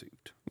well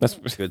received. That's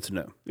Good to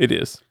know. it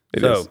is.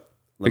 It so is.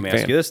 let Big me ask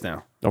fan. you this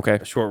now. Okay.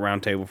 A short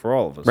round table for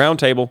all of us. Round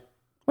table.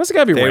 Why's it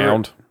got to be Favorite?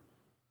 round?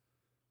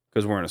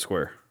 Because we're in a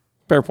square.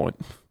 Fair point.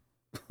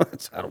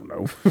 I don't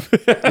know.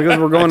 Because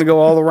we're going to go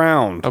all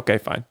around. Okay,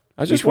 fine.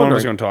 I was Each just one of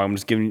us wondering. going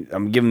to talk.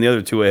 I'm giving the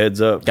other two a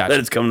heads up Gotcha. that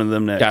it's coming to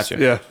them next.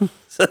 Gotcha. Yeah.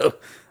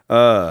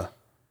 So,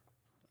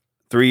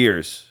 3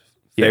 years.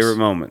 Yes. Favorite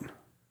moment.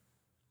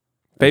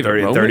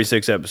 Favorite moment?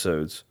 36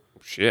 episodes.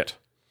 Shit.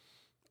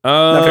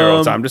 Not favorite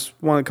all the time. Just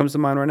one that comes to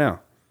mind right now.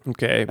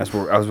 Okay. That's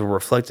where I was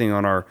reflecting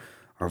on our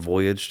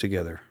voyage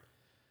together.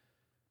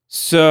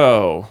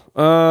 So,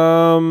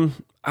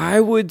 I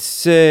would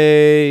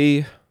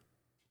say.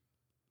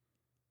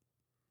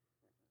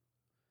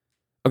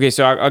 Okay,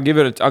 so I'll give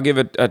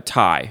it a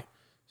tie.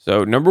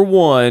 So number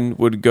one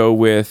would go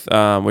with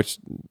which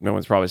no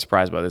one's probably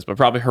surprised by this, but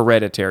probably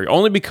Hereditary,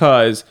 only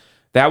because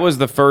that was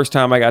the first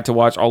time I got to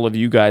watch all of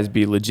you guys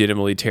be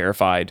legitimately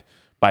terrified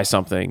by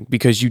something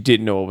because you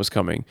didn't know what was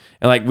coming.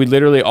 And like we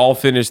literally all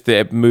finished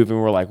the movie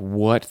and we're like,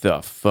 what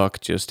the fuck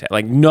just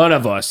like none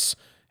of us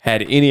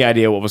had any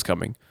idea what was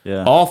coming.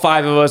 Yeah. All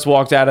 5 of us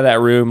walked out of that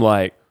room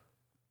like,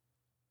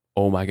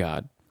 oh my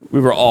God. We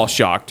were all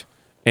shocked.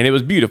 And it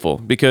was beautiful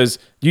because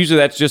usually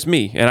that's just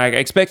me. And I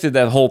expected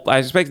this whole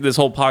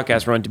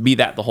podcast run to be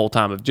that the whole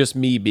time of just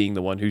me being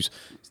the one who's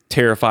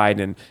terrified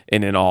and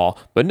in awe.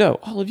 But no,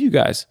 all of you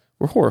guys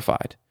were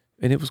horrified.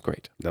 And it was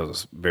great. That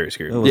was very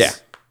scary. Yeah.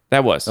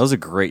 That was. That was a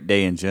great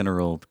day in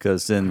general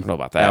because then know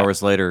about that.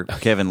 hours later,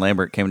 Kevin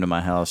Lambert came to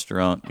my house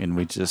drunk and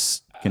we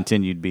just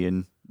continued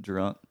being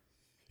drunk.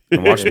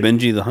 And watched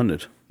Benji the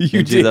Hunted.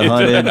 You did the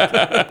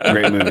hunted.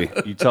 Great movie.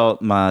 You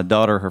taught my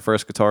daughter her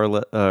first Piano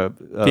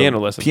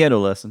lesson. Piano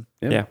lesson.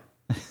 Yeah.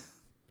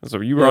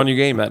 So you were on your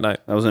game that night.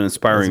 That was an That was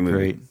inspiring a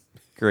movie.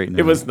 great night.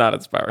 It was not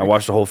inspiring. I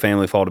watched the whole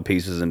family fall to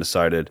pieces and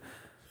decided,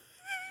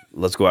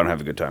 let's go out and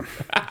have a good time.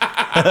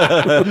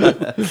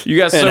 You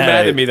got so And mad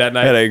had at me that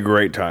night. Had a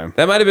great time.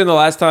 That might have been the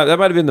last time. That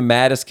might have been the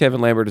maddest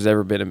Kevin Lambert has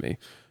ever been at me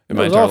in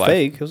my It was entire all life.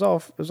 fake. It was all.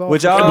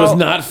 Which It was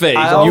not fake.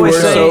 I You were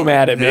always say- so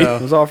mad at me.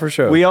 It was all for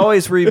show. We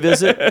always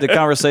revisit the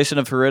conversation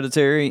of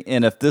Hereditary,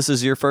 and if this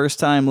is your first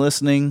time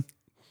listening,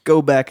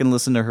 go back and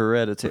listen to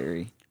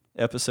Hereditary,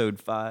 episode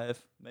 5,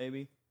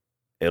 maybe.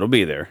 It'll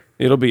be there.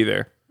 It'll be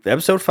there.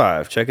 Episode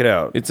 5. Check it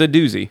out. It's a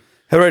doozy.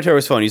 Hereditary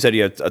was fun. You said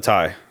you had a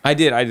tie. I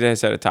did. I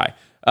said a tie.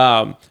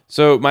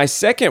 So my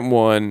second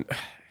one,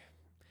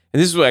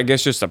 and this is, I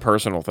guess, just a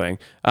personal thing.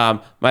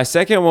 My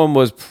second one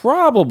was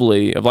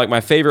probably of like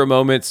my favorite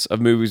moments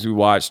of movies we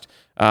watched.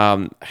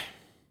 I'm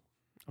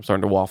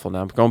starting to waffle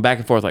now. I'm going back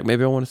and forth. Like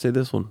maybe I want to say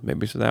this one,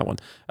 maybe say that one.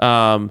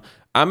 I'm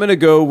gonna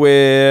go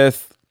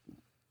with.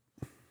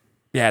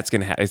 Yeah, it's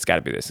got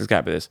to be this. It's got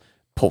to be this.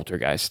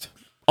 Poltergeist.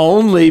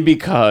 Only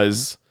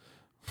because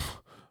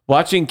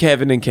watching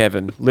Kevin and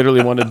Kevin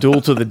literally want to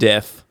duel to the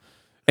death.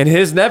 And it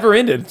has never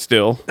ended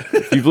still.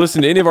 If you've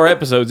listened to any of our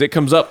episodes, it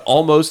comes up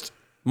almost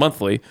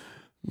monthly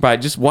by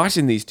just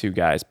watching these two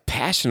guys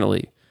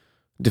passionately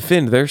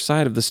defend their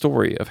side of the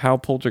story of how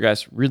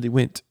Poltergeist really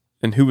went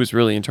and who was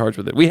really in charge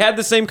with it. We had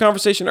the same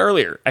conversation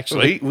earlier,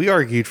 actually. We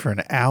argued for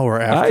an hour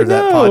after I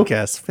that know.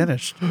 podcast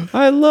finished.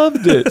 I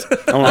loved it.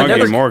 I don't argue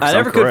anymore. 'Cause I I'm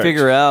never could correct.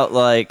 figure out,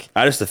 like,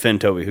 I just defend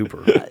Toby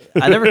Hooper.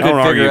 I never could don't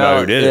argue figure about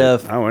who out did it.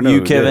 if I wanna know you,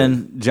 who did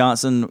Kevin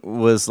Johnson,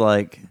 was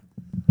like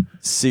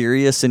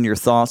serious in your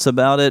thoughts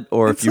about it,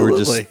 or if you were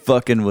just Absolutely.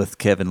 fucking with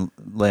Kevin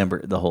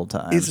Lambert the whole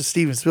time. It's a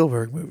Steven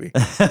Spielberg movie.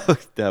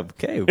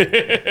 Okay.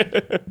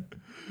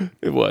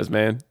 It was,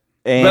 man.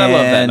 And But I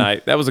love that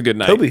night. That was a good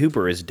night. Toby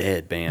Hooper is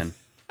dead, man.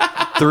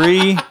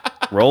 3,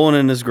 Rolling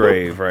in his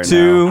grave right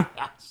 2, now.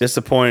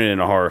 Disappointed in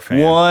a horror fan.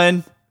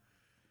 1.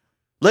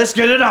 Let's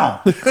get it on.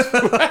 What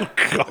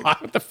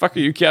the fuck are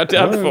you counting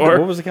What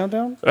for? was the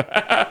countdown?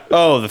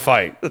 Oh, the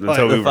fight. The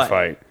Toby Hooper fight.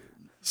 fight.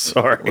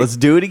 Sorry. Let's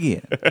do it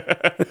again.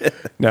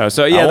 No,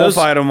 so Yeah, yeah, I won't those.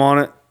 fight him on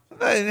it.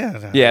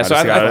 Yeah, so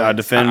I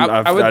defend.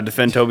 I would- I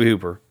defend Toby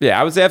Hooper. Yeah,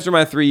 I would say after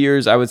my 3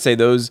 years, I would say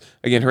those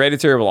again.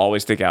 Hereditary will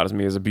always stick out as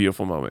me as a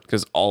beautiful moment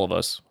because all of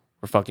us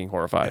were fucking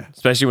horrified,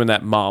 especially when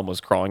that mom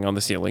was crawling on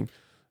the ceiling,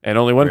 and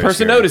only one Very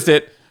person scary. noticed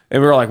it,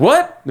 and we were like,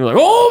 "What?" And we were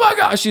like, "Oh my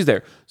gosh, she's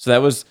there!" So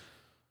that was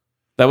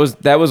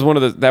one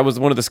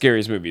of the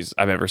scariest movies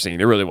I've ever seen.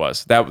 It really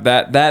was.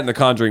 That and the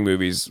Conjuring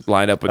movies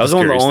lined up with. That was the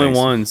one of the scariest only things.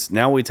 ones.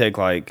 Now we take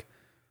like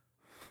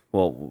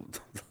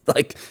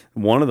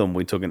one of them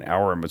we took an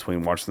hour in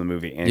between watching the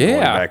movie and going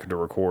Yeah. back to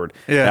record.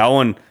 Yeah. That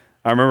one,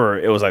 I remember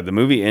it was like the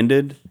movie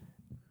ended,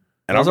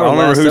 and I That was don't our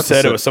remember who last said it.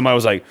 episode. Was somebody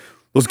was like,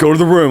 "Let's go to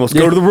the room. Let's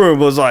go to the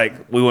room." It was like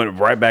we went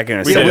right back in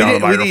and We, sat we down on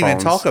didn't, the we didn't even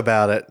microphones. talk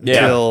about it Yeah.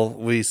 until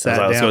we I was sat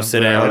like, let's down. go sit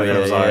down, and then it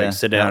was yeah, like yeah.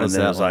 sit That down, was and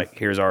then it that was one. like,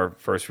 here's our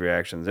first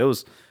reactions. It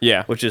was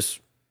Yeah. which is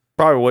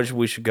probably what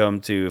we should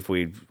come to if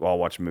we all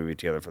watch a movie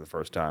together for the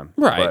first time.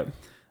 Right.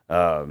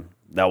 But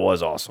that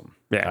was awesome.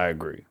 Yeah. I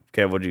agree.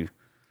 Kev, what'd you?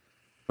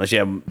 Unless you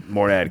have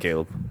more to add,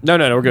 Caleb. No,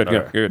 we're good.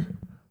 Okay. Good.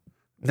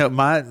 No,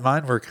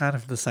 mine were kind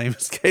of the same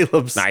as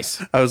Caleb's.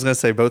 Nice. I was going to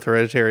say both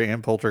Hereditary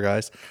and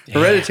Poltergeist.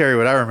 Hereditary,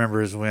 what I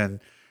remember is when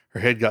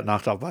her head got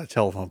knocked off by a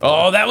telephone pole.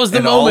 Oh, that was the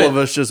and moment. all of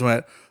us just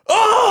went,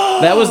 oh!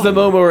 That was the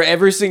moment where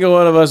every single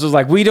one of us was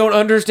like, "We don't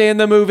understand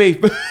the movie."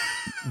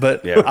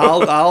 But Yeah.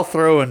 I'll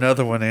throw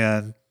another one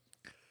in.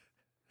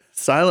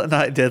 Silent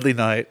Night, Deadly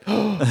Night.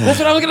 That's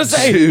what I was gonna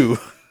say. 2.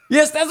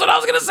 Yes, that's what I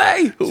was gonna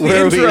say.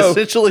 Where we intro.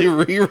 essentially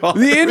rewatched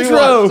The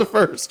intro. the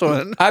first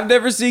one. I've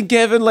never seen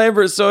Kevin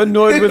Lambert so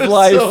annoyed with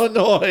life. So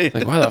annoyed.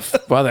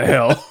 Like, why the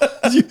hell?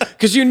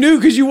 Because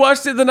you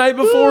watched it the night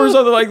before or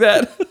something like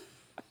that.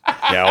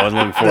 Yeah, I wasn't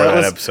looking forward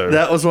to that episode.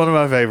 That was one of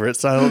my favorites.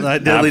 Silent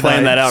Night, And I Deadly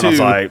planned Night that out, 2.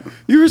 and I was like,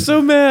 You were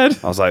so mad.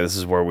 this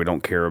is where we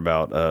don't care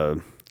about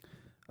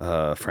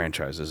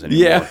franchises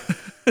anymore. Yeah.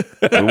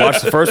 We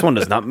watched the first one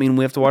does not mean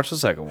we have to watch the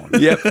second one.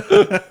 Yep.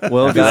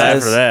 Well,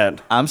 guys, After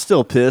that, I'm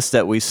still pissed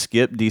that we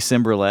skipped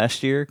December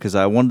last year because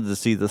I wanted to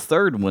see the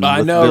third one. I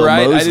with know, Bill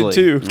right? Moseley. I did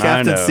too. I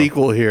Captain know.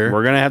 Sequel here.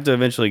 We're gonna have to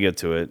eventually get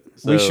to it.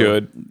 We So,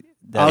 should.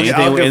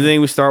 Anything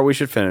we start, we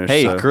should finish.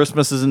 Hey, so.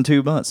 Christmas is in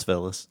 2 months,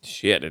 fellas.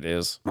 Shit, it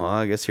is. Well,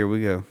 I guess here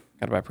we go.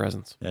 Gotta buy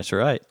presents. That's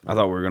right. I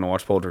thought we were gonna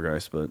watch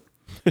Poltergeist, but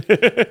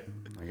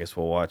I guess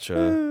we'll watch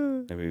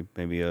maybe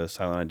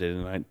Silent Night,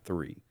 Deadly Night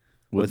 3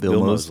 With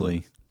Bill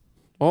Moseley.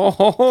 Oh,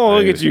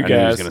 look at you I knew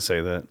he was guys. gonna say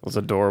that. That's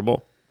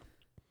adorable.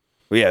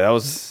 But yeah,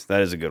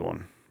 that is a good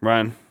one.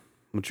 Ryan,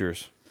 what's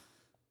yours?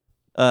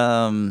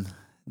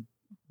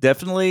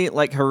 Definitely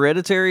like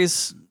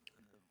Hereditary's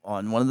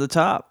on one of the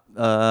top.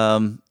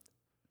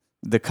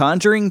 The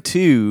Conjuring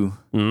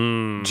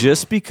 2,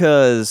 just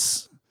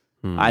because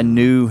I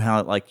knew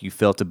how like you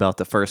felt about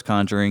the first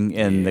Conjuring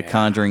and the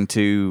Conjuring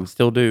 2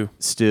 Still do.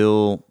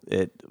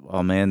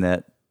 oh man,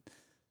 that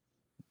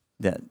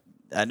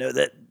I know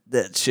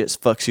that shit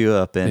fucks you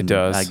up, and It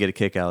does. I get a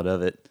kick out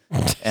of it.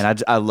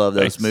 And I love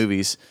those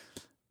movies.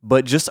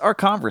 But just our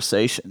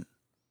conversation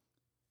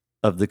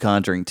of The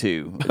Conjuring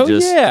 2. Oh,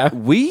 yeah.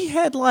 We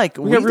had we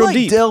got real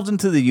deep. delved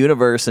into the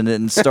universe and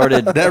then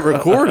started That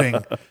recording.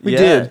 we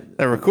did.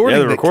 That recording,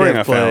 Yeah, the recording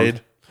that Kev I found.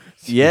 played.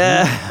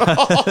 Yeah.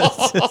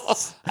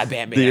 I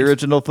bet, man. The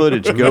original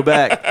footage. Go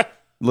back.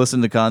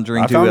 Listen to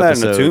Conjuring I 2 found that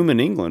episode. in a tomb in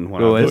England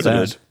when Go I inside.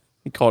 visited.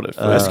 He called it.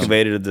 I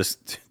excavated this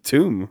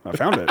tomb. I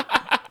found it.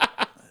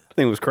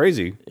 Thing was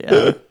crazy.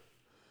 Yeah.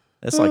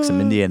 That's like some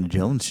Indiana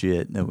Jones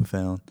shit that we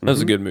found. That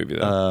was a good movie,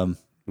 though.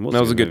 We'll That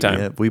was see a good maybe. time.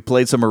 Yeah, we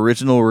played some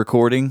original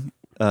recording.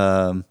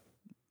 Our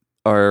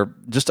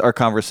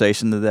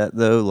conversation to that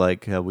though,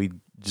 like how we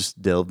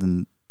just delved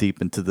in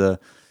deep into the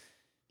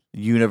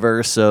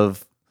universe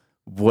of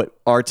what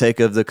our take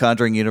of the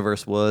Conjuring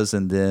universe was,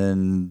 and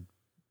then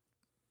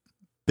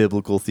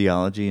biblical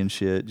theology and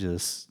shit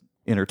just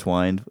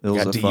intertwined. It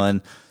was Got deep.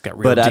 fun. Got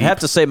real But I'd deep. have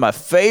to say my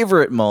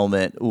favorite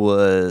moment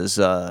was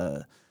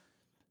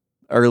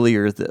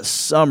earlier this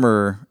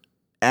summer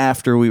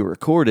after we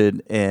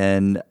recorded,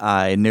 and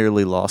I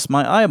nearly lost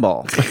my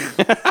eyeball.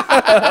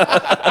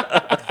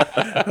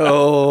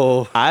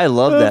 Oh, I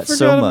love that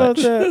so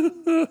much.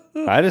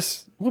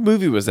 What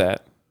movie was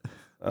that?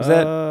 Was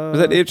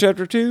that It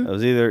Chapter 2? It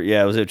was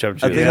it was it chapter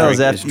 2. I think that was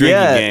It's after, drinking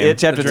yeah, game. it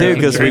chapter 2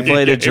 because we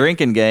played a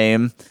drinking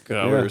game,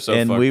 God, we were so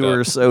and fucked we up.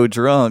 were so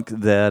drunk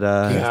that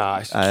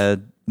Gosh. I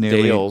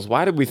nearly. Dales.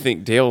 Why did we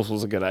think Dales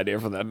was a good idea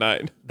for that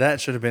night? that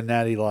should have been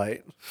Natty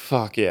Light.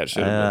 Fuck yeah, it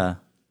should have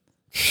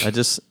I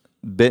just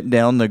bent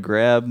down to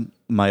grab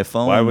my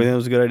phone. Why do we think it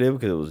was a good idea?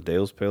 Because it was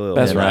Dale's Pale Ale. been.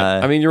 That's And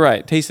right. I mean, you're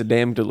right. Tasted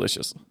damn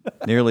delicious.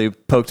 Nearly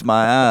poked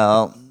my eye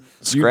out.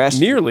 Scratched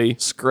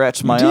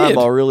my did.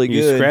 eyeball really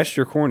You good. scratched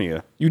your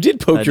cornea. You did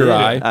poke I your did.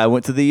 eye. I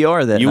went to the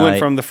ER that You night. went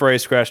from the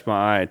phrase "scratched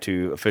my eye"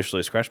 to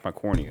officially "scratched my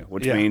cornea,"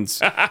 which Yeah.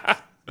 means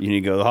you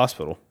need to go to the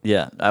hospital.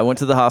 Yeah, I went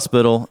to the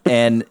hospital,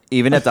 and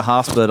even at the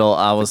hospital,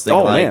 I was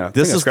thinking, This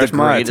this is is the scratched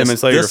my eye. 10 greatest.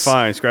 minutes later, you're this,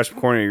 fine. Scratched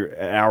my cornea.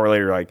 An hour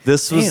later, you're like,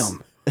 This was.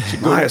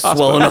 damn, my eye's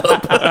swelling up.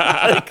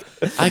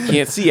 I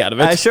can't see out of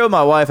it. I showed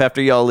my wife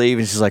after y'all leave,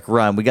 and she's like,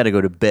 "Ryan, we got to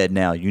go to bed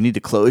now. You need to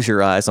close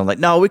your eyes." I'm like,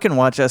 "No, we can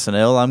watch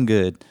SNL. I'm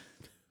good."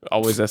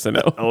 Always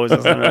SNL. Always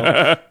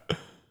SNL.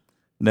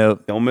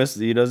 Nope. Don't miss.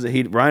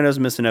 Ryan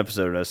doesn't miss an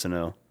episode of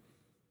SNL.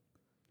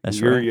 That's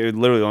You're right.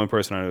 literally the only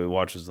person I know who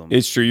watches them.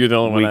 It's true. You're the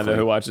only one I Weekly. know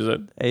who watches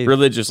it Hey.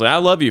 religiously. I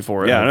love you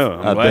for it. yeah, I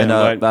know. I've been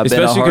a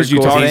Especially 'cause you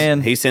hardcore talk-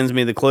 fan. He sends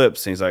me the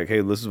clips, and he's like,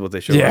 "Hey, this is what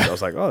they showed." Yeah. us." I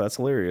was like, "Oh, that's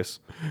hilarious."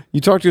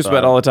 You talk to us about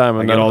it all the time. I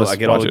And get none all of us I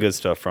get all watch the it. good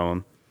stuff from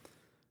him.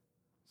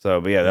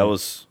 So, but yeah, that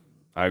was.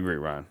 I agree,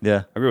 Ryan.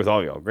 Yeah, I agree with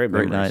all of y'all. Great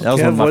great memories. night. That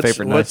was one of my Kev,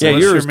 favorite nights. Yeah,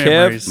 what's yours, your Kev.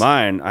 memories?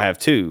 Mine, I have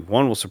two.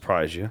 One will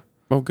surprise you.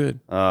 Oh, good.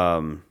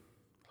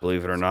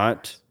 Believe it or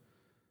not,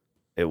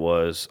 it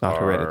was Not our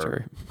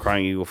Hereditary.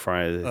 Crying Eagle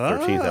Friday the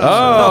 13th episode.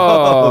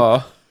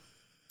 Oh.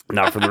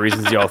 Not for the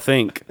reasons y'all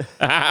think.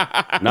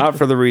 Not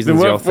for the reasons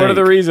Then y'all what think. are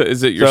the reasons?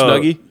 Is it your So,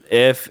 Snuggie?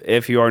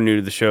 If you are new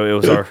to the show,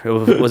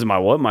 was my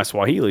what? My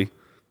Swahili.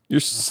 Your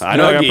Snuggie. I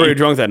know I got pretty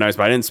drunk that night,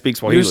 but I didn't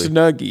speak Your Swahili.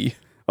 Snuggie.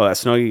 Oh, that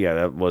Snuggie? Yeah,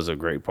 that was a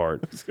great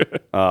part.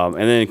 And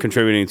then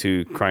contributing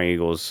to Crying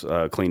Eagle's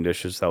clean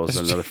dishes. That was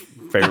another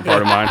favorite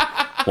part of mine.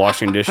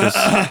 Washing dishes.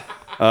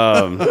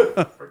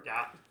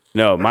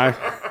 No,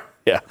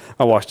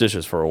 I washed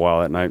dishes for a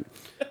while that night.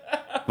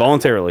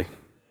 Voluntarily.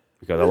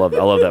 Because I love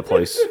that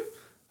place.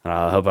 And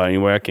I'll help out any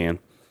way I can.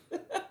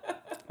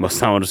 Most of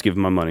the time I'll just give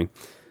them my money.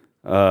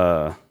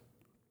 But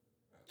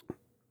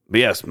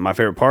yes, my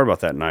favorite part about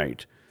that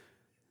night.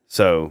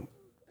 So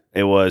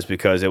it was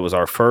because it was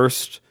our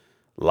first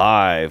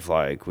live,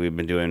 like we've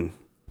been doing.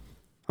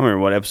 I don't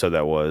remember what episode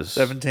that was.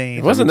 17.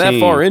 It wasn't that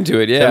far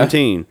into it, yeah.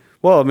 17.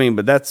 Well, I mean,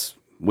 but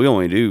we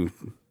only do,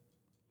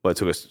 it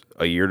took us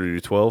a year to do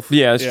 12?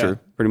 Yeah, that's true.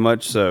 Pretty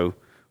much. So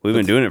we've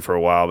been doing it for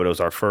a while, but it was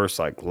our first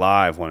like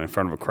live one in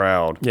front of a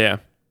crowd. Yeah.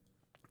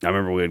 I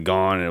remember we had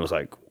gone and it was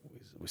like,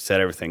 we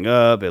set everything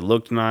up. It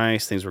looked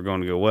nice. Things were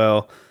going to go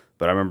well.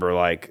 But I remember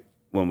like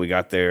when we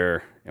got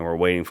there and we're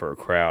waiting for a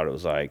crowd, it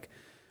was like,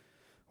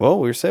 well,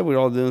 we said we'd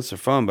all do this for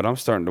fun, but I'm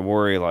starting to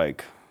worry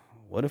like,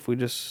 what if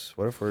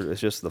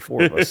it's just the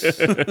four of us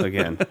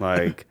again?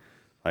 Like,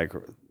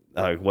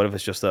 what if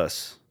it's just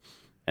us?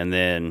 And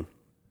then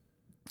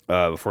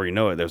before you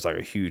know it, there's like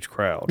a huge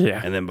crowd.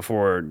 Yeah. And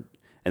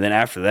then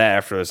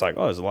after it's like,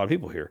 oh, there's a lot of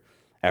people here.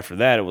 After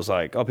that, it was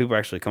like, oh, people are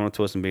actually coming up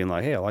to us and being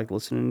like, hey, I like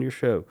listening to your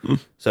show.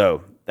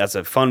 So that's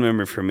a fun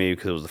memory for me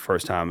because it was the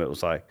first time it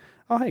was like,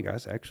 oh, hey,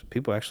 guys,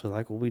 people actually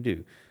like what we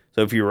do.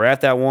 So if you were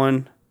at that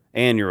one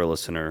and you're a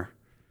listener,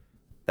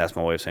 that's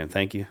my way of saying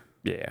thank you.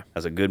 Yeah.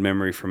 That's a good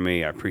memory for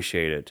me. I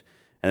appreciate it.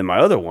 And then my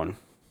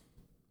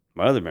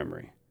other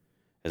memory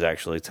is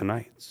actually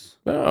tonight's.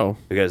 Oh.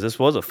 Because this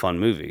was a fun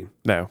movie.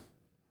 No, it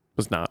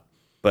was not.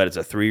 But it's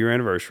a 3-year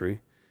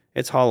anniversary.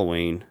 It's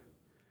Halloween.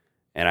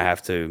 And I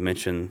have to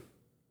mention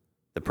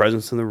the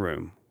presence in the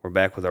room. We're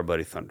back with our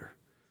buddy Thunder.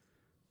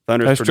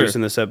 Thunder's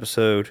producing this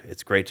episode.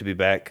 It's great to be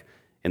back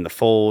in the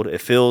fold.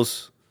 It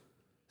feels,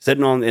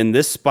 sitting in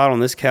this spot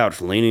on this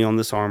couch, leaning on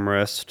this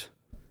armrest,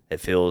 it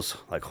feels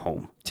like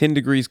home. 10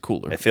 degrees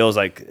cooler. It feels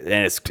like,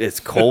 and it's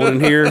cold in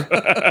here.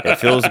 It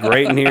feels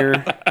great in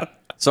here.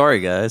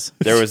 Sorry, guys.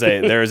 There was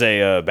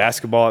a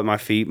basketball at my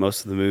feet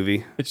most of the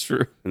movie. It's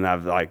true. And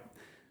I've like,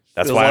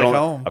 that's Feels why like I don't.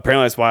 home.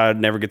 Apparently, that's why I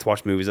never get to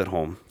watch movies at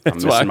home. I'm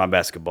missing my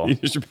basketball.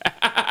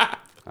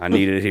 I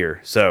need it here.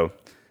 So,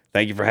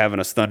 thank you for having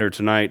us, Thunder,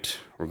 tonight.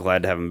 We're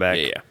glad to have him back.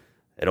 Yeah.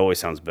 It always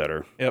sounds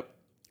better. Yep.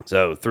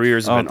 So 3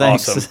 years has been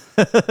thanks.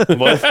 awesome.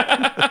 What?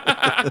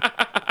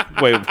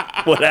 Wait,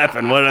 what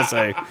happened? What did I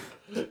say?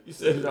 You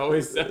said it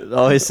always sounds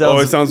Always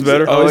sounds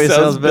better. Always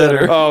sounds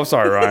better. Oh,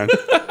 sorry, Ryan.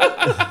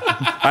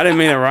 I didn't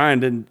mean that. Ryan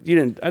didn't. You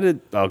didn't. I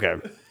did. Okay.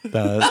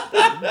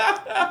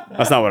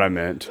 That's not what I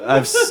meant.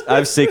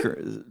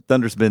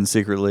 Thunder's been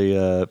secretly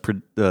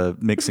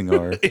mixing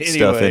our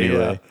stuff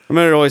anyway. I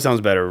mean, it always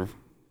sounds better.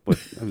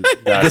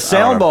 The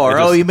sound bar.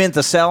 Oh, you meant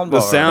the sound bar.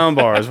 The sound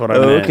bar is what I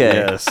meant. Okay.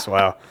 Yes.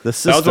 Wow. The That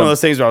was one system. of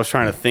those things where I was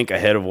trying to think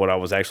ahead of what I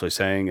was actually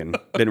saying and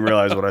didn't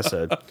realize what I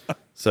said.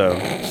 So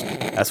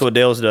that's what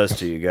Dale's does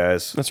to you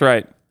guys. That's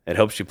right. It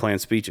helps you plan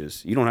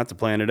speeches. You don't have to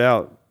plan it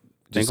out.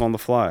 Think on the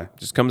fly.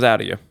 Just comes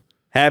out of you.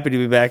 Happy to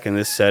be back in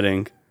this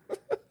setting.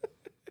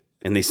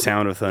 In the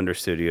Sound of Thunder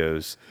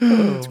studios.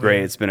 It's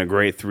great. It's been a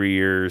great 3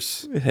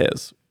 years. It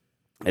has.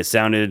 It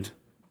sounded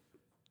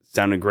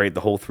great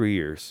the whole 3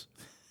 years.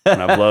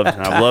 And I've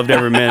loved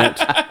every minute.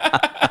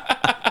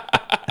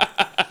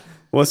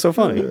 What's so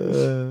funny?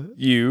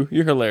 You're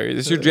hilarious.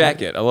 It's your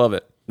jacket. I love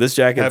it. This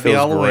jacket Happy feels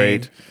Halloween.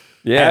 great.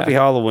 Yeah. Happy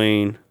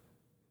Halloween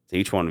to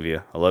each one of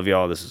you. I love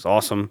y'all. This is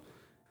awesome.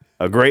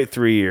 A great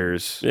 3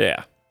 years.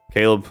 Yeah.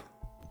 Caleb,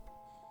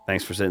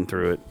 thanks for sitting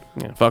through it.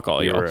 Yeah. Fuck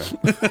all You're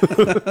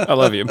y'all. I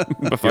love you.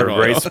 But fuck you're a all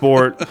great y'all.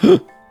 sport.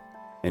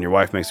 And your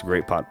wife makes a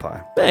great pot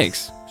pie.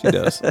 Thanks. She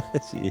does.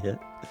 Yeah.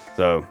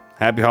 So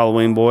happy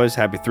Halloween, boys.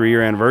 Happy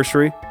 3-year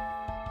anniversary.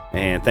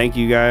 And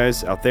thanking you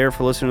guys out there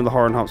for listening to the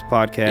Hard and Hops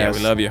podcast. Yeah, we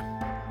love you.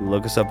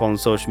 Look us up on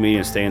social media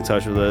and stay in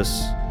touch with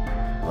us.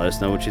 Let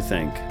us know what you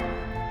think.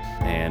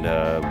 And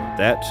with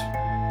that,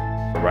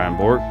 for Ryan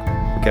Bork,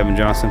 for Kevin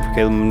Johnson, for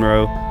Caleb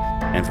Monroe,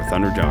 and for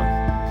Thunder John,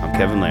 I'm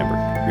Kevin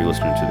Lambert. You're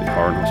listening to the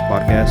Hard and Hops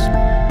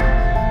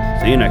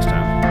podcast. See you next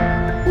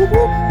time. Whoop,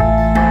 whoop.